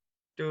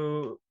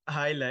to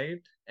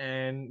highlight,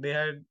 and they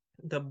had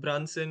the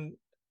Brunson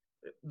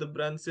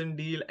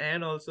deal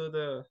and also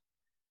the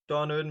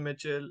Donovan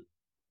Mitchell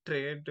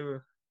trade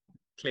to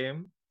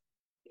claim.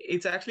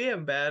 It's actually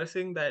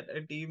embarrassing that a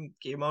team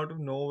came out of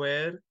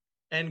nowhere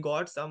and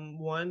got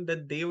someone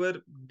that they were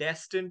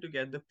destined to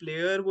get. The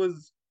player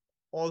was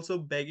also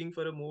begging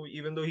for a move,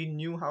 even though he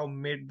knew how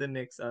mid the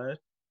Knicks are,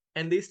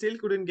 and they still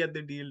couldn't get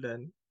the deal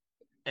done.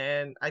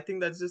 And I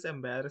think that's just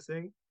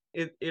embarrassing.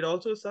 It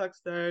also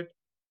sucks that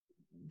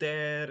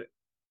their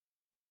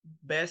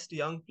best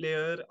young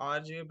player,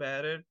 RJ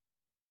Barrett,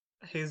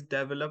 his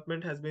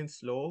development has been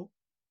slow.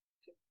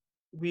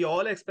 We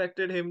all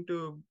expected him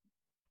to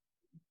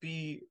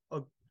be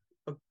a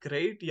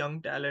great young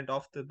talent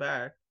off the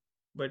bat,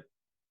 but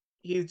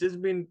he's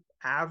just been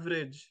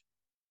average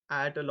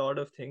at a lot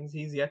of things.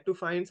 He's yet to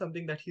find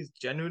something that he's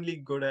genuinely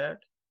good at.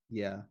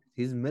 Yeah,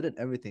 he's mid at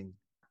everything.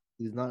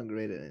 He's not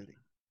great at anything.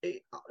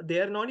 They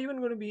are not even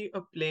going to be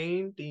a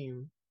playing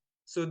team.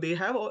 So they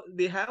have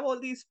all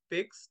these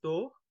picks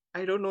though.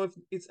 I don't know if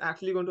it's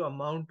actually going to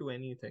amount to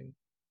anything.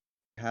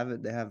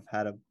 They have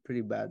had a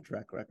pretty bad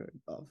track record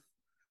of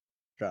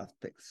draft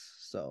picks.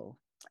 So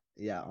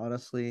yeah,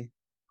 honestly,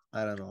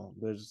 I don't know.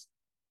 There's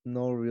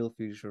no real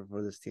future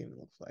for this team, it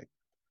looks like.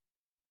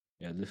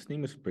 Yeah, this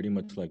team is pretty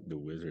much like the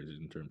Wizards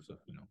in terms of,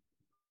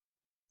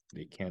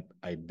 they can't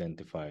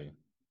identify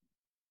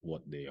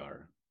what they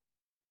are.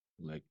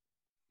 Like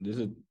this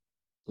is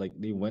like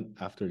they went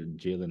after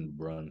Jalen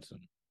Brunson.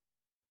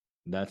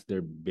 That's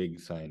their big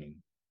signing.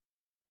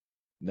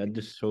 That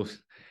just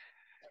shows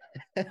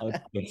how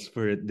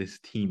desperate this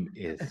team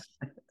is.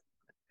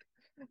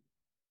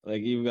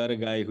 Like you've got a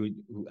guy who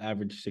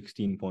averaged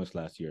 16 points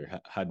last year,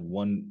 had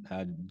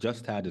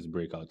his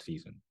breakout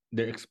season.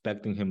 They're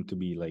expecting him to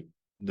be like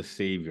the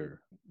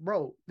savior.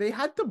 Bro, they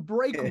had to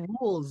break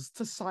rules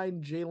to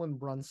sign Jalen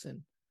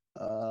Brunson.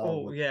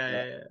 Oh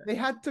yeah. They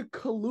had to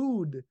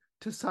collude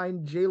to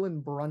sign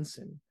Jalen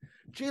Brunson.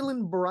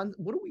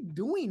 What are we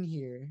doing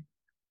here?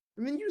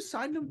 And then you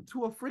signed him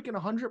to a freaking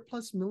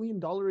 $100+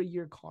 million a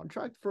year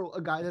contract for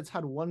a guy that's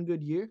had one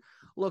good year.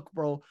 Look,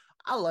 bro,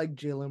 I like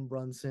Jalen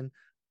Brunson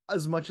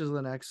as much as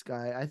the next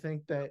guy. I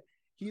think that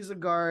he's a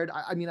guard.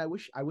 I mean, I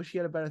wish he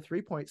had a better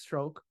 3-point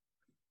stroke.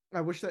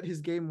 I wish that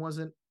his game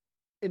wasn't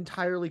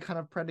entirely kind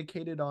of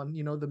predicated on,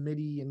 the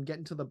midi and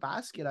getting to the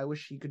basket. I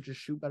wish he could just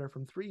shoot better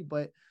from three,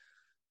 but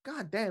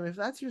god damn, if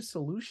that's your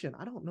solution,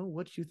 I don't know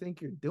what you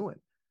think you're doing.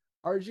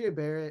 RJ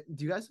Barrett,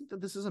 do you guys think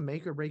that this is a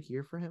make or break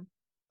year for him?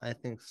 I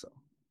think so.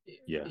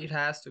 Yeah. It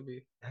has to be.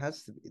 It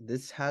has to be.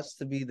 This has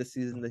to be the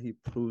season that he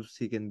proves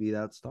he can be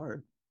that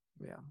star.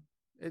 Yeah.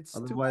 It's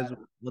Otherwise,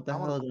 what the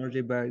hell is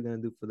RJ Barrett gonna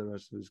do for the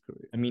rest of his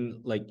career? I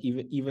mean, like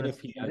even if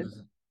he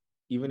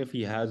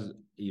has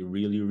a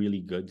really, really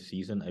good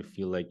season, I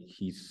feel like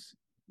he's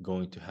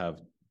going to have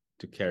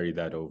to carry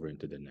that over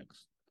into the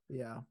next.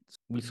 Yeah.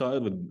 We saw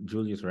it with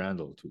Julius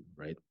Randle too,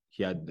 right?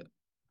 He had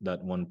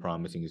that one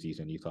promising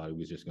season. You thought he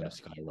was just gonna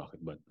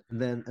skyrocket, but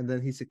and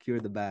then he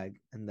secured the bag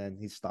and then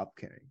he stopped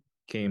carrying.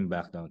 Came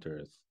back down to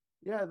earth.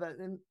 Yeah, that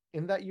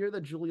in that year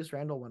that Julius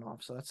Randle went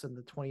off, so that's in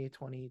the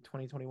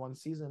 2020-2021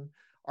 season,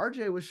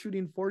 RJ was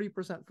shooting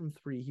 40% from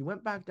three. He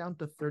went back down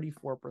to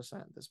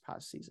 34% this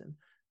past season.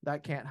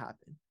 That can't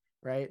happen,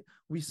 right?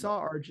 We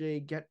saw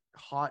RJ get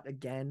hot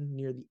again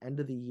near the end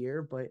of the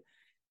year, but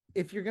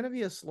if you're going to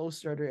be a slow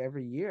starter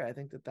every year, I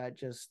think that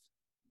just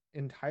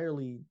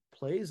entirely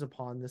plays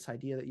upon this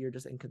idea that you're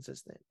just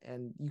inconsistent,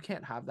 and you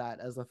can't have that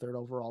as the third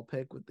overall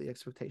pick with the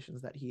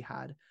expectations that he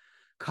had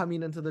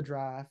coming into the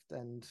draft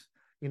and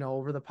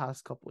over the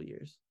past couple of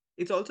years.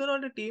 It's also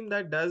not a team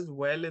that does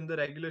well in the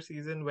regular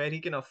season where he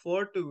can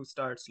afford to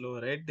start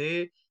slow, right?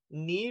 They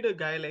need a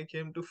guy like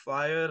him to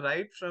fire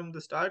right from the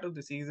start of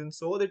the season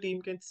so the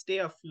team can stay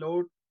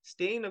afloat,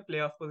 stay in a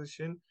playoff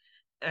position,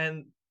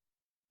 and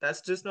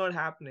that's just not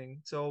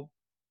happening. So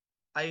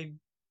I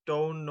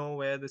don't know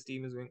where this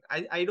team is going.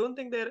 I don't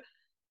think they're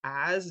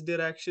as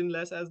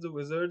directionless as the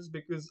Wizards,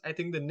 because I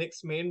think the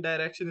Knicks' main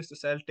direction is to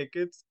sell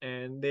tickets,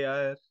 and they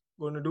are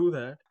going to do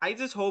that. I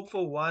just hope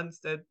for once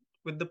that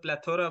with the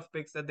plethora of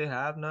picks that they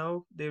have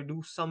now, they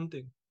do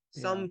something.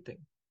 Yeah. Something.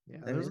 Yeah,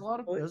 I mean, there's a lot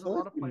of it's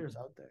always been- players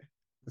out there.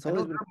 It's I know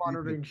always been they're crazy.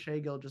 monitoring Shea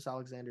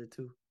Gilgeous-Alexander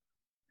too.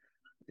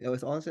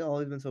 It's honestly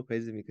always been so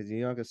crazy to me because New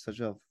York is such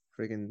a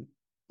freaking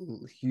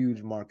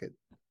huge market,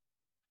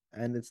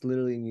 and it's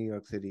literally New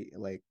York City,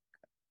 like,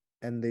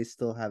 and they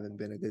still haven't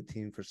been a good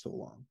team for so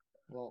long.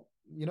 Well,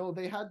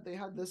 they had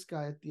this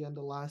guy at the end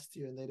of last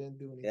year and they didn't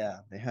do anything. Yeah,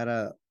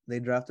 they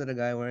drafted a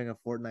guy wearing a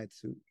Fortnite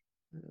suit.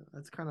 Yeah,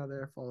 that's kind of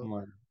their fault. Come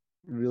on,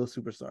 real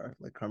superstar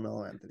like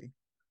Carmelo Anthony.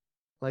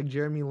 Like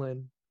Jeremy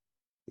Lin.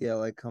 Yeah,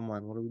 like come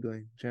on, what are we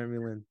doing, Jeremy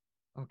Lin?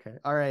 Okay,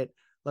 all right,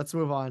 let's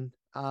move on.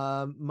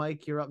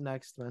 Mike, you're up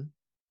next, man.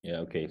 Yeah,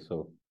 okay.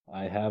 So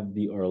I have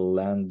the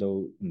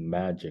Orlando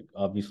Magic.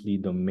 Obviously,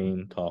 the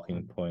main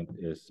talking point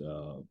is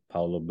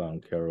Paulo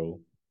Banchero,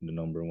 the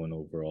 #1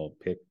 overall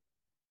pick.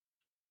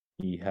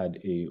 He had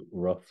a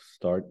rough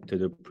start to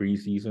the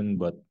preseason,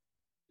 but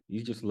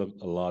he just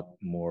looked a lot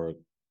more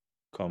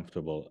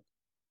comfortable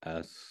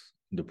as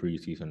the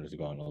preseason has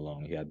gone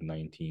along. He had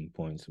 19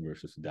 points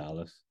versus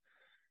Dallas,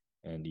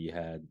 and he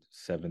had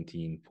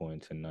 17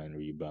 points and 9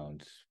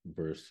 rebounds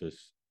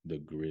versus the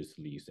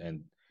Grizzlies.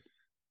 And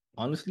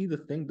honestly,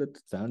 the thing that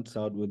stands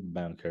out with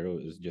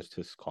Banchero is just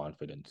his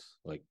confidence.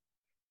 Like,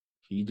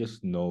 he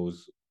just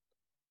knows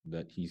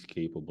that he's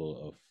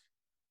capable of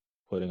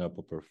putting up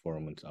a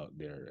performance out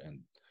there,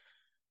 and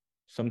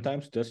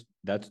sometimes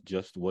that's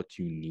just what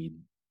you need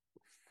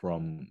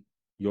from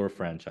your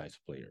franchise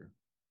player.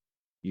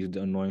 He's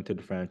the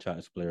anointed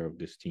franchise player of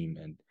this team,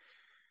 and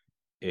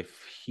if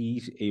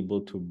he's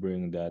able to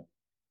bring that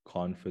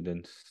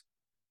confidence,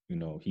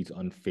 he's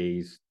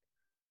unfazed.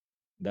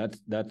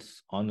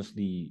 That's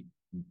honestly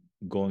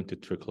going to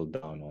trickle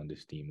down on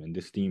this team, and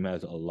this team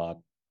has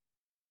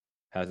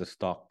a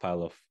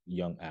stockpile of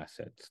young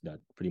assets that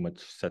pretty much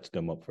sets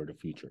them up for the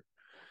future.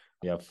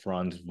 They have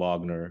Franz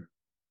Wagner,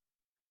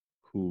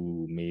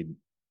 who made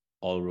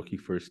all rookie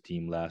first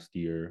team last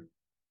year,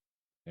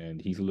 and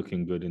he's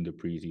looking good in the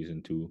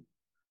preseason too.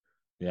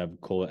 They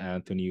have Cole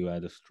Anthony, who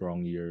had a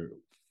strong year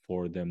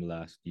for them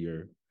last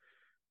year,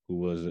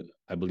 who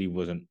I believe,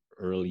 was an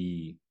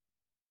early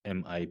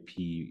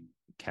MIP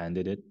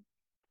candidate.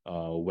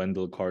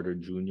 Wendell Carter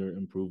Jr.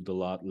 improved a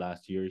lot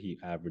last year. He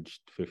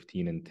averaged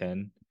 15 and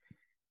 10.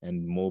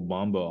 And Mo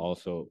Bamba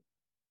also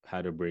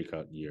had a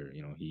breakout year.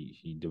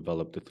 He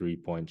developed a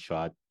 3-point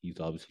shot. He's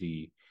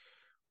obviously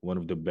one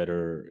of the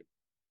better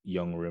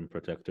young rim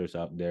protectors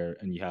out there.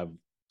 And you have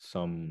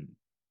some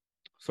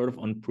sort of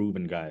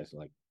unproven guys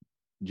like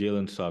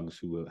Jalen Suggs,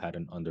 who had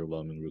an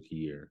underwhelming rookie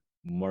year.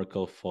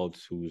 Markel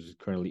Fultz, who's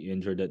currently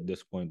injured at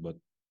this point, but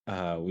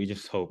we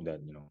just hope that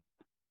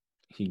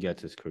he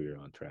gets his career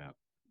on track.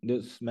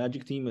 This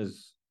Magic team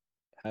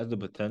has the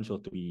potential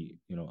to be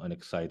an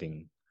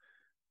exciting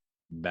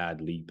bad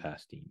league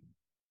pass team,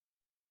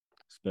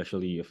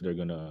 especially if they're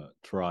gonna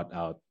trot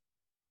out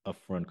a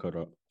front court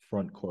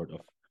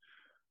of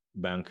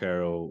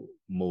Banchero,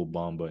 Mo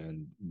Bamba,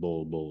 and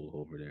Bol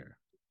over there.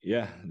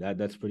 Yeah,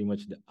 that's pretty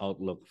much the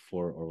outlook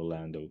for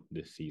Orlando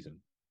this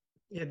season.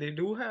 Yeah, they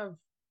do have,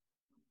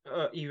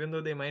 even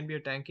though they might be a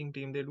tanking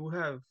team, they do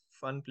have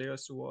fun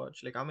players to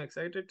watch. Like, I'm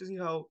excited to see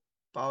how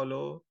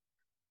Paolo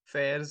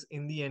fares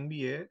in the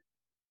NBA.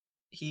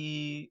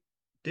 He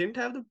didn't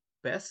have the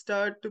best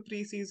start to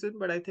preseason,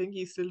 but I think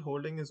he's still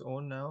holding his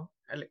own now.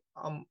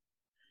 I'm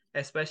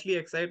especially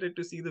excited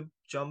to see the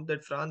jump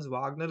that Franz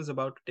Wagner is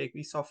about to take.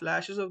 We saw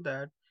flashes of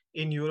that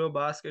in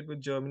Eurobasket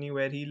with Germany,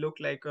 where he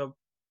looked like a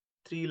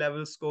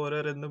 3-level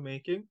scorer in the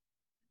making.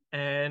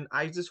 And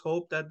I just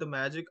hope that the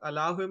Magic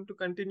allow him to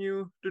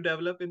continue to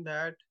develop in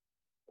that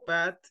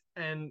path,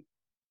 and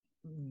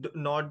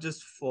not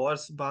just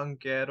force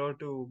Banquero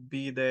to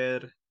be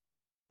their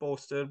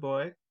poster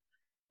boy.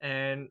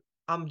 And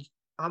I'm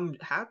I'm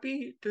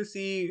happy to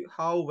see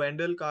how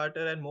Wendell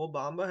Carter and Mo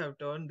Bamba have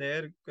turned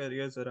their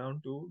careers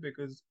around too,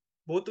 because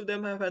both of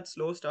them have had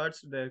slow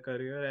starts to their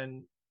career,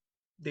 and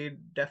they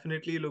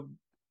definitely look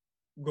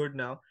good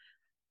now.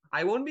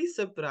 I won't be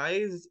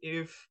surprised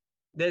if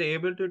they're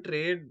able to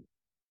trade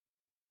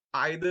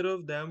either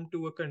of them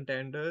to a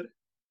contender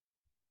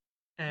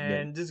Yeah,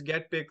 and just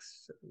get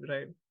picks,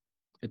 right?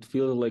 it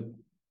feels like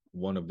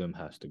one of them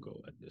has to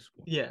go at this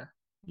point. Yeah.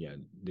 Yeah,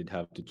 they'd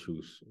have to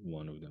choose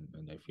one of them,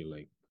 and I feel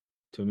like,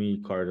 to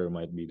me, Carter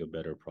might be the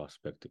better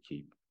prospect to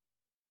keep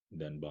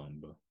than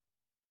Bamba,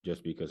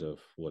 just because of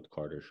what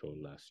Carter showed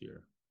last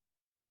year.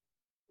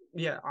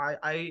 Yeah,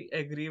 I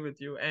agree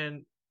with you.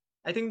 And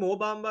I think Mo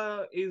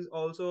Bamba is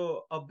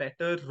also a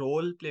better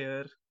role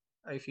player,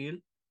 I feel.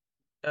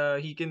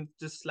 He can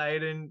just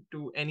slide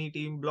into any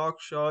team,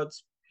 block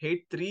shots, hit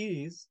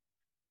threes,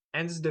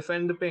 and just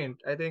defend the paint.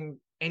 I think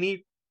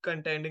any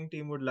contending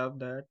team would love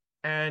that.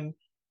 And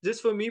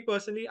just for me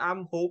personally,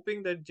 I'm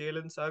hoping that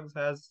Jalen Suggs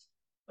has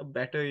a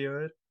better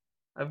year.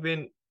 I've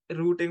been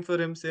rooting for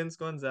him since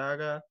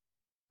Gonzaga.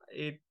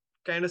 It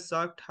kind of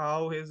sucked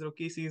how his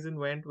rookie season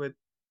went, with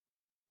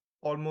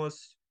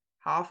almost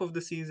half of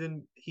the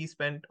season he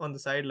spent on the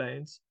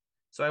sidelines.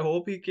 So I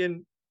hope he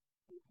can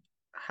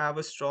have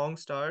a strong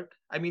start.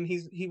 I mean,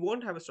 he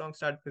won't have a strong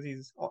start because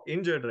he's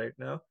injured right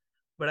now,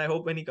 but I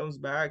hope when he comes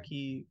back,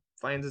 he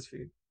finds his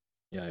feet.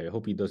 Yeah, I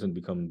hope he doesn't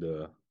become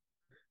the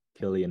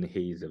Killian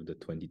Hayes of the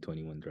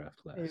 2021 draft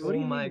class. Hey, what Oh do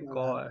you my mean by that,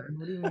 God. man?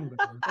 What do you mean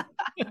by that?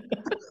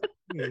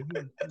 Hey,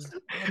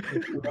 watch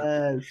yourself.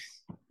 Yes.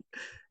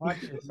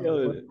 Watch yourself.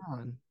 Yo, What's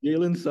on?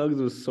 Jalen Suggs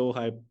was so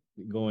hyped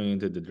going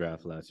into the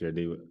draft last year.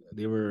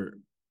 They were,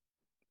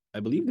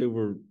 I believe they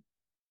were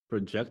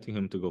projecting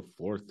him to go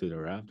fourth to the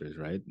Raptors,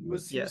 right? But He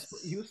was Yes.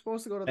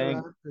 supposed to go to the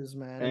thank Raptors,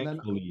 man, and then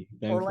thankfully,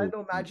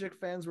 Orlando Magic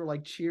fans were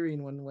like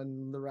cheering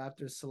when the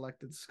Raptors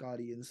selected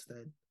Scotty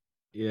instead.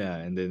 yeah.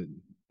 And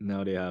then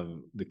now they have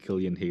the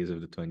Killian Hayes of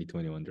the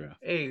 2021 draft.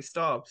 Hey,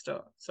 stop.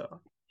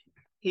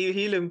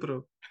 He'll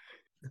improve.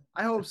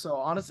 I hope so.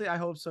 Honestly, I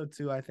hope so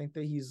too. I think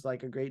that he's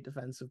like a great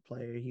defensive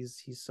player.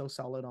 He's so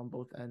solid on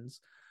both ends.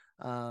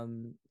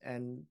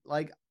 And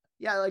like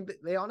yeah, like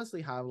they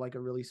honestly have like a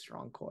really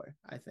strong core,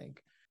 I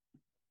think.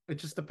 It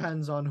just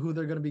depends on who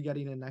they're going to be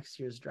getting in next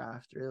year's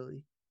draft,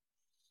 really.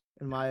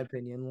 In my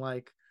opinion,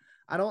 like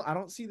I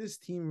don't see this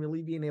team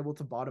really being able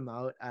to bottom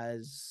out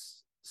as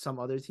some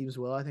other teams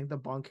will. I think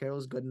that Boncaro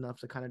is good enough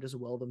to kind of just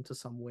will them to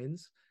some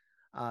wins.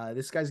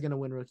 This guy's going to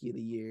win Rookie of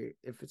the Year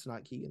if it's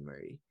not Keegan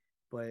Murray.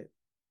 But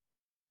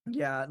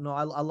yeah, no,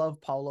 I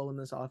love Paulo in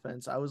this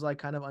offense. I was like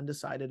kind of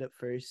undecided at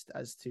first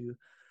as to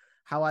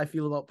how I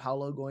feel about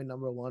Paulo going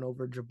number one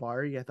over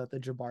Jabari. I thought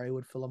that Jabari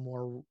would fill a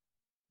more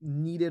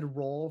needed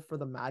role for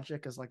the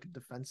Magic as like a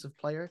defensive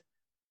player.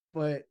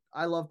 But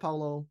I love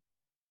Paulo.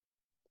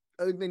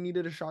 I think they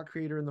needed a shot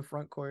creator in the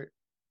front court.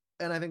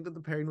 And I think that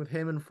the pairing with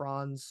him and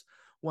Franz,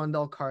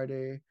 Wendell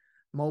Carter,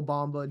 Mo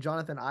Bamba,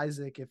 Jonathan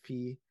Isaac, if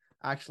he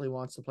actually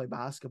wants to play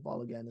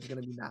basketball again, is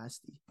going to be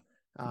nasty.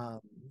 Um,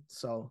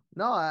 so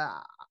no,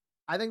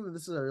 I think that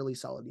this is a really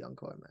solid young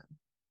core, man.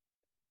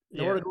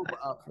 Nowhere to Yeah. go but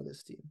up for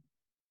this team.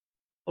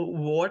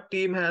 What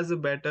team has a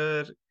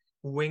better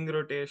wing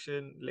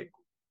rotation, like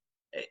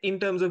in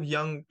terms of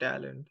young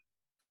talent?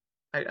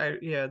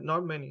 Yeah,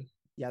 not many.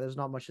 Yeah, there's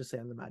not much to say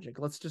on the Magic.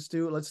 Let's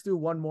do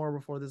one more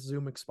before this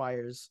Zoom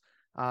expires.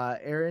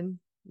 Aaron,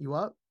 you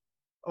up?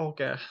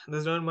 Okay,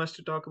 there's not much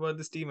to talk about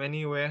this team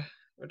anyway.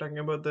 We're talking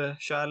about the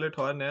Charlotte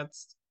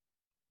Hornets,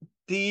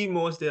 the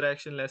most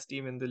directionless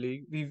team in the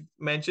league. We've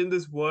mentioned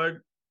this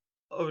word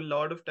a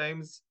lot of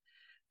times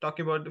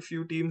talking about a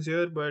few teams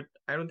here, but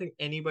I don't think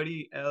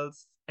anybody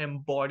else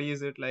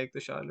embodies it like the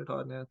Charlotte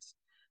Hornets.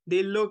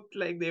 They looked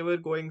like they were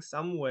going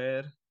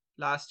somewhere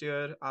last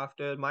year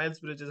after Miles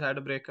Bridges had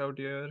a breakout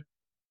year.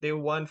 They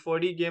won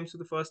 40 games for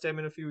the first time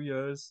in a few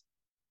years.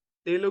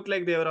 They looked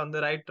like they were on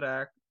the right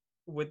track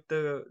with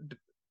the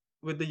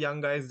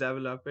young guys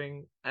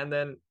developing, and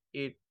then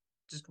it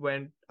just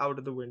went out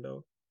of the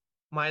window.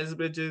 Miles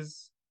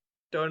Bridges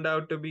turned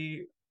out to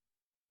be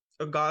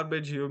a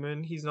garbage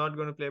human. He's not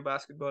going to play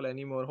basketball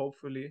anymore,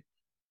 hopefully.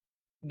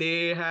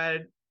 They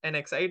had an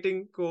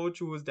exciting coach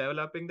who was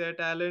developing their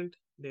talent.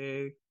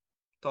 They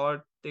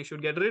thought they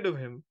should get rid of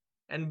him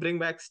and bring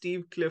back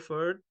Steve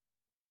Clifford,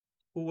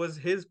 who was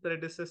his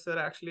predecessor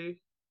actually,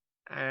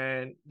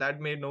 and that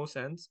made no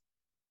sense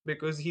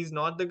because he's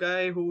not the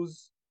guy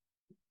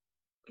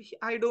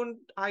I don't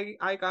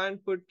I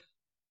can't put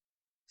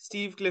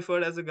Steve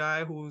Clifford as a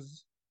guy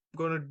who's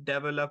going to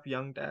develop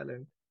young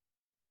talent.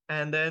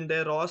 And then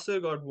their roster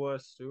got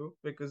worse too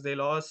because they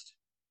lost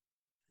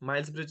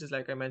Miles Bridges,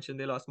 like I mentioned,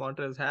 they lost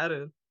Montrezl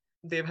Harrell.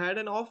 They've had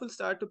an awful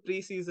start to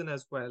preseason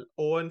as well,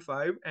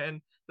 0-5.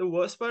 And the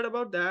worst part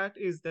about that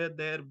is that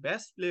their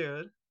best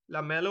player,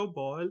 LaMelo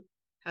Ball,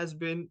 has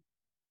been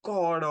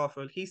god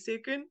awful. He's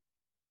taken,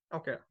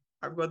 okay,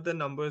 I've got the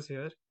numbers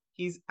here.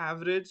 He's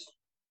averaged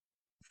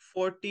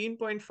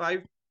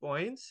 14.5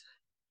 points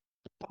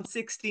on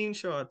 16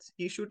 shots.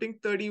 He's shooting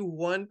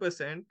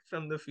 31%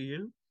 from the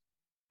field,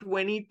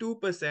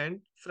 22%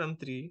 from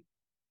three.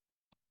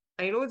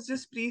 I know it's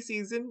just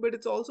preseason, but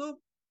it's also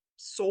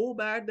so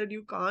bad that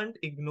you can't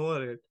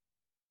ignore it.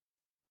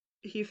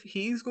 If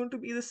he's going to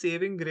be the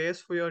saving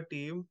grace for your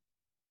team,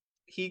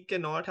 he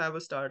cannot have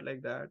a start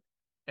like that.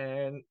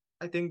 And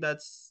I think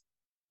that's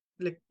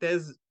like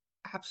there's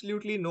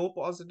absolutely no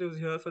positives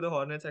here for the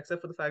Hornets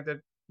except for the fact that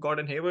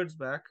Gordon Hayward's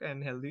back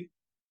and healthy.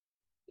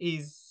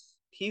 He's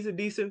a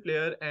decent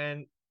player,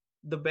 and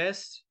the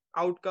best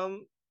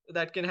outcome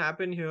that can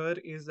happen here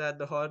is that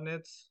the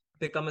Hornets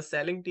become a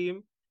selling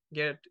team,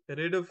 get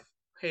rid of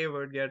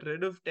Hayward, get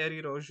rid of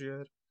Terry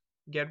Rozier,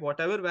 get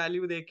whatever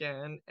value they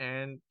can,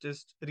 and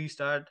just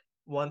restart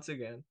once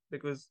again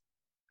because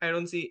I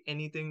don't see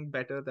anything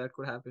better that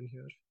could happen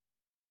here.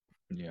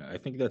 Yeah, I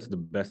think that's the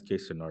best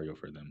case scenario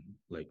for them.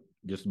 Like,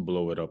 just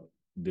blow it up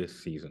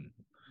this season.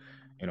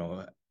 You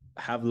know,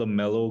 have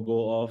LaMelo go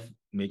off,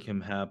 make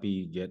him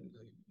happy,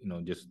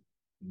 just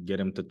get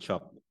him to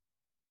chuck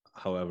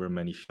however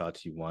many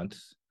shots he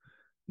wants.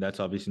 That's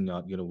obviously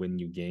not going to win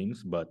you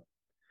games, but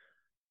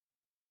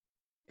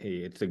hey,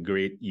 it's a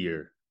great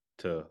year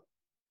to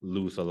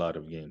lose a lot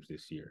of games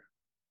this year.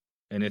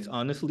 And it's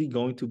honestly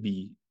going to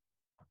be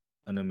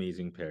an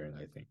amazing pairing,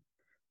 I think,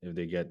 if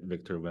they get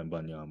Victor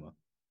Wembanyama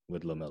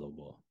with LaMelo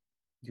Ball.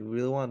 You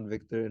really want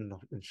Victor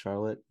in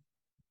Charlotte?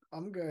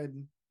 I'm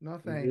good. No You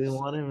thanks. really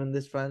want him in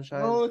this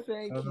franchise? No, I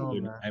thank don't you. know,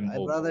 Dude, man. I'm I'd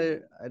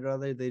open.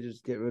 rather they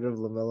just get rid of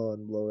LaMelo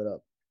and blow it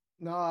up.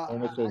 No,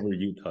 Hornets over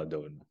Utah,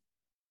 though.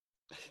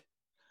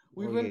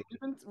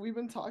 we've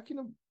been talking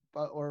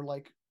about, or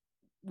like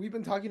we've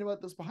been talking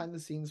about this behind the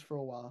scenes for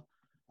a while.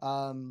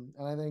 And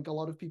I think a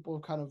lot of people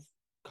have kind of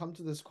come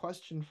to this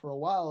question for a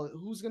while.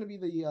 Who's going to be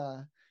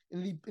the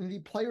in the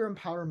player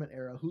empowerment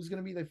era, who's going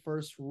to be the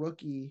first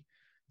rookie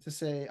to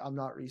say I'm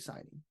not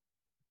re-signing?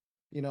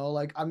 You know,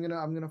 like I'm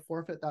gonna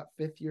forfeit that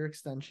 5th year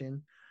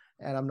extension,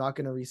 and I'm not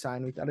gonna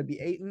re-sign. We thought it'd be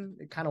Ayton.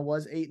 It kind of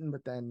was Ayton,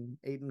 but then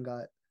Ayton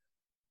got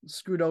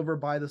screwed over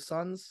by the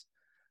Suns.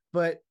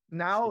 But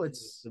now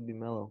it's Could be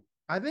Melo.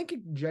 I think it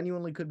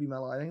genuinely could be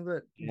Melo. I think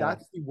that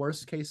that's the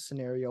worst case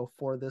scenario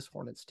for this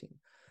Hornets team.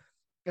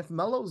 If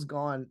Melo's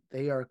gone,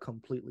 they are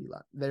completely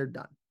left. They're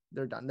done.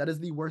 They're done. That is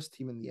the worst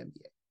team in the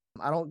NBA.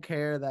 I don't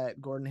care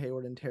that Gordon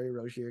Hayward and Terry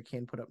Rozier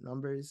can put up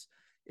numbers.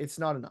 It's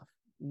not enough.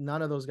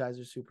 None of those guys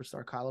are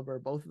superstar caliber.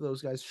 Both of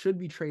those guys should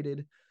be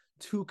traded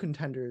to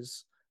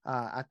contenders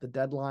at the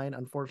deadline.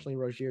 Unfortunately,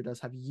 Rozier does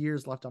have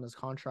years left on his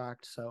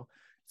contract, so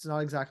it's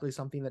not exactly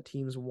something that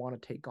teams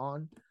want to take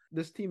on.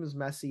 This team is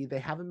messy. They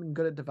haven't been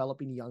good at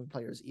developing young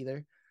players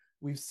either.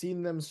 We've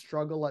seen them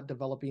struggle at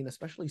developing,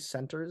 especially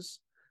centers,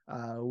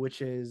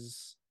 which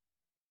is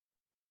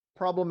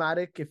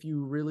problematic if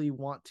you really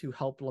want to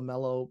help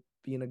LaMelo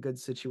be in a good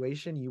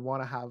situation. You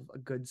want to have a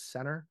good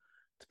center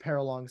to pair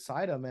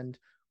alongside him. And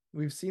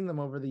we've seen them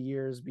over the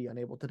years be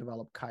unable to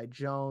develop Kai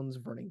Jones,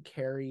 Vernon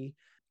Carey.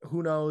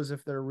 Who knows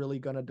if they're really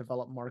going to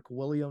develop Mark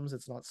Williams?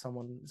 It's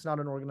not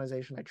an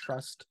organization I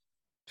trust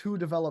to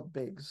develop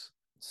bigs.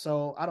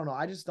 So I don't know.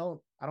 I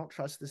don't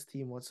trust this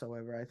team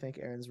whatsoever. I think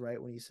Aaron's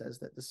right when he says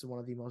that this is one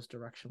of the most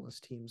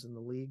directionless teams in the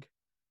league.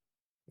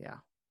 Yeah.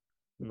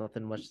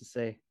 Nothing much to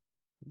say.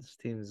 This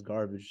team is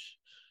garbage.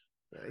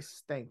 Yeah, they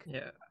stink.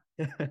 Yeah.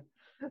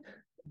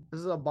 This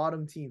is a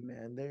bottom team,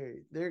 man.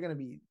 They're gonna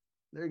be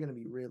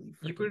really.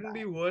 You couldn't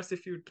be worse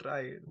if you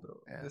tried, bro.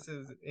 Yeah. This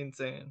is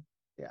insane.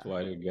 Yeah. That's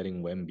why they're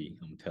getting Wemby.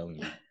 I'm telling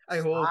you. I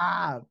hope.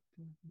 Stop.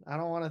 I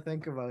don't want to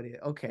think about it.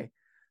 Okay.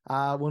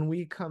 When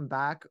we come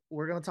back,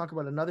 we're gonna talk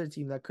about another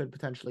team that could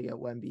potentially get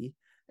Wemby,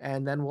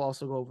 and then we'll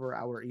also go over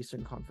our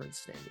Eastern Conference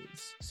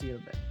standings. See you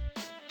in a bit.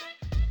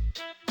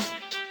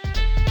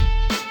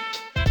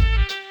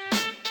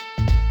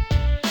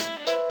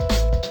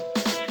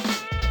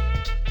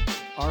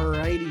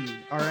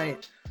 Alrighty. All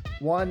right.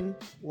 One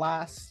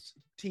last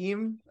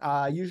team.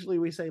 Usually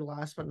we say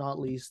last but not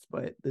least,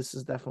 but this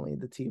is definitely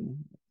the team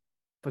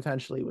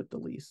potentially with the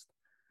least.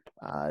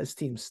 This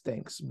team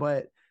stinks.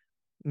 But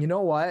you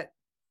know what?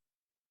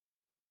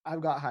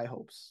 I've got high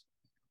hopes,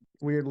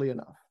 weirdly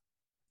enough.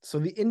 So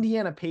the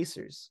Indiana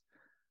Pacers.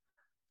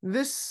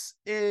 This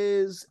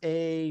is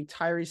a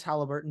Tyrese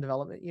Halliburton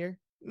development year.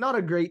 Not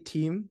a great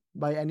team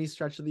by any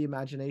stretch of the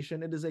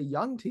imagination. It is a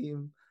young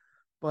team,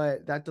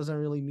 but that doesn't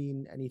really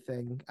mean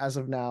anything as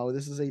of now.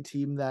 This is a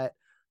team that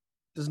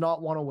does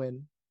not want to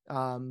win,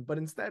 but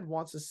instead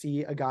wants to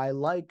see a guy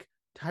like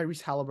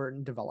Tyrese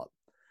Halliburton develop.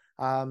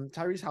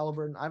 Tyrese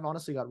Halliburton, I've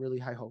honestly got really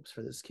high hopes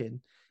for this kid.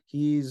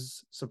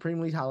 He's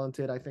supremely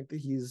talented. I think that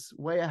he's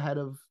way ahead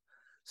of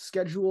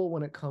schedule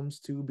when it comes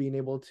to being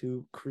able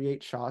to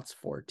create shots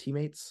for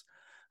teammates.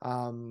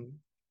 I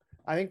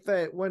think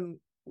that when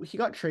he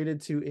got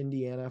traded to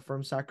Indiana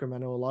from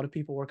Sacramento, a lot of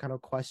people were kind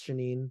of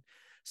questioning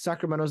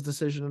Sacramento's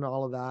decision and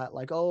all of that.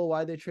 Like, oh,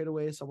 why they trade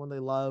away someone they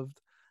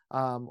loved,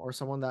 or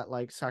someone that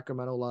like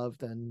Sacramento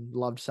loved and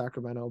loved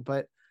Sacramento.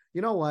 But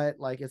you know what?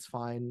 Like, it's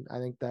fine. I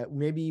think that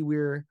maybe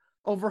we're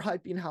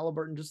overhyping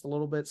Halliburton just a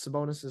little bit.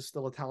 Sabonis is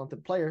still a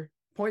talented player.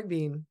 Point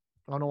being,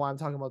 I don't know why I'm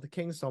talking about the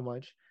Kings so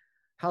much.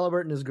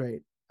 Halliburton is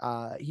great.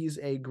 He's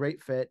a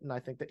great fit, and I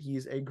think that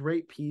he's a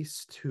great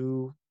piece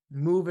to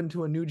move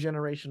into a new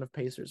generation of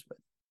Pacers with.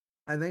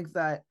 I think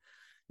that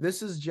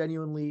this is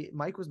genuinely,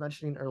 Mike was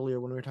mentioning earlier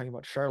when we were talking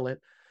about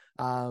Charlotte,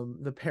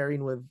 the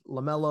pairing with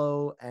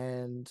LaMelo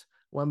and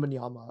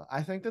Wembanyama.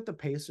 I think that the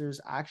Pacers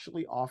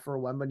actually offer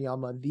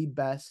Wembanyama the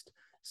best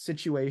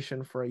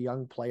situation for a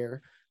young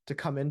player to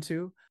come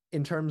into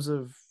in terms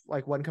of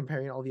like when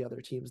comparing all the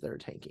other teams that are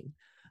tanking.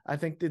 I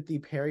think that the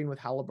pairing with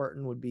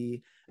Halliburton would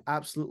be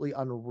absolutely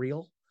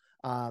unreal.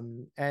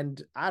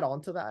 And add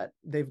on to that,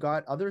 they've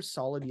got other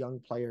solid young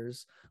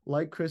players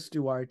like Chris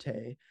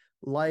Duarte,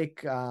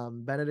 like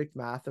Benedict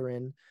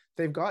Mathurin.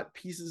 They've got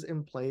pieces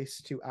in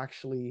place to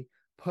actually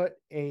put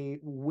a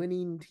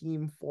winning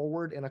team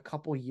forward in a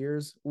couple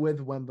years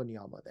with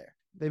Wembanyama there.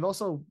 They've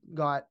also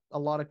got a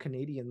lot of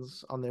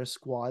Canadians on their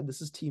squad.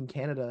 This is Team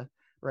Canada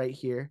right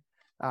here.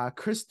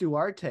 Chris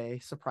Duarte,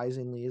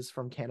 surprisingly, is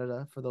from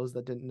Canada, for those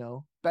that didn't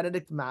know.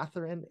 Benedict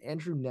Mathurin,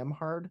 Andrew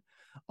Nemhard,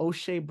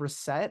 O'Shea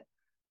Brissett.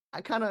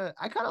 I kind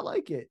of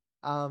like it.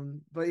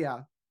 But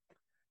yeah,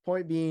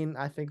 Point being,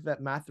 I think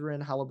that Mathurin,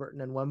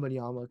 Halliburton, and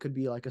Wembanyama could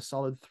be like a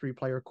solid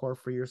 3-player core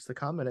for years to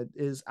come, and it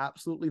is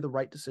absolutely the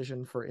right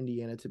decision for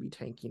Indiana to be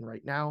tanking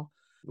right now,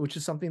 which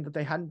is something that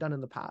they hadn't done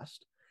in the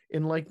past.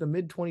 In like the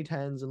mid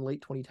 2010s and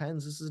late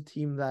 2010s, this is a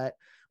team that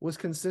was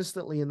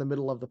consistently in the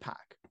middle of the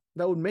pack.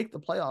 That would make the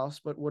playoffs,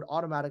 but would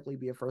automatically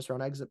be a first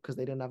round exit because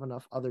they didn't have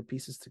enough other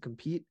pieces to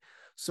compete.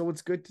 So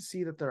it's good to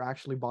see that they're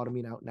actually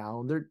bottoming out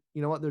now, and they're,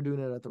 you know what, they're doing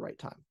it at the right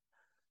time.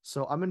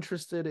 So I'm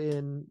interested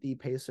in the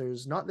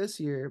Pacers, not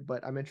this year,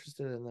 but I'm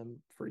interested in them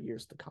for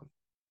years to come.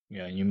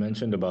 Yeah, and you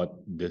mentioned about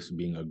this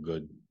being a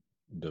good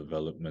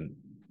development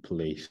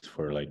place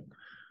for like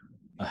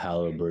a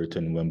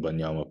Halliburton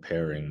Wembanyama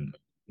pairing,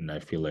 and I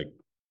feel like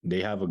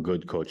they have a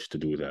good coach to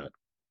do that.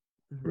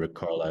 Mhm. Rick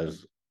Carlisle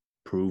has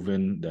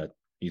proven that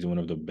he's one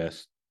of the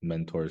best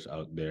mentors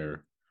out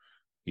there.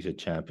 He's a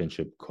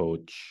championship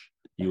coach.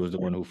 He was the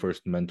one who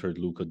first mentored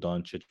Luka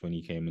Doncic when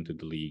he came into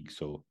the league.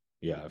 So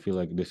yeah, I feel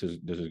like this is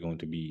going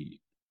to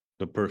be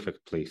the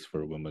perfect place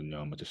for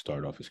Wembanyama to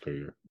start off his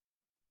career.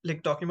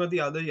 Like talking about the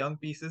other young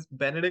pieces,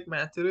 Benedict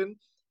Mathurin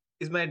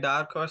is my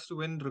dark horse to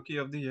win Rookie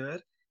of the Year.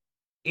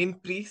 In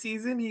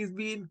preseason, he's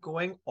been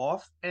going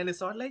off, and it's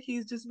not like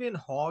he's just been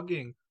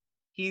hogging.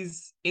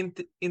 He's in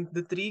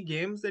the 3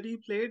 games that he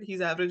played,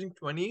 he's averaging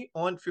 20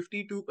 on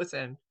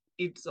 52%.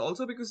 It's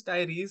also because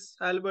Tyrese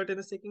Halliburton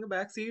is taking a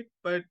backseat,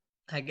 but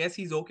I guess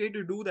he's okay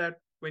to do that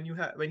when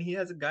he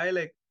has a guy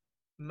like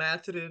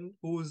Mathurin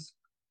who's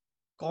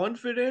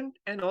confident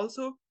and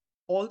also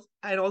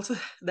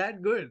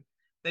that good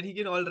that he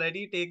can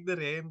already take the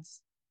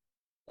reins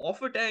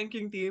of a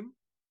tanking team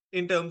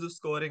in terms of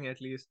scoring at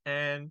least.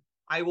 And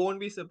I won't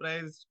be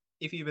surprised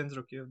if he wins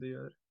Rookie of the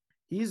Year.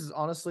 He's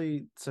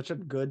honestly such a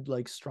good,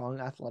 like, strong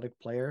athletic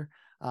player.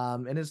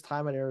 In his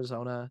time at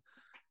Arizona,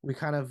 we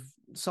kind of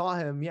saw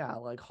him, yeah,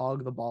 like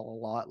hog the ball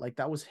a lot. Like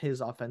that was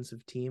his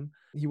offensive team.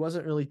 He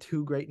wasn't really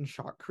too great in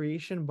shot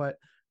creation, but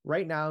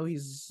right now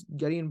he's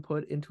getting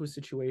put into a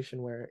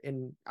situation where,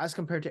 in as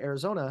compared to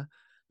Arizona,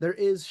 there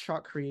is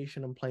shot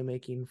creation and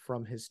playmaking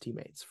from his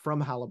teammates, from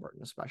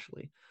Halliburton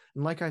especially.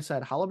 And like I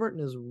said,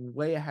 Halliburton is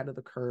way ahead of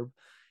the curve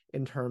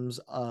in terms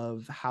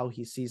of how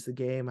he sees the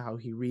game, how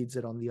he reads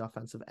it on the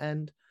offensive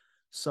end.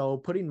 So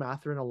putting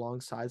Mathurin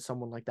alongside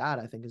someone like that,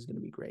 I think, is going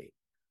to be great.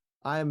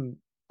 I'm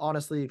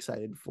honestly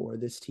excited for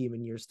this team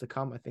in years to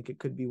come. I think it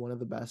could be one of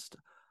the best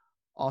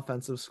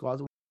offensive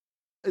squads.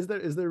 Is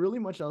there really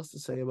much else to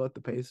say about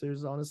the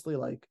Pacers? Honestly,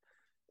 like,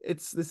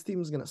 it's this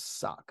team's gonna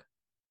suck,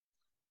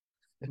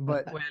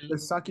 but Well, they're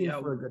sucking yeah,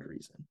 for a good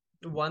reason.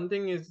 one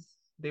thing is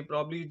they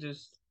probably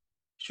just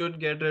should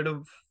get rid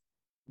of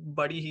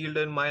Buddy Hield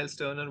and Miles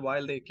Turner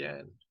while they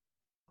can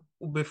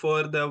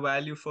before the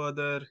value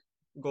further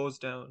goes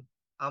down.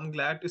 I'm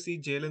glad to see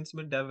Jalen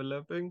Smith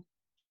developing,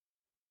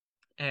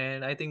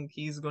 and I think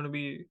he's going to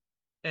be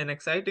an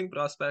exciting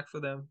prospect for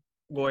them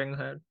going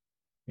ahead.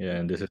 Yeah,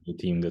 and this is the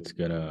team that's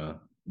gonna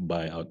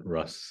buy out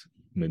Russ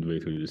midway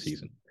through the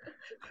season.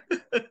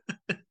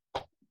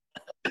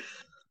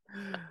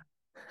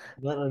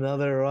 Not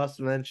another Ross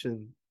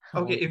mention.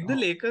 Okay, if the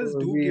Lakers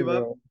For do me, give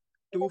up bro.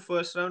 2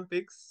 first-round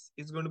picks,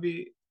 it's going to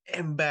be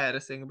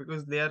embarrassing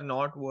because they are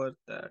not worth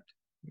that.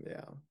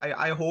 Yeah.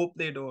 I hope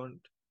they don't.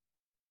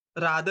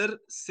 Rather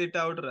sit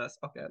out Russ.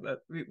 Okay,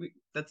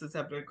 that's a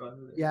separate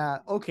conversation. Yeah.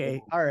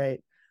 Okay. All right.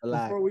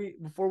 Relax.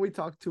 Before we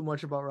talk too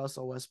much about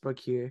Russell Westbrook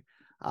here,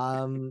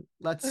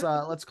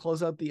 let's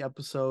close out the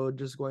episode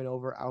just going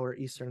over our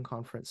Eastern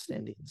Conference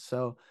standings.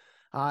 So,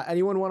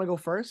 anyone want to go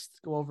first?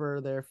 Go over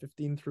their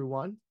 15 through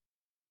 1.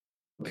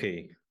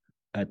 Okay.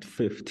 At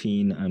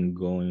 15, I'm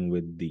going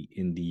with the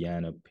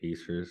Indiana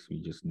Pacers.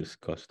 We just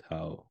discussed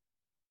how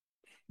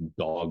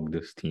dog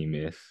this team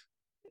is.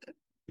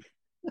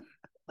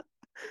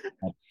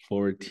 At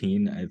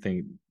 14, I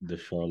think the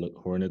Charlotte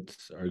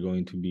Hornets are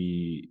going to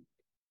be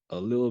a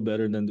little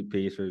better than the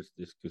Pacers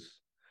just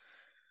because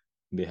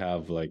they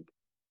have like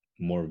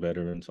more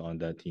veterans on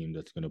that team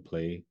that's going to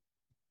play.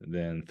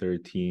 Then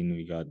 13,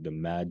 we got the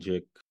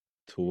Magic.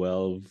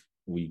 12,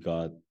 we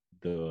got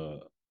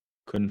the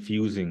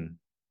confusing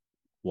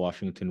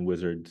Washington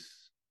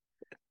Wizards.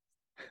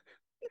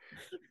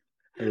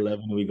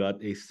 11, we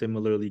got a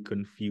similarly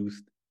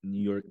confused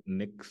New York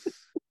Knicks.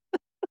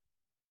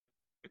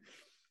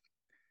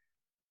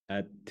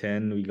 At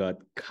 10, we got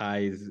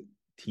Kai's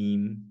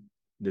team,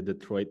 the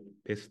Detroit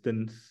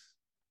Pistons,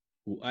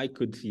 who I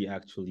could see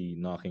actually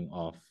knocking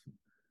off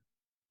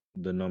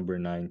the number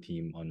 9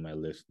 team on my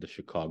list, the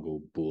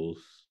Chicago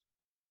Bulls.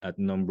 At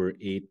number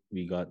 8,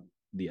 we got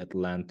the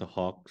Atlanta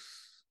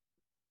Hawks.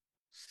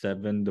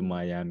 7, the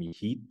Miami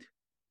Heat,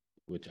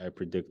 which I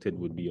predicted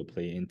would be a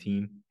play-in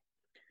team.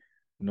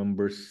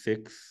 Number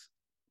 6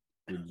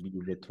 would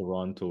be the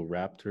Toronto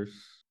Raptors.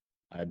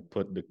 I'd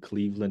put the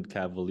Cleveland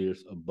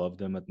Cavaliers above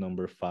them at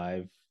number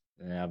 5,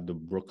 and I have the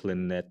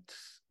Brooklyn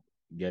Nets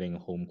getting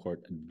home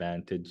court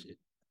advantage.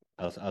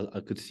 I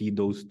could see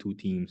those two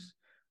teams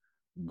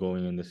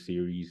going in the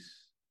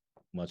series,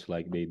 much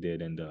like they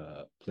did in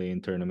the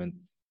play-in tournament.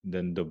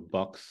 Then the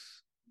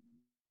Bucks,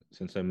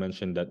 since I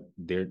mentioned that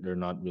they're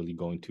not really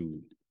going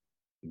to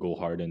go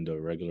hard in the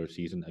regular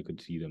season. I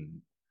could see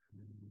them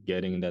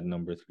getting that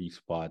number 3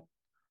 spot.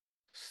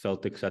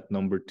 Celtics at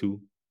number 2,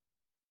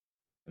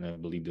 and I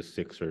believe the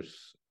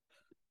Sixers,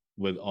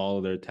 with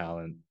all their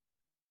talent,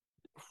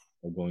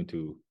 are going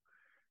to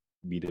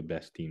be the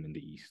best team in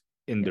the East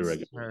in the Yes,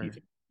 regular sir.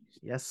 season.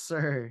 Yes,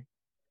 sir.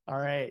 All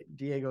right,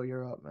 Diego,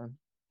 you're up, man.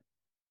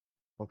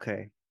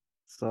 Okay.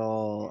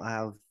 So I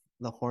have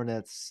the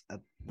Hornets at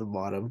the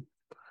bottom.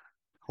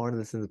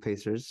 Hornets and the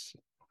Pacers.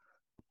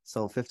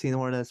 So 15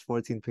 Hornets,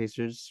 14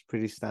 Pacers,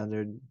 pretty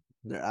standard.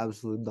 They're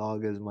absolute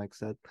dog, as Mike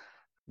said.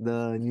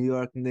 The New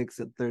York Knicks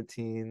at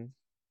 13,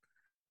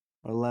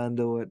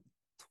 Orlando at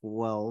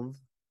 12,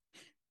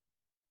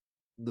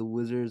 the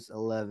Wizards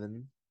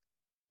 11,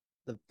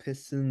 the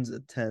Pistons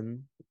at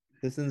 10.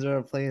 Pistons are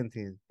a playing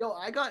team. Yo,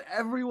 I got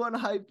everyone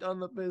hyped on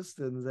the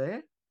Pistons,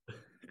 eh?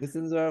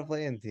 Pistons are a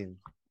playing team.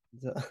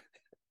 So,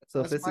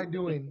 so That's my Pistons,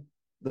 doing.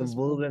 the This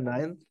Bulls will- are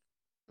 9th,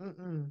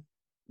 Mm-mm.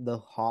 the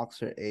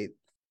Hawks are 8th,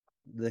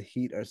 the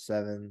Heat are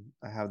 7.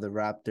 I have the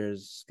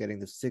Raptors getting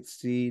the 6th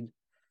seed,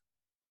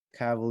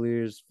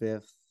 Cavaliers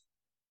 5th,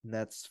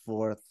 Nets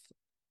 4th,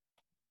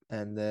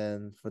 and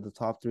then for the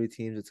top 3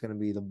 teams, it's going to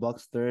be the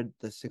Bucks 3rd,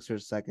 the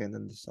Sixers 2nd,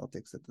 and the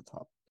Celtics at the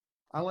top.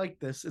 I like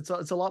this. It's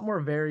a lot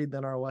more varied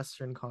than our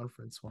Western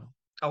Conference one.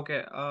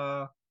 Okay,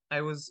 I'm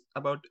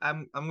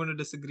going to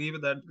disagree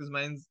with that because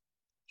mine's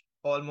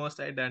almost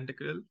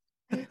identical.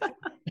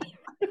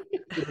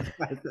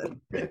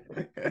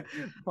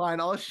 Fine,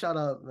 I'll shut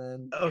up,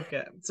 man.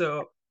 Okay,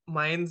 so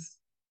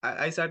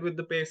I start with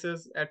the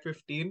Pacers at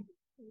 15.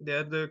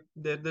 They're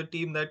the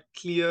team that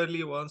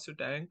clearly wants to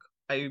tank.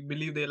 I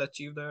believe they'll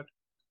achieve that.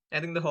 I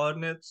think the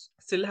Hornets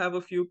still have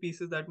a few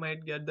pieces that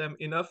might get them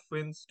enough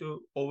wins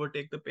to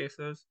overtake the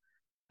Pacers.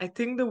 I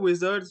think the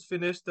Wizards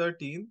finish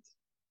 13th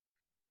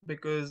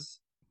because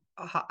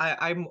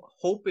I'm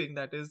hoping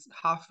that is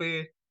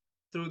halfway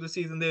through the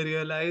season they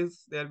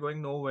realize they're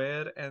going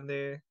nowhere and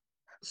they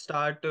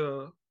start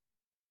to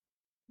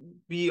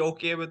be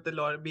okay with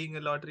being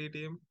a lottery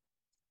team.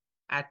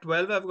 At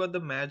 12, I've got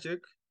the Magic,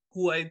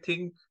 who I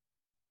think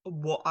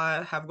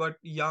I have got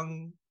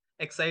young,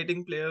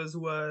 exciting players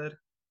who are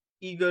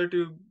eager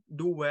to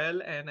do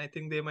well, and I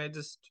think they might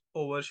just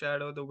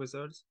overshadow the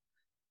Wizards.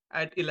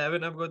 At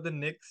 11, I've got the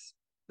Knicks.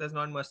 There's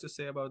not much to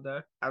say about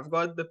that. I've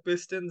got the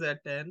Pistons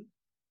at 10,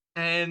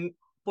 and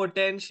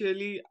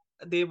potentially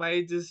they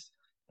might just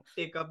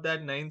take up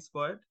that 9th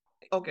spot.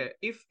 Okay,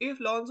 if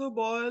Lonzo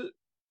Ball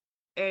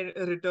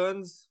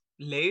returns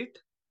late,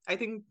 I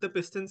think the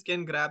Pistons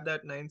can grab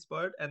that 9th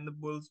spot, and the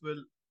Bulls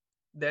will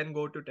then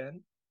go to 10.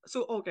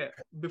 So, okay,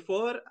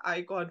 before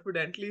I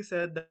confidently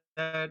said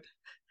that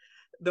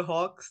the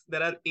Hawks,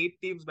 there are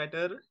 8 teams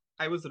better,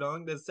 I was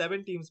wrong. There's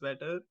 7 teams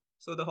better.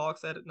 So the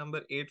Hawks are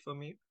number 8 for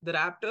me. The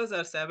Raptors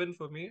are 7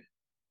 for me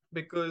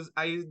because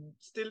I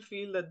still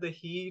feel that the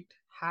Heat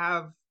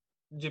have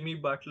Jimmy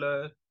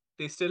Butler.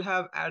 They still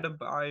have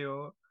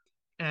Adebayo,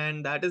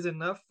 and that is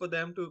enough for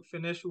them to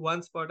finish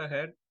one spot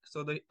ahead.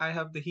 So I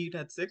have the Heat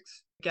at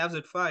 6, Cavs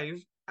at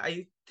 5.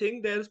 I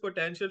think there's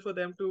potential for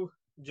them to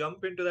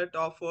jump into that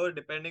top 4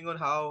 depending on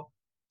how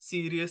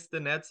serious the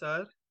Nets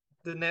are.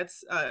 The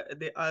Nets,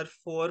 they are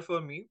 4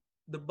 for me.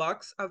 The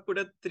Bucks I've put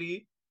at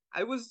 3.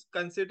 I was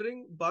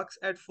considering Bucks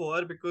at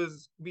 4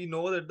 because we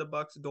know that the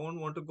Bucks don't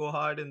want to go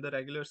hard in the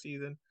regular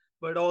season,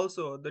 but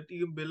also the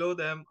team below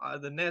them are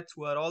the Nets,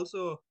 who are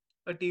also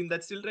a team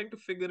that's still trying to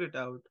figure it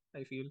out,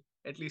 I feel,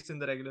 at least in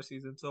the regular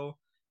season. So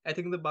I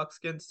think the Bucks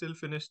can still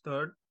finish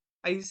third.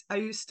 I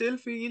still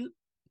feel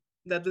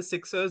that the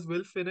Sixers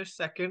will finish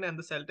second and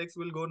the Celtics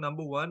will go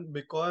number 1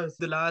 because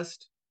the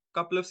last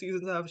couple of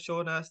seasons have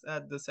shown us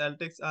that the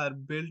Celtics are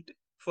built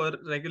for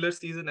regular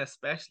season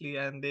especially,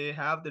 and they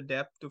have the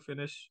depth to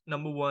finish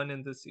number 1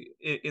 in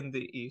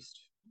the East.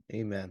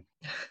 Amen.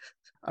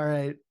 All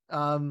right.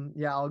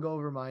 Yeah, I'll go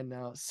over mine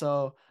now.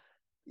 So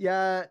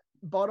yeah,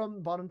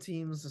 bottom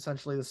teams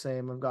essentially the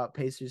same. I've got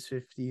Pacers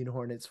 15,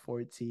 Hornets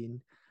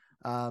 14.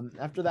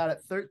 After that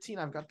at 13,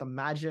 I've got the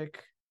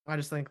Magic. I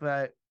just think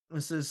that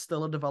this is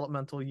still a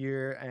developmental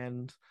year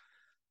and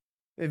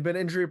they've been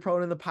injury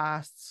prone in the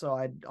past, so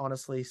I'd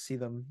honestly see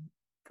them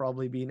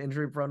probably being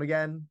injury prone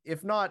again,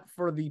 if not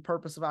for the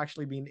purpose of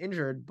actually being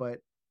injured, but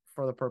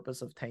for the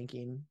purpose of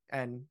tanking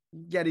and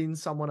getting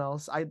someone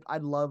else.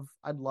 I'd love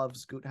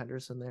Scoot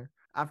Henderson there.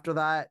 After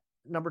that,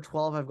 number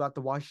 12, I've got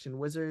the Washington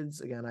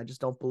Wizards. Again, I just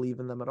don't believe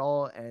in them at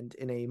all. And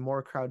in a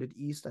more crowded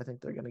East, I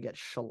think they're going to get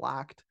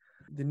shellacked.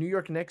 The New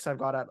York Knicks, I've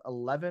got at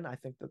 11. I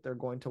think that they're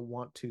going to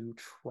want to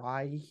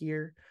try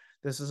here.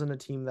 This isn't a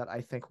team that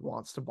I think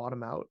wants to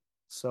bottom out.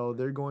 So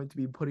they're going to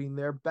be putting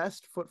their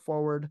best foot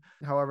forward.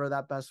 However,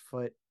 that best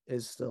foot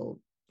is still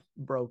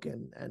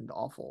broken and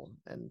awful.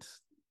 And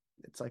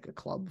it's like a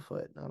club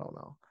foot. I don't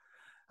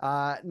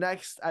know.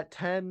 Next at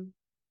 10,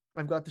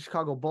 I've got the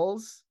Chicago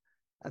Bulls.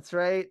 That's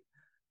right.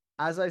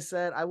 As I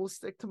said, I will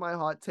stick to my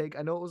hot take.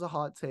 I know it was a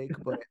hot take,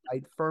 but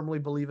I firmly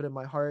believe it in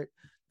my heart.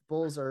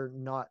 Bulls are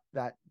not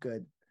that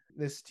good.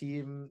 This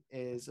team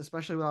is,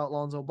 especially without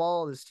Lonzo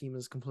Ball, this team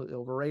is completely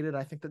overrated.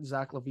 I think that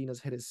Zach LaVine has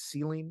hit his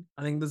ceiling.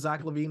 I think the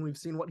Zach LaVine, we've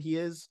seen what he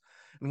is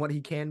and what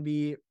he can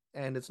be,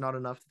 and it's not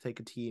enough to take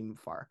a team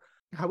far.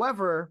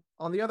 However,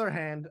 on the other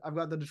hand, I've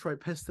got the Detroit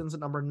Pistons at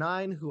number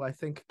 9, who I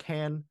think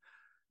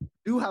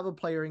do have a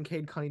player in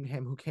Cade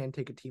Cunningham who can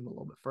take a team a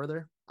little bit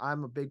further.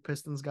 I'm a big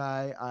Pistons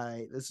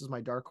guy. This is my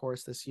dark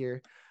horse this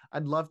year.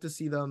 I'd love to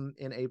see them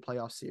in a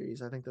playoff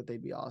series. I think that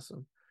they'd be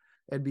awesome.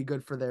 It'd be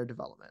good for their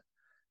development.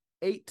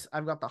 8,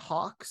 I've got the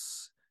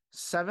Hawks.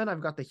 7,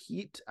 I've got the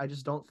Heat. I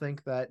just don't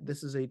think that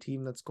this is a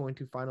team that's going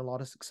to find a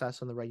lot of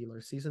success in the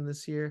regular season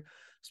this year,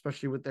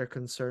 especially with their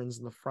concerns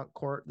in the front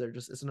court. There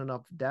just isn't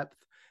enough depth.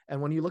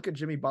 And when you look at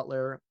Jimmy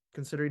Butler,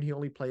 considering he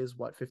only plays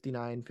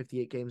 59,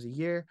 58 games a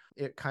year,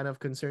 it kind of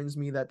concerns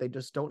me that they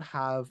just don't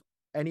have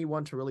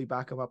anyone to really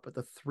back him up at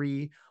the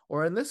 3,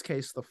 or in this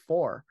case, the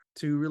 4,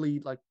 to really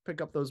like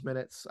pick up those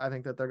minutes. I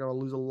think that they're going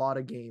to lose a lot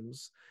of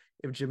games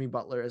if Jimmy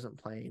Butler isn't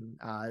playing.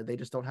 They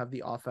just don't have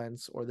the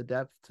offense or the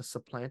depth to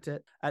supplant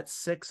it. At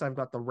 6, I've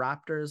got the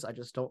Raptors. I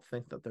just don't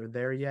think that they're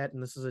there yet.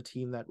 And this is a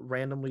team that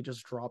randomly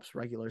just drops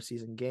regular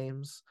season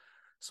games.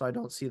 So I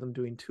don't see them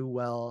doing too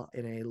well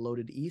in a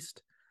loaded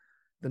East.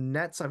 The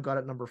Nets, I've got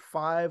at number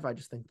 5. I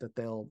just think that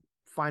they'll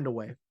find a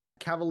way.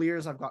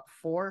 Cavaliers, I've got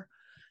 4.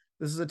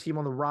 This is a team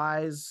on the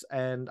rise,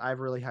 and I have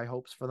really high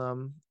hopes for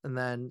them. And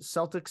then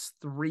Celtics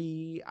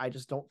 3, I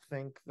just don't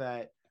think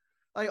that,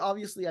 like,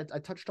 obviously I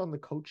touched on the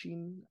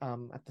coaching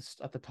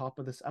at the top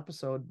of this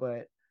episode,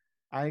 but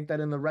I think that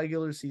in the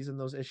regular season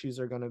those issues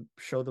are going to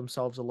show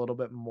themselves a little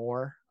bit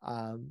more.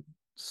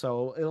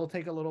 So it'll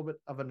take a little bit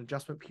of an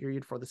adjustment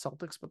period for the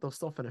Celtics, but they'll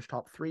still finish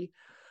top 3.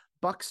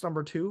 Bucks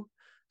number 2,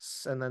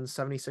 and then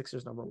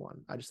 76ers number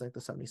 1. I just think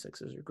the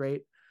 76ers are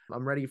great.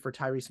 I'm ready for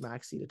Tyrese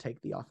Maxey to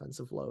take the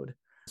offensive load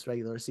this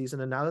regular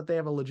season, and now that they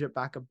have a legit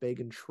backup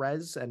big in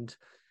Trez and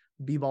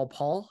B-ball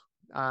Paul,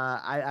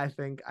 I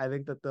think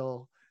that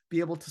they'll be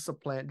able to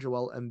supplant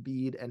Joel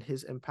Embiid and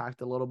his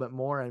impact a little bit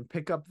more and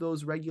pick up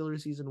those regular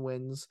season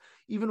wins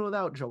even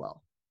without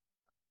Joel.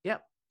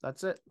 Yep,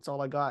 that's it. That's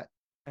all I got.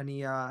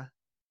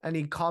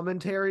 Any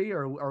commentary,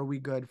 or are we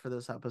good for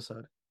this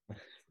episode?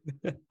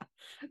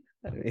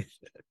 I mean,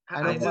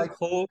 I just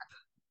hope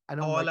I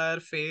know all Mike, our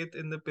faith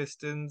in the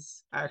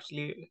Pistons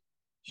actually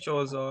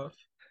shows off.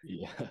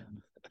 Yeah.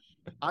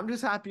 I'm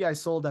just happy I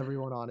sold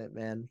everyone on it,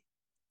 man.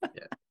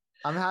 Yeah.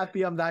 I'm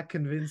happy I'm that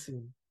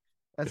convincing.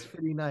 That's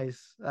pretty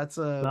nice. That's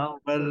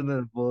not better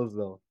than Bulls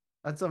though.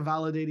 That's a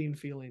validating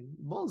feeling.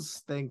 Bulls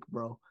stink,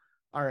 bro.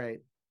 All right.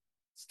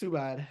 It's too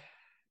bad.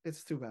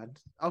 It's too bad.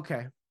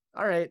 Okay.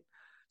 All right.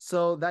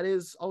 So that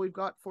is all we've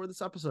got for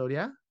this episode,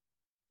 yeah?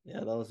 Yeah,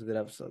 that was a good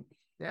episode.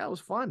 Yeah, it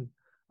was fun.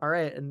 All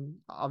right. And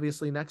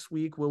obviously next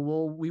week we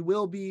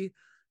will be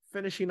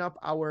finishing up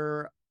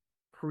our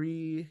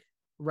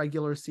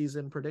pre-regular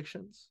season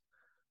predictions.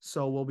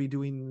 So we'll be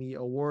doing the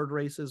award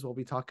races. We'll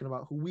be talking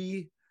about who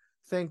we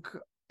think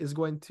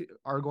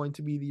are going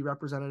to be the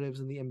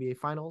representatives in the NBA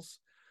finals.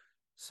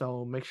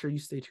 So make sure you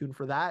stay tuned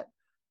for that.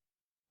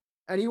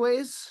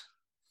 Anyways,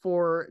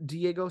 for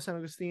Diego San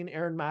Agustin,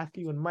 Aaron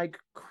Matthew, and Mike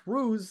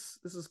Cruz,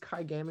 this is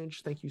Kai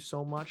Gamage. Thank you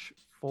so much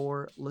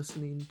for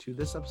listening to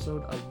this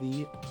episode of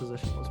the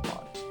Positionless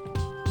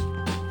Pod.